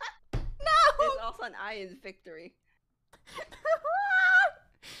 There's No! also an I in victory.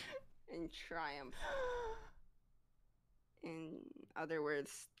 In triumph. In other words,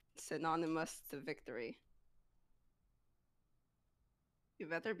 synonymous to victory. You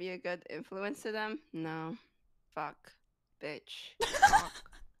better be a good influence to them? No. Fuck. Bitch. Cock.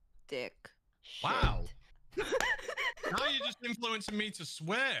 Dick. Shit. Wow. Now you're just influencing me to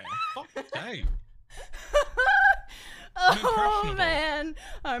swear. Fuck's sake. Oh impressionable. man,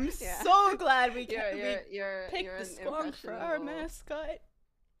 I'm Yeah. so glad we You're picked an the squonk for our impressionable- mascot.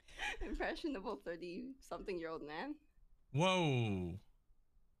 Impressionable 30-something-year-old man. Whoa.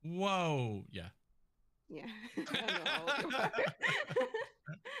 Whoa. Yeah. Yeah. I don't know how old you are.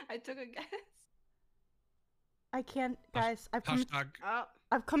 I took a guess. I can't, guys. I've come Hashtag. Oh.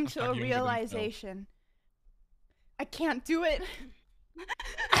 to hashtag a younger than Phil. realization. I can't do it.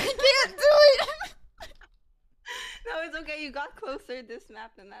 I can't do it. No, it's okay. You got closer this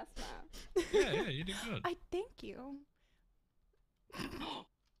map than last map. Yeah, you did good. I thank you.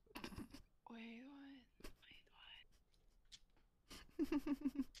 Wait,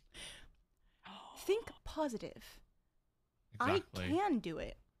 Think positive. Exactly. I can do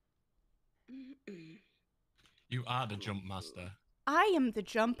it. what? You are the jump master. I am the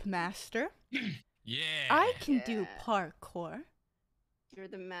jump master. Yeah. I can do Yeah. parkour. You're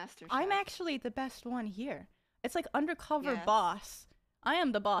the master. I'm chef. actually the best one here. It's like undercover Yes. boss. I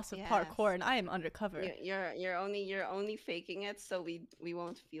am the boss of Yes. parkour, and I am undercover. You're only faking it so we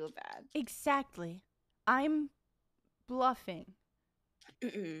won't feel bad. Exactly. I'm bluffing.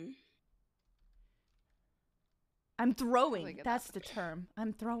 I'm throwing. get that. That's the term.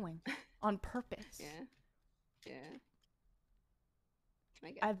 I'm throwing on purpose. Yeah. Yeah. Can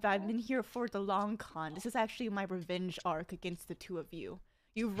I get I've that? been here for the long con. This is actually my revenge arc against the two of you.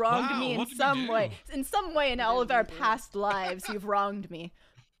 You've wronged me Wow, in what did we some way. do? In some way in What all did of our we do? past lives, you've wronged me.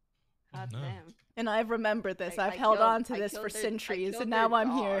 Hot no. damn. And I've remembered this. I I've held killed- on to I this for killed their- I centuries, killed and now their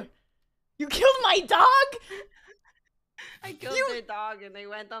I'm here. dog. You killed my dog? I killed You- their dog and they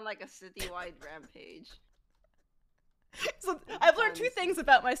went on like a citywide rampage. So I've learned two Guns. things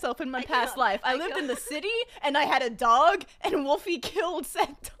about myself in my I past killed- life. I I lived in killed- the city, and I had a dog, and Wolfie killed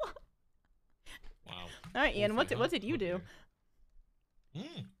said dog. Wow. All right, Ian, Wolfie, what huh? did you do?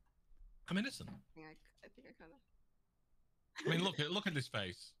 I'm innocent. I think I kind of. I mean, look at this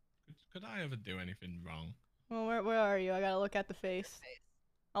face. Could I ever do anything wrong? Well, where are you? I gotta look at the face.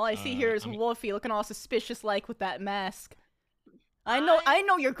 All I see here is I'm- Wolfie looking all suspicious like with that mask. I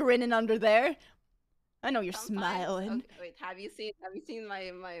know you're grinning under there. I know you're Sometimes- smiling. Okay, wait, have you seen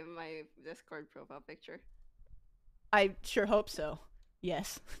my Discord profile picture? I sure hope so.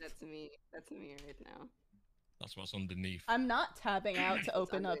 Yes. That's me. That's me right now. That's what's underneath. I'm not tabbing out to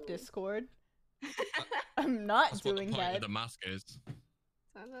open up underneath. Discord. I'm not That's what the doing point that. of the mask is.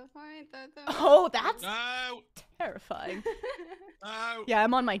 So the point that the Oh, that's No! terrifying. No! Yeah,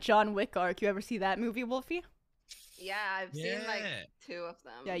 I'm on my John Wick arc. You ever see that movie, Wolfie? Yeah, I've seen like Yeah. 2 of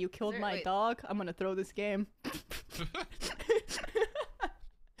them. Yeah, you Is killed there- my wait, dog. I'm gonna throw this game.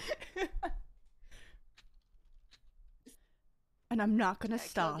 And I'm not gonna I killed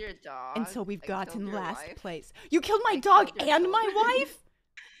stop your dog. until we've I gotten killed your last wife. place. You killed my I dog killed your and my children. wife?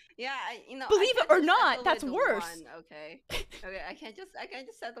 Yeah, I Believe it can't or just not, settle that's with worse. One, okay. Okay, I can't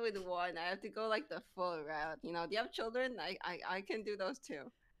just settle with one. I have to go like the full route. You know, do you have children? I can do those too.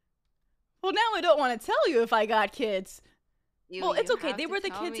 Well, now I don't want to tell you if I got kids. Well, it's you okay. have They to were the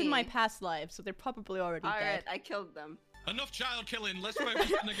tell kids in my me. past lives, so they're probably already All dead. right, I killed them. Enough child killing. Let's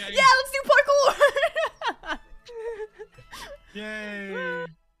focus on the game. Yeah, let's do parkour! Yay!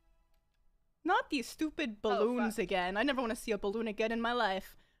 Not these stupid Oh, fuck. balloons again. I never want to see a balloon again in my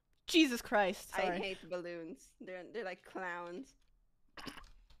life. Jesus Christ, I sorry. hate balloons. They're like clowns.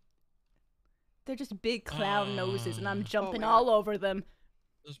 They're just big clown noses, and I'm Oh, jumping wow. all over them.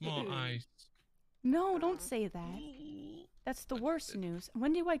 There's more ice. No, don't say that. That's the worst news.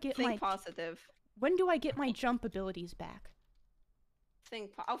 When do I get Think my positive. When do I get my jump abilities back?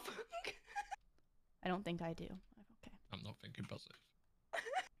 Think oh, fuck. I don't think I do. Okay. I'm not thinking positive.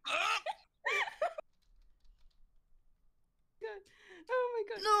 God. Oh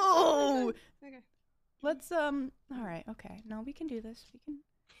my god. No! Okay. Let's all right, okay. No, we can do this. We can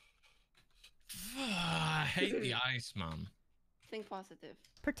I hate the ice, man. Think positive.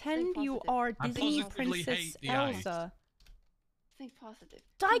 pretend you positive. are I Disney positively Princess hate the ice. Elsa. Think positive.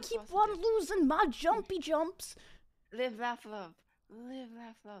 I Think keep positive. on losing my jumpy jumps. Live, laugh, love. Live,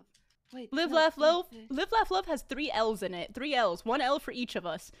 laugh, love. Wait. Live, no, laugh, love. yeah. Live, laugh, love has 3 L's in it. 3 L's. 1 L for each of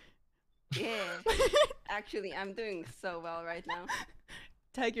us. Yeah. Actually, I'm doing so well right now.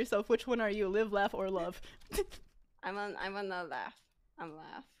 Tag yourself. Which one are you? Live, laugh, or love? I'm on the laugh. I'm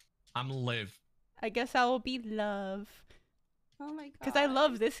laugh. I'm live. I guess I will be love. Oh my god. Because I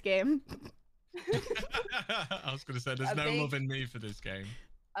love this game. I was gonna say there's A no big- love in me for this game.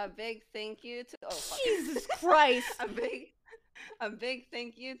 A big thank you to fuck. Jesus Christ. a big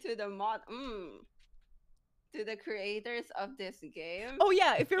thank you to the to the creators of this game. Oh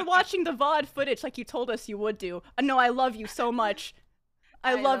yeah, if you're watching the VOD footage like you told us you would do. No, I love you so much.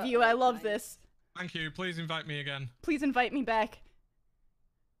 I love you. I love this. Thank you. Please invite me again. Please invite me back.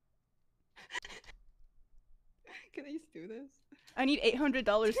 Can I just do this? I need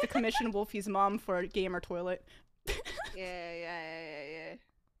 $800 to commission Wolfie's mom for a gamer toilet. Yeah.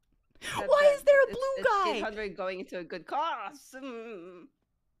 Why is there a blue guy? 800 going into a good cause. Mm.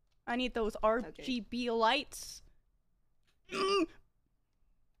 I need those RGB lights.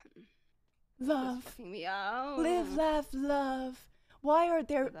 Love. It's fucking me out. Live, laugh, love. Why are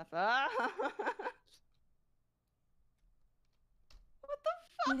there... Live, laugh. What the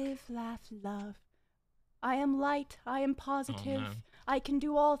fuck? Live, laugh, love. I am light. I am positive. no. I can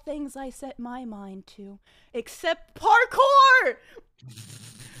do all things I set my mind to. Except parkour!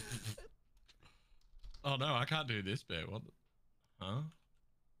 Oh no, I can't do this bit. What? Huh?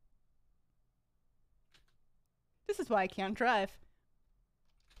 This is why I can't drive.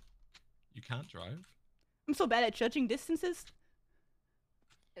 You can't drive? I'm so bad at judging distances.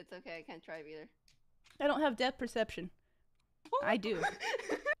 It's okay, I can't drive either. I don't have depth perception. I do.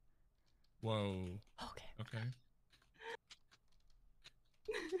 Whoa. Okay. Okay.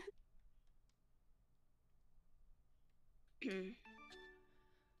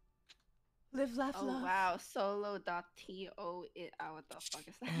 Live, laugh, Oh love. wow, solo.to it. What the fuck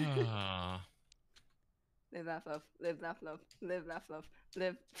is that? Ah. Live, laugh, love. Live, laugh, love. Live, laugh, love.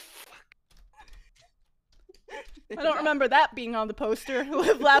 Live. Fuck. I don't remember that being on the poster.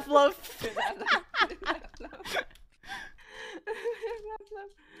 Live, laugh, love. Live, laugh, love. Live, laugh, love. Live, laugh, love.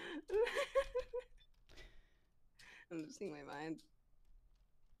 I'm losing my mind.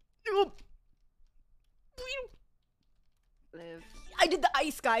 Live, I did the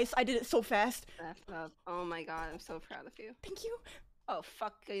ice, guys. I did it so fast. laugh, love. Oh my god, I'm so proud of you. Thank you. Oh,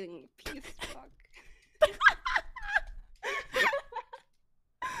 fucking piece of fuck.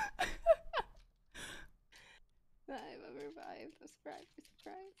 I've revived. Surprise.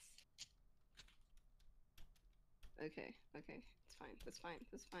 Okay. It's fine.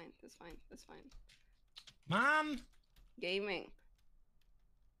 That's fine. Man! Gaming.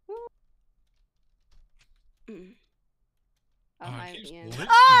 Mm. Oh, Oh, hi, it keeps Ian. lifting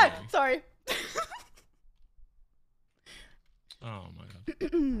Ah! me. Sorry. Oh my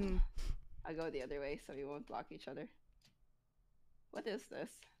god. I'll go the other way so we won't block each other. What is this?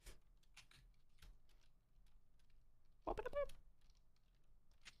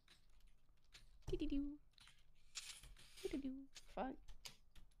 Fuck.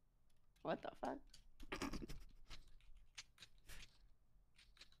 What the fuck?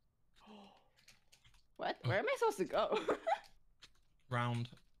 What? Where am I supposed to go? Round.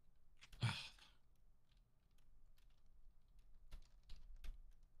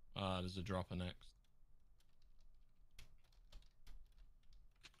 There's a dropper next.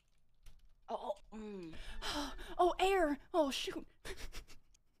 Oh. Oh, air. Oh, shoot.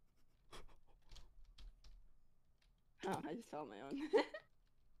 Oh, I just fell on my own.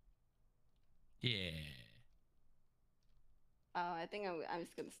 Yeah. Oh, I think I'm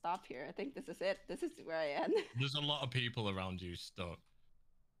just gonna stop here. I think this is it. This is where I end. There's a lot of people around you stuck.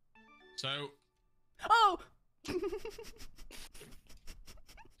 So, Oh!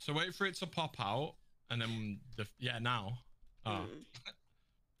 so wait for it to pop out, and then now. Oh. Mm.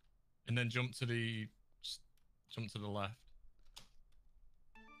 And then jump to the left.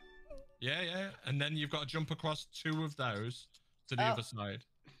 Yeah, and then you've got to jump across 2 of those to the other side.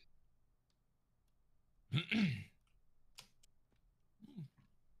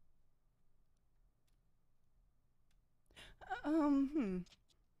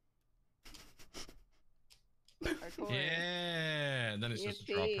 Parkour. Yeah, then it's just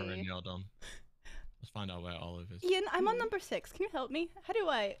a dropper and Yippee. you're done. Let's find out where Olive is. Ian, I'm on number 6. Can you help me? How do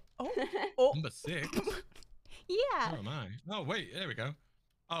I... Oh. Number 6? Yeah. Where am I? Oh, wait, there we go.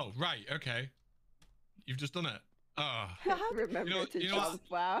 Oh, right, okay. You've just done it. Oh. How- Remember You know- to you know what- jump.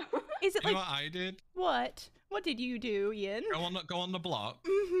 Wow. Is it You know like... what I did? What? What did you do, Ian? Go on the block.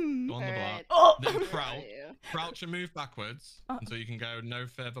 Mm-hmm. Go on the block. Alright. Oh! Then Where are crouch. you? Crouch and move backwards until you can go no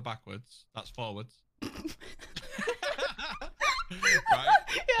further backwards. That's forwards. Right?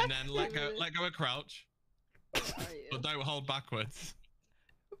 Yeah. And then let go of crouch. Where are you? But don't hold backwards.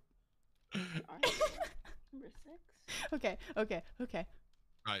 Are you? Number 6? Okay.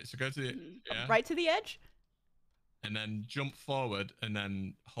 Right, so go to the Mhm. yeah. Right to the edge? And then jump forward and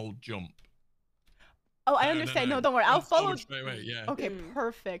then hold jump. Oh, I No, understand. No, no. don't worry. I'll Jump forward follow. straight away, yeah. Okay, Mm.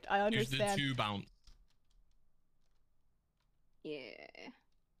 perfect. I Use the understand. 2 bounce. Yeah.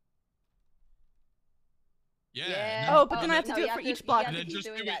 Yeah. Yeah. no, Oh, but then I have to no, do you it for to- each you block. have And to then keep just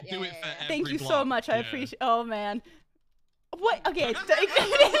doing do it, that. do Yeah, it for yeah, yeah. Thank every you so block. much. I Yeah. appreciate. Oh man. What? Okay, you didn't do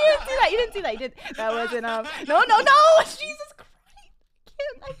that. You didn't do that. You did. That wasn't No. Jesus Christ.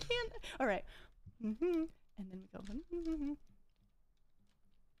 I can't. All right. Mm-hmm. And then we go. Mm-hmm.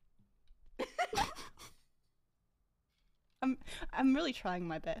 I'm really trying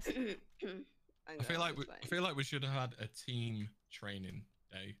my best. I feel like we should have had a team training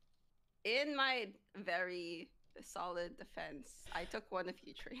day. In my very solid defense, I took one of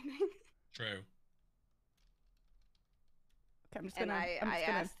you training, True. Okay, I'm just and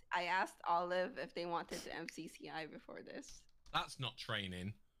gonna. I asked Olive if they wanted to MCCI before this. That's not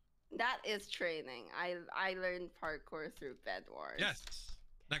training. That is training. I learned parkour through Bed Wars. Yes.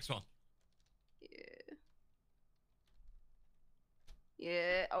 Next one. Yeah.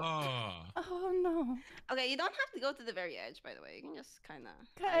 Yeah. Oh. Oh. Oh no. Okay, you don't have to go to the very edge, by the way. You can just kind of.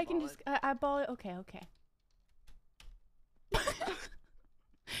 Okay, I can just eyeball it. Okay.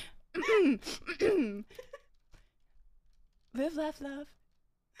 Live, laugh, love.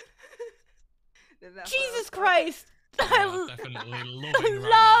 Jesus Christ! Yeah, definitely loving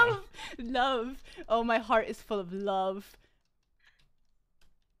right Love. Oh, my heart is full of love.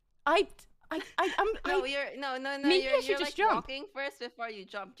 I'm. No, you're no. Maybe I You're should just like jump. walking first before you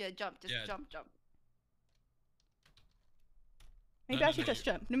jump. Yeah, jump. Just Yeah. jump. Maybe No, I no, should no, just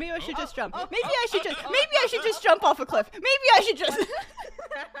jump. Maybe I should just jump. oh, Maybe I should just. oh, Maybe I should just jump off a cliff. Maybe I should just. now.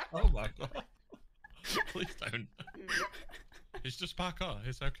 Oh my god. Please don't. It's just parkour.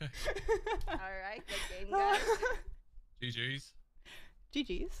 It's okay. All right, good game, guys. GG's.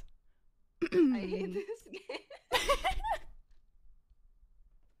 GG's. I hate this game.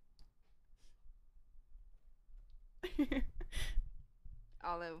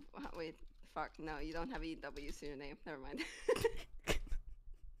 Olive, wait, fuck, no, you don't have EW's in your name. Never mind.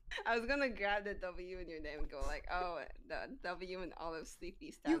 I was gonna grab the W in your name and go like, oh, the W in Olive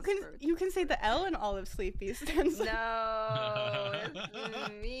Sleepy stands for. You can say the L in Olive Sleepy stands. No, it's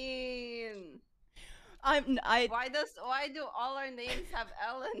mean. I. Why do all our names have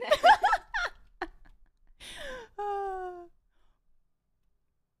L in it?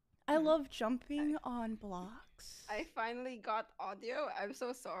 I love jumping on blocks. I finally got audio. I'm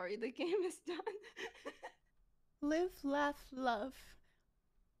so sorry. The game is done. Live, laugh, love.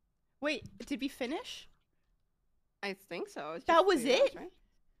 Wait, did we finish? I think so. It's That just was 3 rounds, it? right?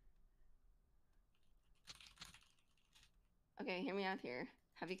 Okay, hear me out here.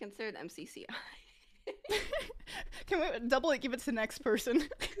 Have you considered MCCI? Can we double it? Give it to the next person.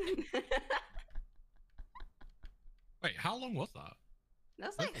 Wait, how long was that?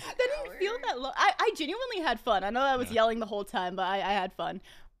 That's like That didn't feel that long. I genuinely had fun. I know I was Yeah. yelling the whole time, but I had fun.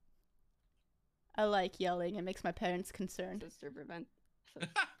 I like yelling. It makes my parents concerned. Sister prevent.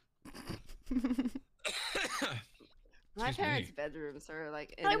 My Excuse parents' me. bedrooms are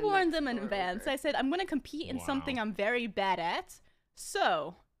like. I in the warned next them in door advance. over. I said, I'm going to compete in something Wow. I'm very bad at,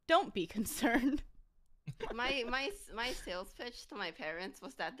 so don't be concerned. My sales pitch to my parents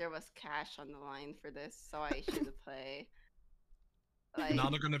was that there was cash on the line for this, so I should play. Like, Now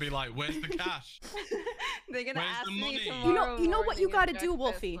they're gonna be like, "Where's the cash?" they're gonna Where's ask the me money? tomorrow. You know what you morning gotta at do, breakfast,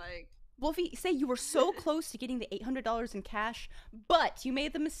 Wolfie? Like, Wolfie, say you were so close to getting the $800 in cash, but you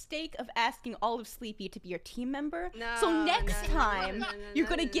made the mistake of asking Olive Sleepy to be your team member. So No, next no, no, time, no, no, you're no,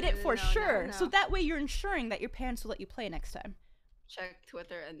 gonna no, get no, it for no, sure. no, So no. that way you're ensuring that your parents will let you play next time. check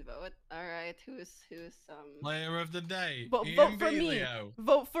Twitter and vote. All right, who's Player of the day. Vote Ian for me. Leo.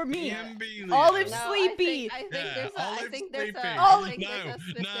 Vote for me. Ian B. Leo. Olive No, Sleepy. I think Yeah, there's a. I Olive think there's Sleepy. a. Olive- I think there's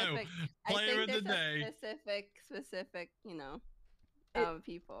a No, specific. I Player think of the there's day. a specific. You know,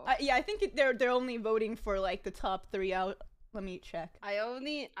 people. Yeah, I think they're only voting for like the top 3 out. Let me check. I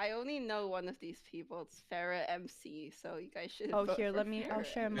only know one of these people. It's Farah MC. So you guys should. Oh, vote here, for let me. I'll Farah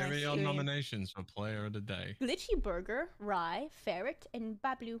share my Here are your screen. nominations for Player of the Day. Glitchy Burger, Rye, Ferret, and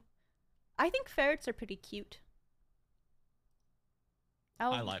Bablu. I think ferrets are pretty cute.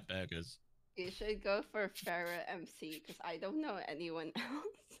 I like burgers. You should go for Farah MC because I don't know anyone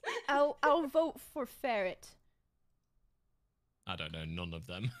else. I'll vote for Ferret. I don't know none of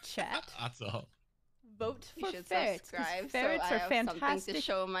them. Chat. That's all. Vote You for should ferrets. 'Cause subscribe ferrets so I are have fantastic. something to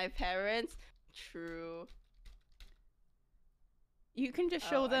show my parents. True. You can just Oh,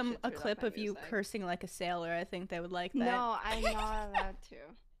 show I them should a turn up clip my of you music. cursing like a sailor. I think they would like that. No, I'm not allowed to.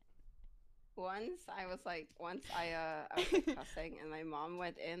 Once I was like cussing, and my mom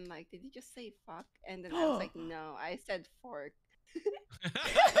went in like, "Did you just say fuck?" And then I was like, "No, I said fork."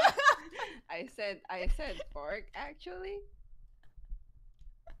 I said fork actually.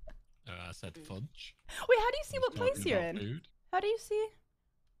 I said fudge. Wait, how do you see I was what place talking you're about in? food. How do you see?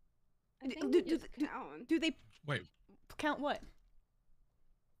 I think Do- you do- just do- count. Do they Wait, count what?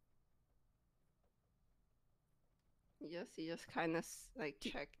 You just kind of like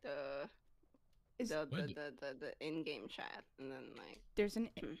check the Is- the in-game chat, and then There's an.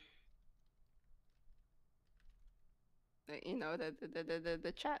 you know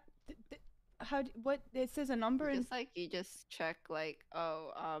the chat. How? What? It says a number and. Just like you just check like,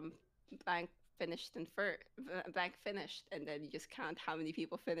 oh, blank finished in blank finished, and then you just count how many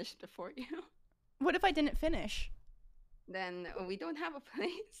people finished before you. What if I didn't finish? Then we don't have a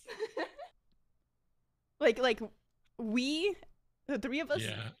place. Like we, the three of us.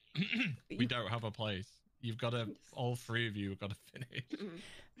 yeah. We don't have a place. You've got to, all three of you have got to finish.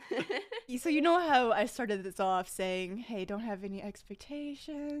 So you know how I started this off saying, "Hey, don't have any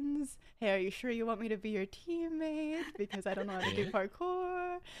expectations. Hey, are you sure you want me to be your teammate? Because I don't know how to do Yeah.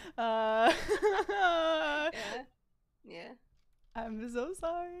 parkour." Yeah. Yeah. I'm so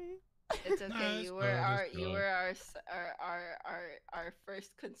sorry. It's okay. Nah, it's You good, were it's you good. were our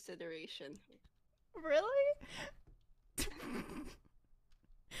first consideration. Really?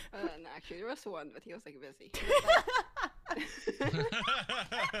 No, actually, there was one, but he was like busy.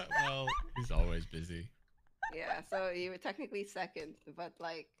 Well, he's always busy. Yeah, so you were technically second, but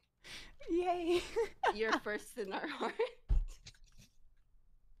like Yay. you're first in our heart.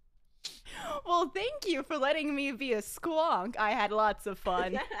 Well, thank you for letting me be a squonk. I had lots of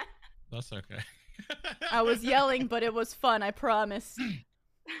fun. That's okay. I was yelling, but it was fun, I promise.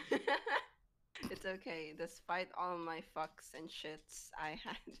 It's okay. Despite all my fucks and shits, I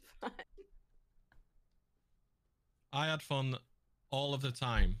had fun. I had fun all of the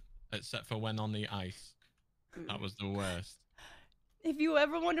time, except for when on the ice. That was the worst. If you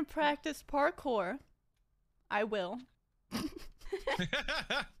ever want to practice parkour, I will.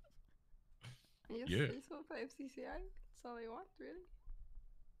 You Yeah. just want to play FCCI? That's all I want, really.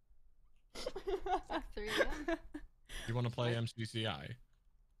 It's like 3 a.m. You want to play MCCI?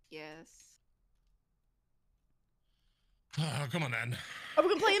 Yes. Oh, come on then. Are we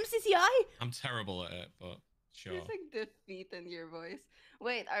gonna play MCCI? I'm terrible at it, but sure. There's like defeat in your voice.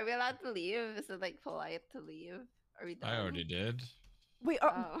 Wait, are we allowed to leave? Is it like polite to leave? Are we done? I already did. Wait,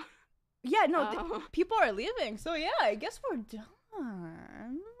 Oh. yeah, no, Oh. people are leaving, so yeah, I guess we're done.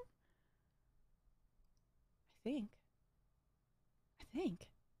 I think.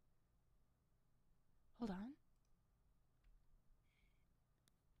 Hold on.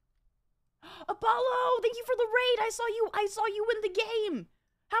 Apollo, thank you for the raid. I saw you in the game.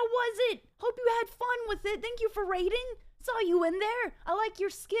 How was it? Hope you had fun with it. Thank you for raiding. Saw you in there. I like your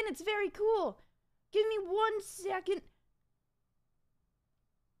skin. It's very cool. Give me 1 second.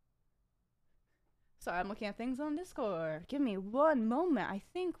 Sorry, I'm looking at things on Discord. Give me 1 moment. I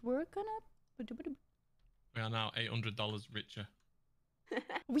think we're gonna. We are now $800 richer.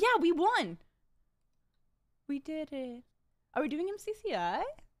 Yeah, we won. We did it. Are we doing MCCI?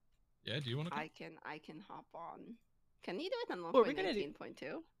 Yeah, do you want to? I can hop on. Can you do it on What are we gonna do? 1.18.2?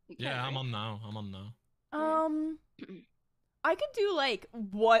 You can, Yeah, I'm right? on now. I'm on now. I could do like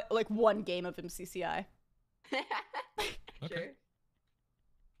one game of MCCI Okay. Sure.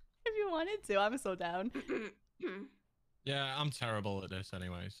 if you wanted to. I'm so down. Yeah, I'm terrible at this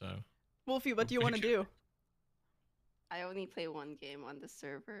anyway, so. Wolfie, what do you want to do? I only play one game on the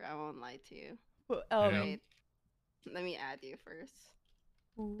server. I won't lie to you. Well, Yeah. Wait, let me add you first.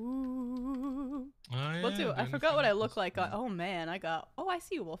 Ooh. Oh, What do yeah, I doing forgot the what I thing. look like. Oh man, I got. Oh, I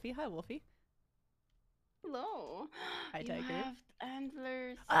see you, Wolfie. Hi, Wolfie. Hello. Hi, You Tiger. have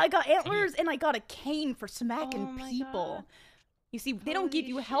antlers. I got antlers and I got a cane for smacking Oh my people. God. You see, they don't give Holy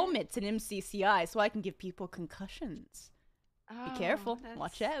you shit. helmets in MCCI, so I can give people concussions. Be careful.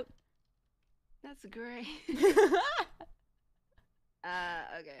 Watch that's- out. That's great.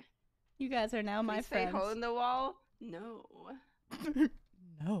 Okay. You guys are now my Please say friends. hole in the wall. No. No.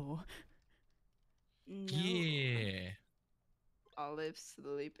 No. Yeah. Olive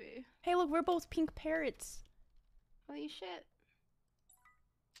sleepy. Hey, look, we're both pink parrots. Holy shit.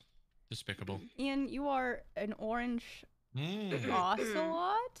 Despicable. Ian, you are an orange Mm.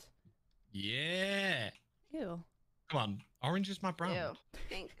 ocelot? Yeah. Ew. Come on. Orange is my brand. Ew.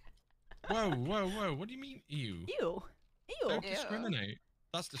 Pink. Whoa, whoa, whoa. What do you mean, ew? Ew. Ew. Don't Ew. discriminate.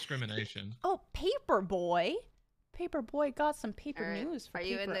 That's discrimination. Oh, paper boy. Paper boy got some paper Alright, news for Are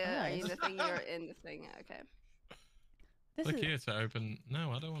you paper in the? Are eyes. you the thing? You're in the thing. Okay. This Click is here to open.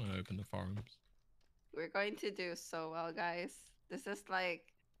 No, I don't want to open the forums. We're going to do so well, guys. This is like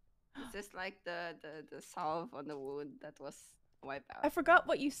the salve on the wound that was wiped out. I forgot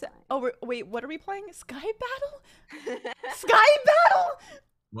what you said. Oh, wait, what are we playing? Sky Battle? Sky Sky Battle?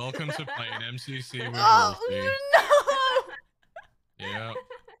 Welcome to playing MCC with Oh Wolfie. no! Yeah.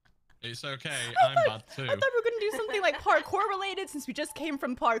 It's okay. I I'm thought- bad too. I thought we were gonna do something like parkour related since we just came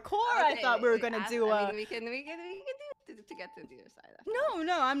from parkour. I thought we were gonna do I mean, we can do it to get to the other side. that's fine.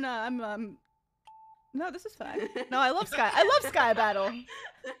 No, I'm not. No, this is fine. No, I love Sky Battle.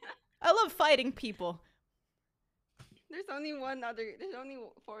 I love fighting people. There's only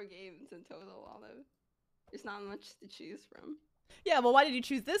 4 games in total, Olive. There's not much to choose from. Yeah, well, why did you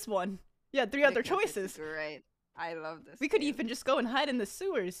choose this one? You had 3 other Because it's choices. Great. I love this. We could game. even just go and hide in the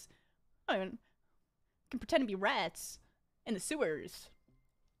sewers. I mean, can pretend to be rats in the sewers.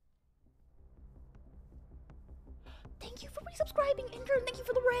 Thank you for resubscribing, intern. Thank you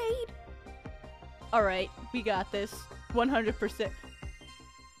for the raid. All right, we got this. 100%.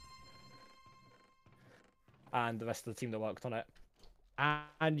 And the rest of the team that worked on it.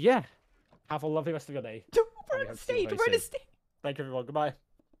 And yeah, have a lovely rest of your day. We're we on a hope to see you stage. very We're on a soon. stage. Thank you, everyone. Goodbye.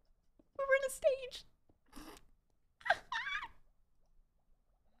 We're on a stage.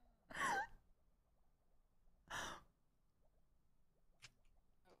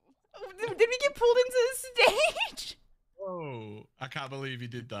 Did we get pulled into the stage? Whoa. I can't believe you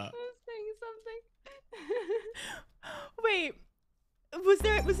did that. I was saying something. Wait,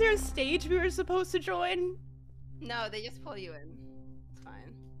 was there a stage we were supposed to join? No, they just pull you in. It's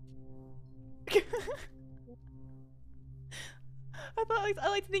fine. I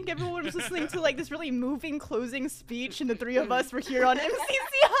like to think everyone was listening to like this really moving closing speech, and the 3 of us were here on MCCI.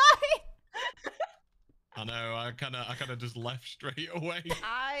 I know. I kind of just left straight away.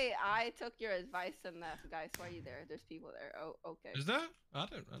 I took your advice and left, guys. Why are you there? There's people there. Oh, okay. Is there? I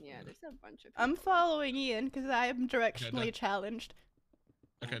don't know. Yeah, there's a bunch of people. I'm following Ian because I am directionally no. challenged.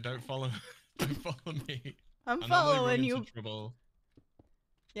 Okay, don't follow. Don't follow me. I'm I normally run following into you. Trouble.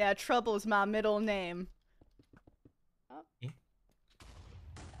 Yeah, Trouble's my middle name.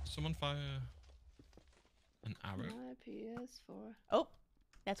 Someone fire an arrow. My PS4. Oh,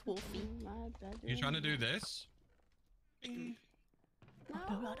 that's Wolfie. in my bedroom. You trying to do this? Bing. No,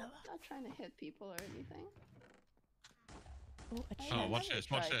 I'm not trying to hit people or anything. Oh, a Oh, chest. Oh, watch never this!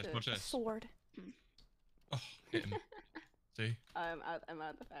 Watch tried this! to- Watch A this! sword. Oh, hit him! See? I'm out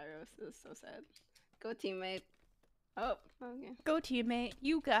of arrows. This is so sad. Go teammate. Oh, okay. Go teammate,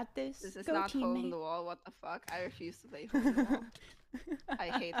 you got this. This is Go not hole in teammate. the wall. What the fuck? I refuse to play hole in the wall. I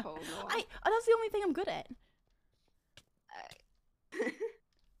hate hole in the wall. That's the only thing I'm good at.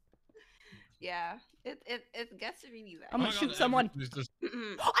 Yeah, it gets really bad. I'm Oh gonna my shoot God, someone. everybody's just-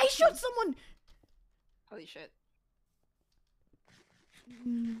 I shot someone. Holy shit.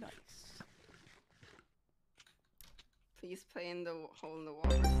 Nice. Please play in the hole in the wall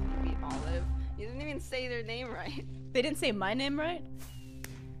for Sleepy Olive. You didn't even say their name right. They didn't say my name right.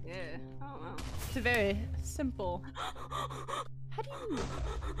 Yeah. I don't know. It's a very simple. How do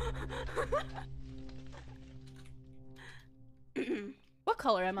you? What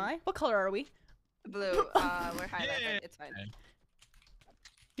color am I? What color are we? Blue. We're highlighted. Yeah. It's fine.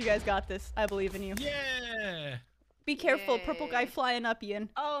 You guys got this. I believe in you. Yeah. Be careful, purple guy Yay. flying up, Ian.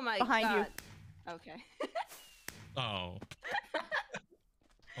 Oh my Behind you. god. Okay. Oh.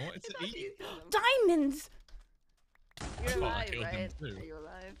 I wanted to eat. Diamonds. You're thought I alive, killed him right? too. Are you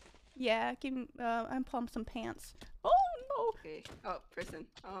alive? Yeah, give me, I'm pulling some pants. Oh no. Okay. Oh, prison.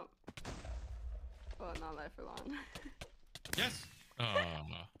 Oh. Oh, not alive for long. Yes. Oh,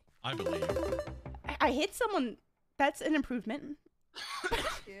 I believe. I hit someone. That's an improvement.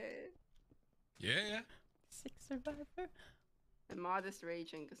 Yeah. Yeah. 6 survivor. The mod is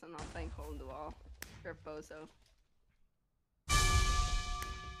raging because I'm not playing hole in the wall. You're a bozo.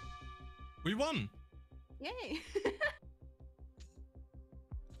 We won. Yay!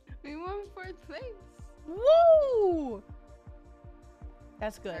 We won 4th place. Woo!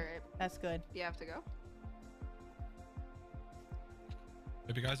 That's good. Alright, That's good. you have to go.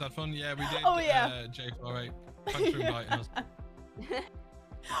 Hope you guys had fun. Yeah, we did. Oh, yeah. J48. Thanks for inviting us.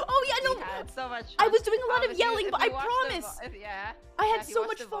 Oh yeah, no. We had so much I fun. was doing a lot of If you- yelling, if but you I watch the promise. yeah. I yeah, had if you so watch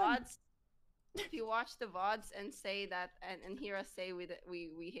much the fun. VODs, If you watch the VODs and say that and hear us say we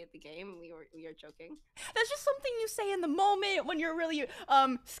hate the game, we are joking. That's just something you say in the moment when you're really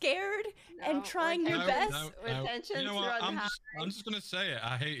scared and No, trying when your tensions- best. when You tensions know what? run high. I'm just gonna say it.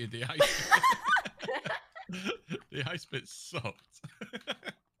 I hated the ice. The ice bit sucked.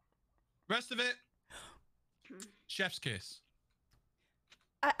 Rest of it, chef's kiss.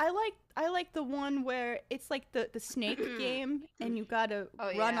 I like the one where it's like the snake game and you gotta Oh,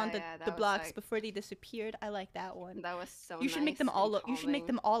 run yeah, on yeah, that the was, blocks like- before they disappeared. I like that one. That was so. You should make them nice all. and You should make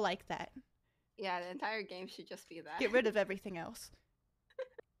calming. them all like that. Yeah, the entire game should just be that. Get rid of everything else.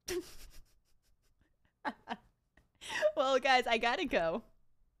 Well, guys, I gotta go.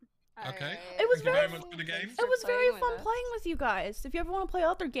 Okay. Alright. It was Thank you very very- much for the Thanks games. for It was very playing with fun us. playing with you guys. If you ever want to play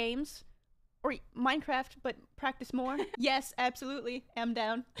other games or Minecraft but practice more, yes, absolutely, am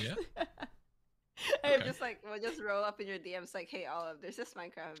down. Yeah. We'll Okay. just we'll just roll up in your DMs like, hey Olive, there's this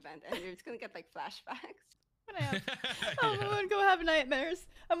Minecraft event, and you're just gonna get like flashbacks. I'm gonna go have nightmares.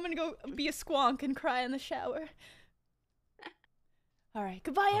 I'm gonna go be a squonk and cry in the shower. All right,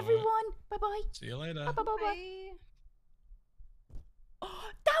 goodbye, All right. everyone. Bye bye. See you later. Bye bye bye bye. Bye.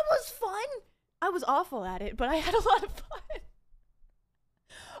 That was fun. I was awful at it, but I had a lot of fun.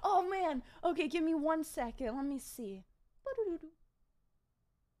 Oh man. Okay, give me 1 second. Let me see.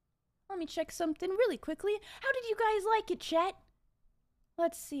 Let me check something really quickly. How did you guys like it, chat?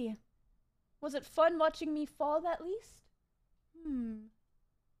 Let's see. Was it fun watching me fall at least?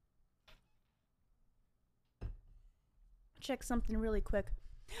 Check something really quick.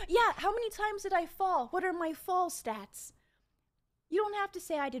 Yeah, how many times did I fall? What are my fall stats? You don't have to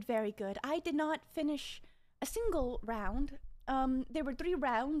say I did very good. I did not finish a single round. There were 3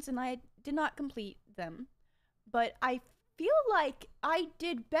 rounds and I did not complete them. But I feel like I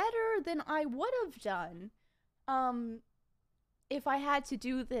did better than I would have done if I had to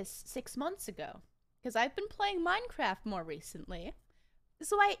do this 6 months ago. Because I've been playing Minecraft more recently.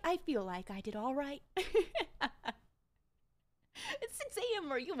 So I feel like I did all right. It's 6 a.m.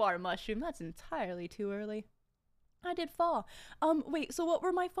 where you are, Mushroom. That's entirely too early. I did fall. Wait, so what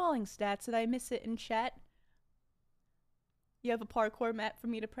were my falling stats? Did I miss it in chat? You have a parkour map for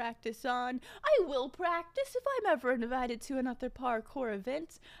me to practice on? I will practice if I'm ever invited to another parkour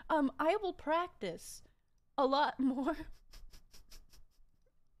event. I will practice a lot more.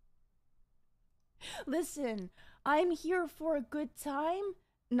 Listen, I'm here for a good time,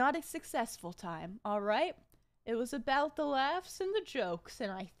 not a successful time, alright? It was about the laughs and the jokes,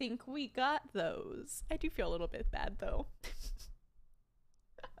 and I think we got those. I do feel a little bit bad, though.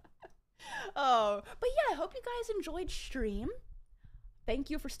 Oh, but yeah, I hope you guys enjoyed stream.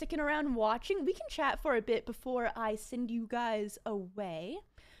 Thank you for sticking around and watching. We can chat for a bit before I send you guys away.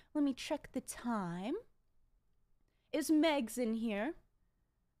 Let me check the time. Is Megs in here?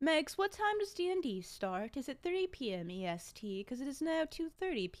 Megs, what time does D&D start? Is it 3 p.m. EST? Because it is now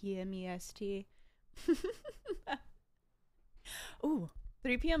 2:30 p.m. EST. Ooh,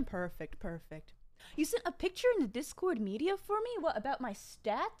 3 p.m. Perfect, perfect. You sent a picture in the Discord media for me? What, about my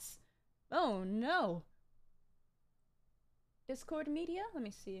stats? Oh, no. Discord media? Let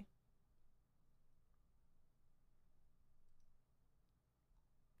me see.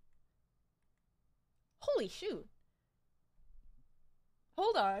 Holy shoot.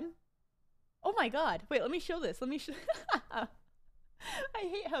 Hold on. Oh my god. Wait, let me show this. Let me show... I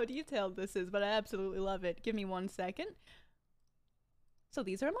hate how detailed this is, but I absolutely love it. Give me 1 second. So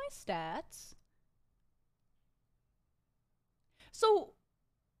these are my stats. So...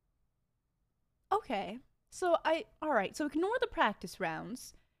 Okay. So alright, so ignore the practice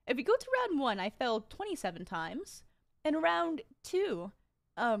rounds. If you go to round 1, I fell 27 times. In round 2,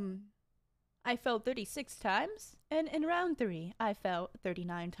 I fell 36 times. And in round 3, I fell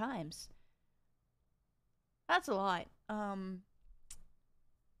 39 times. That's a lot.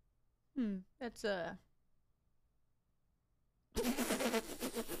 That's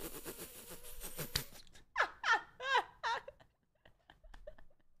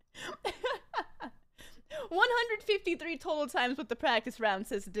 153 total times with the practice round,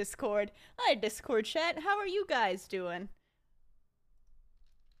 says Discord. Hi, Discord chat. How are you guys doing?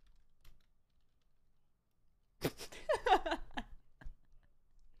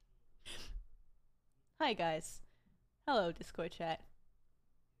 Hi, guys. Hello, Discord chat.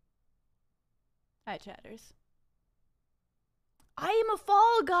 Hi, chatters. I am a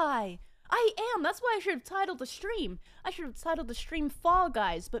fall guy! I am! That's why I should have titled the stream. I should have titled the stream Fall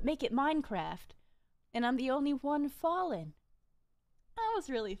Guys, but make it Minecraft. And I'm the only one fallen. That was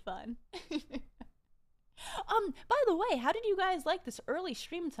really fun. By the way, how did you guys like this early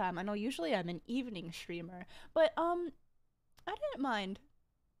stream time? I know usually I'm an evening streamer, but, I didn't mind.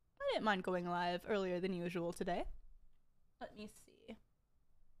 I didn't mind going live earlier than usual today. Let me see.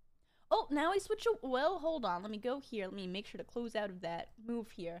 Oh, now I switch. Well, hold on. Let me go here. Let me make sure to close out of that.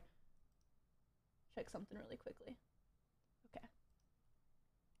 Move here. Check something really quickly. Okay.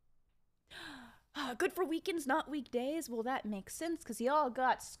 Good for weekends, not weekdays. Well, that makes sense because y'all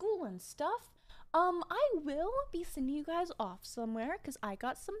got school and stuff. I will be sending you guys off somewhere because I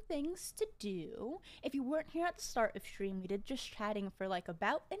got some things to do. If you weren't here at the start of stream, we did just chatting for like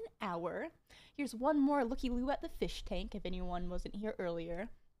about an hour. Here's one more looky-loo at the fish tank if anyone wasn't here earlier.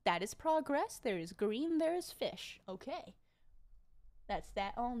 That is progress. There is green, there is fish. Okay. That's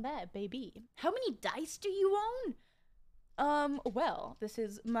that on that, baby. How many dice do you own? Well, this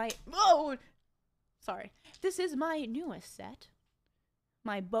is my... Oh! Sorry. This is my newest set.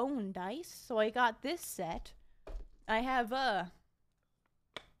 My bone dice. So I got this set. I have,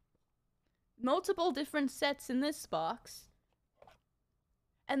 multiple different sets in this box.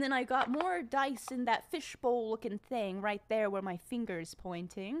 And then I got more dice in that fishbowl looking thing right there where my finger's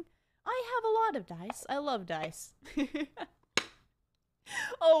pointing. I have a lot of dice. I love dice.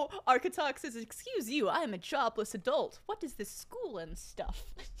 Oh, Architox says, excuse you, I am a jobless adult. What is this school and stuff?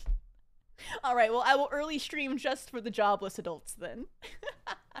 Alright, well, I will early stream just for the jobless adults then.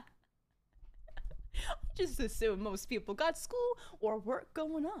 Just assume most people got school or work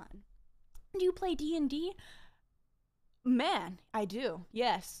going on. Do you play D&D? Man, I do,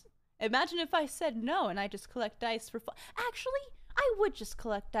 yes. Imagine if I said no and I just collect dice for fun. Actually, I would just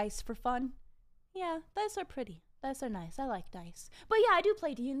collect dice for fun. Yeah, dice are pretty. Dice are nice. I like dice. But yeah, I do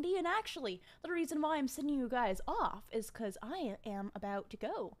play D&D, and actually, the reason why I'm sending you guys off is because I am about to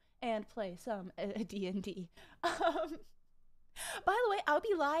go and play some D&D. By the way, I'll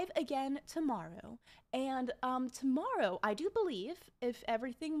be live again tomorrow. And tomorrow, I do believe, if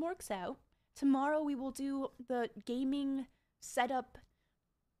everything works out, tomorrow we will do the gaming setup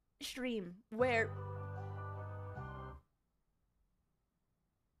stream where...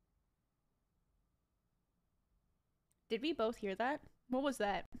 Did we both hear that? What was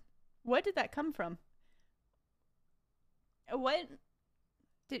that? What did that come from? What?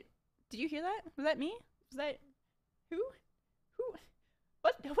 Did you hear that? Was that me? Was that... Who?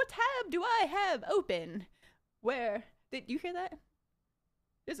 What tab do I have open? Where? Did you hear that?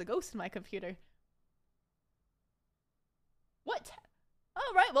 There's a ghost in my computer. What?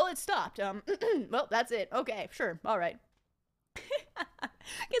 All right, well, it stopped. Well, that's it. Okay, sure. All right.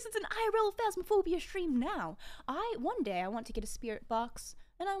 Guess it's an IRL Phasmophobia stream now. One day I want to get a spirit box,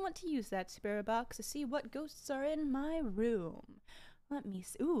 and I want to use that spirit box to see what ghosts are in my room. Let me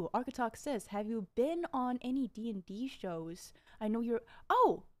see. Ooh, Architox says, have you been on any D&D shows? I know you're...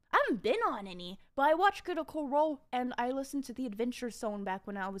 Oh, I haven't been on any, but I watched Critical Role, and I listened to the Adventure Zone back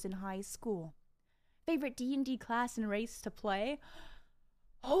when I was in high school. Favorite D&D class and race to play?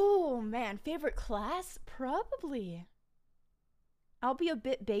 Oh, man, favorite class? Probably. I'll be a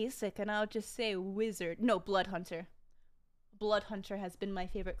bit basic, and I'll just say wizard. No, blood hunter. Blood hunter has been my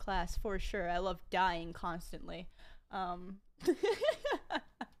favorite class, for sure. I love dying constantly. And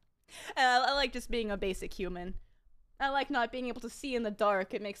I like just being a basic human. I like not being able to see in the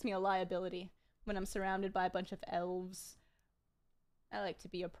dark. It makes me a liability when I'm surrounded by a bunch of elves. I like to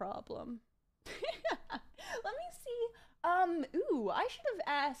be a problem. Let me see. Ooh, I should have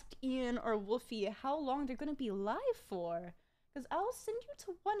asked Ian or Wolfie how long they're gonna be live for. Because I'll send you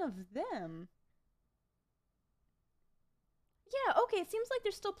to one of them. Yeah, okay, it seems like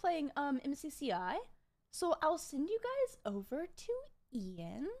they're still playing MCCI. So I'll send you guys over to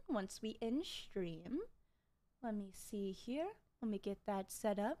Ian once we end stream. Let me see here. Let me get that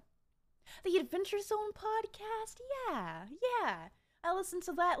set up. The Adventure Zone podcast? Yeah. I listened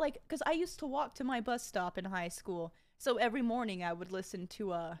to that, like, because I used to walk to my bus stop in high school. So every morning I would listen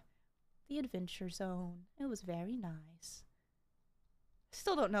to, The Adventure Zone. It was very nice.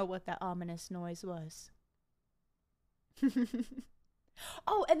 Still don't know what that ominous noise was.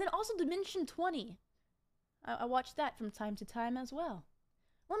 Oh, and then also Dimension 20. I watch that from time to time as well.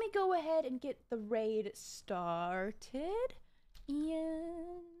 Let me go ahead and get the raid started.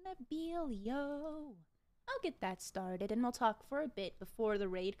 Ian Abilio. I'll get that started and we'll talk for a bit before the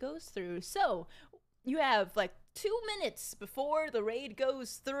raid goes through. So, you have like 2 minutes before the raid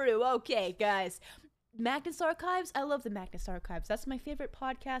goes through. Okay, guys. Magnus Archives, I love the Magnus Archives. That's my favorite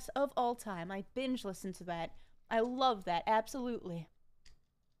podcast of all time. I binge listen to that. I love that, absolutely.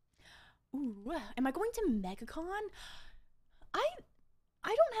 Ooh, am I going to MegaCon? I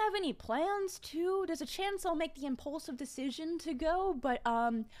don't have any plans to. There's a chance I'll make the impulsive decision to go, but I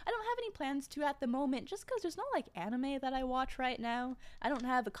don't have any plans to at the moment, just because there's no like anime that I watch right now. I don't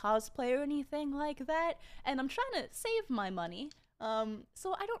have a cosplay or anything like that, and I'm trying to save my money.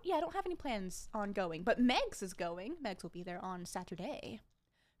 So I don't have any plans on going, but Megs is going. Megs will be there on Saturday.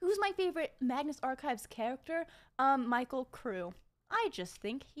 Who's my favorite Magnus Archives character? Michael Crew. I just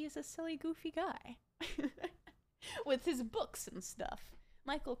think he's a silly, goofy guy. With his books and stuff.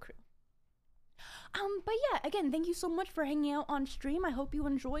 Michael Crew. But yeah, again, thank you so much for hanging out on stream. I hope you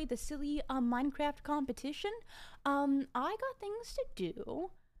enjoyed the silly Minecraft competition. I got things to do.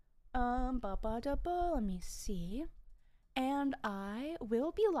 Let me see. And I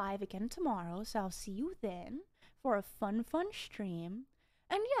will be live again tomorrow, so I'll see you then for a fun stream.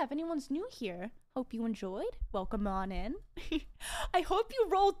 And yeah, if anyone's new here, hope you enjoyed. Welcome on in. I hope you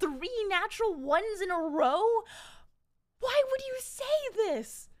rolled 3 natural ones in a row. Why would you say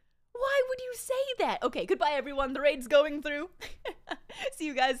this? Why would you say that? Okay, goodbye everyone. The raid's going through. See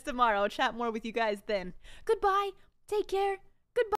you guys tomorrow. I'll chat more with you guys then. Goodbye. Take care.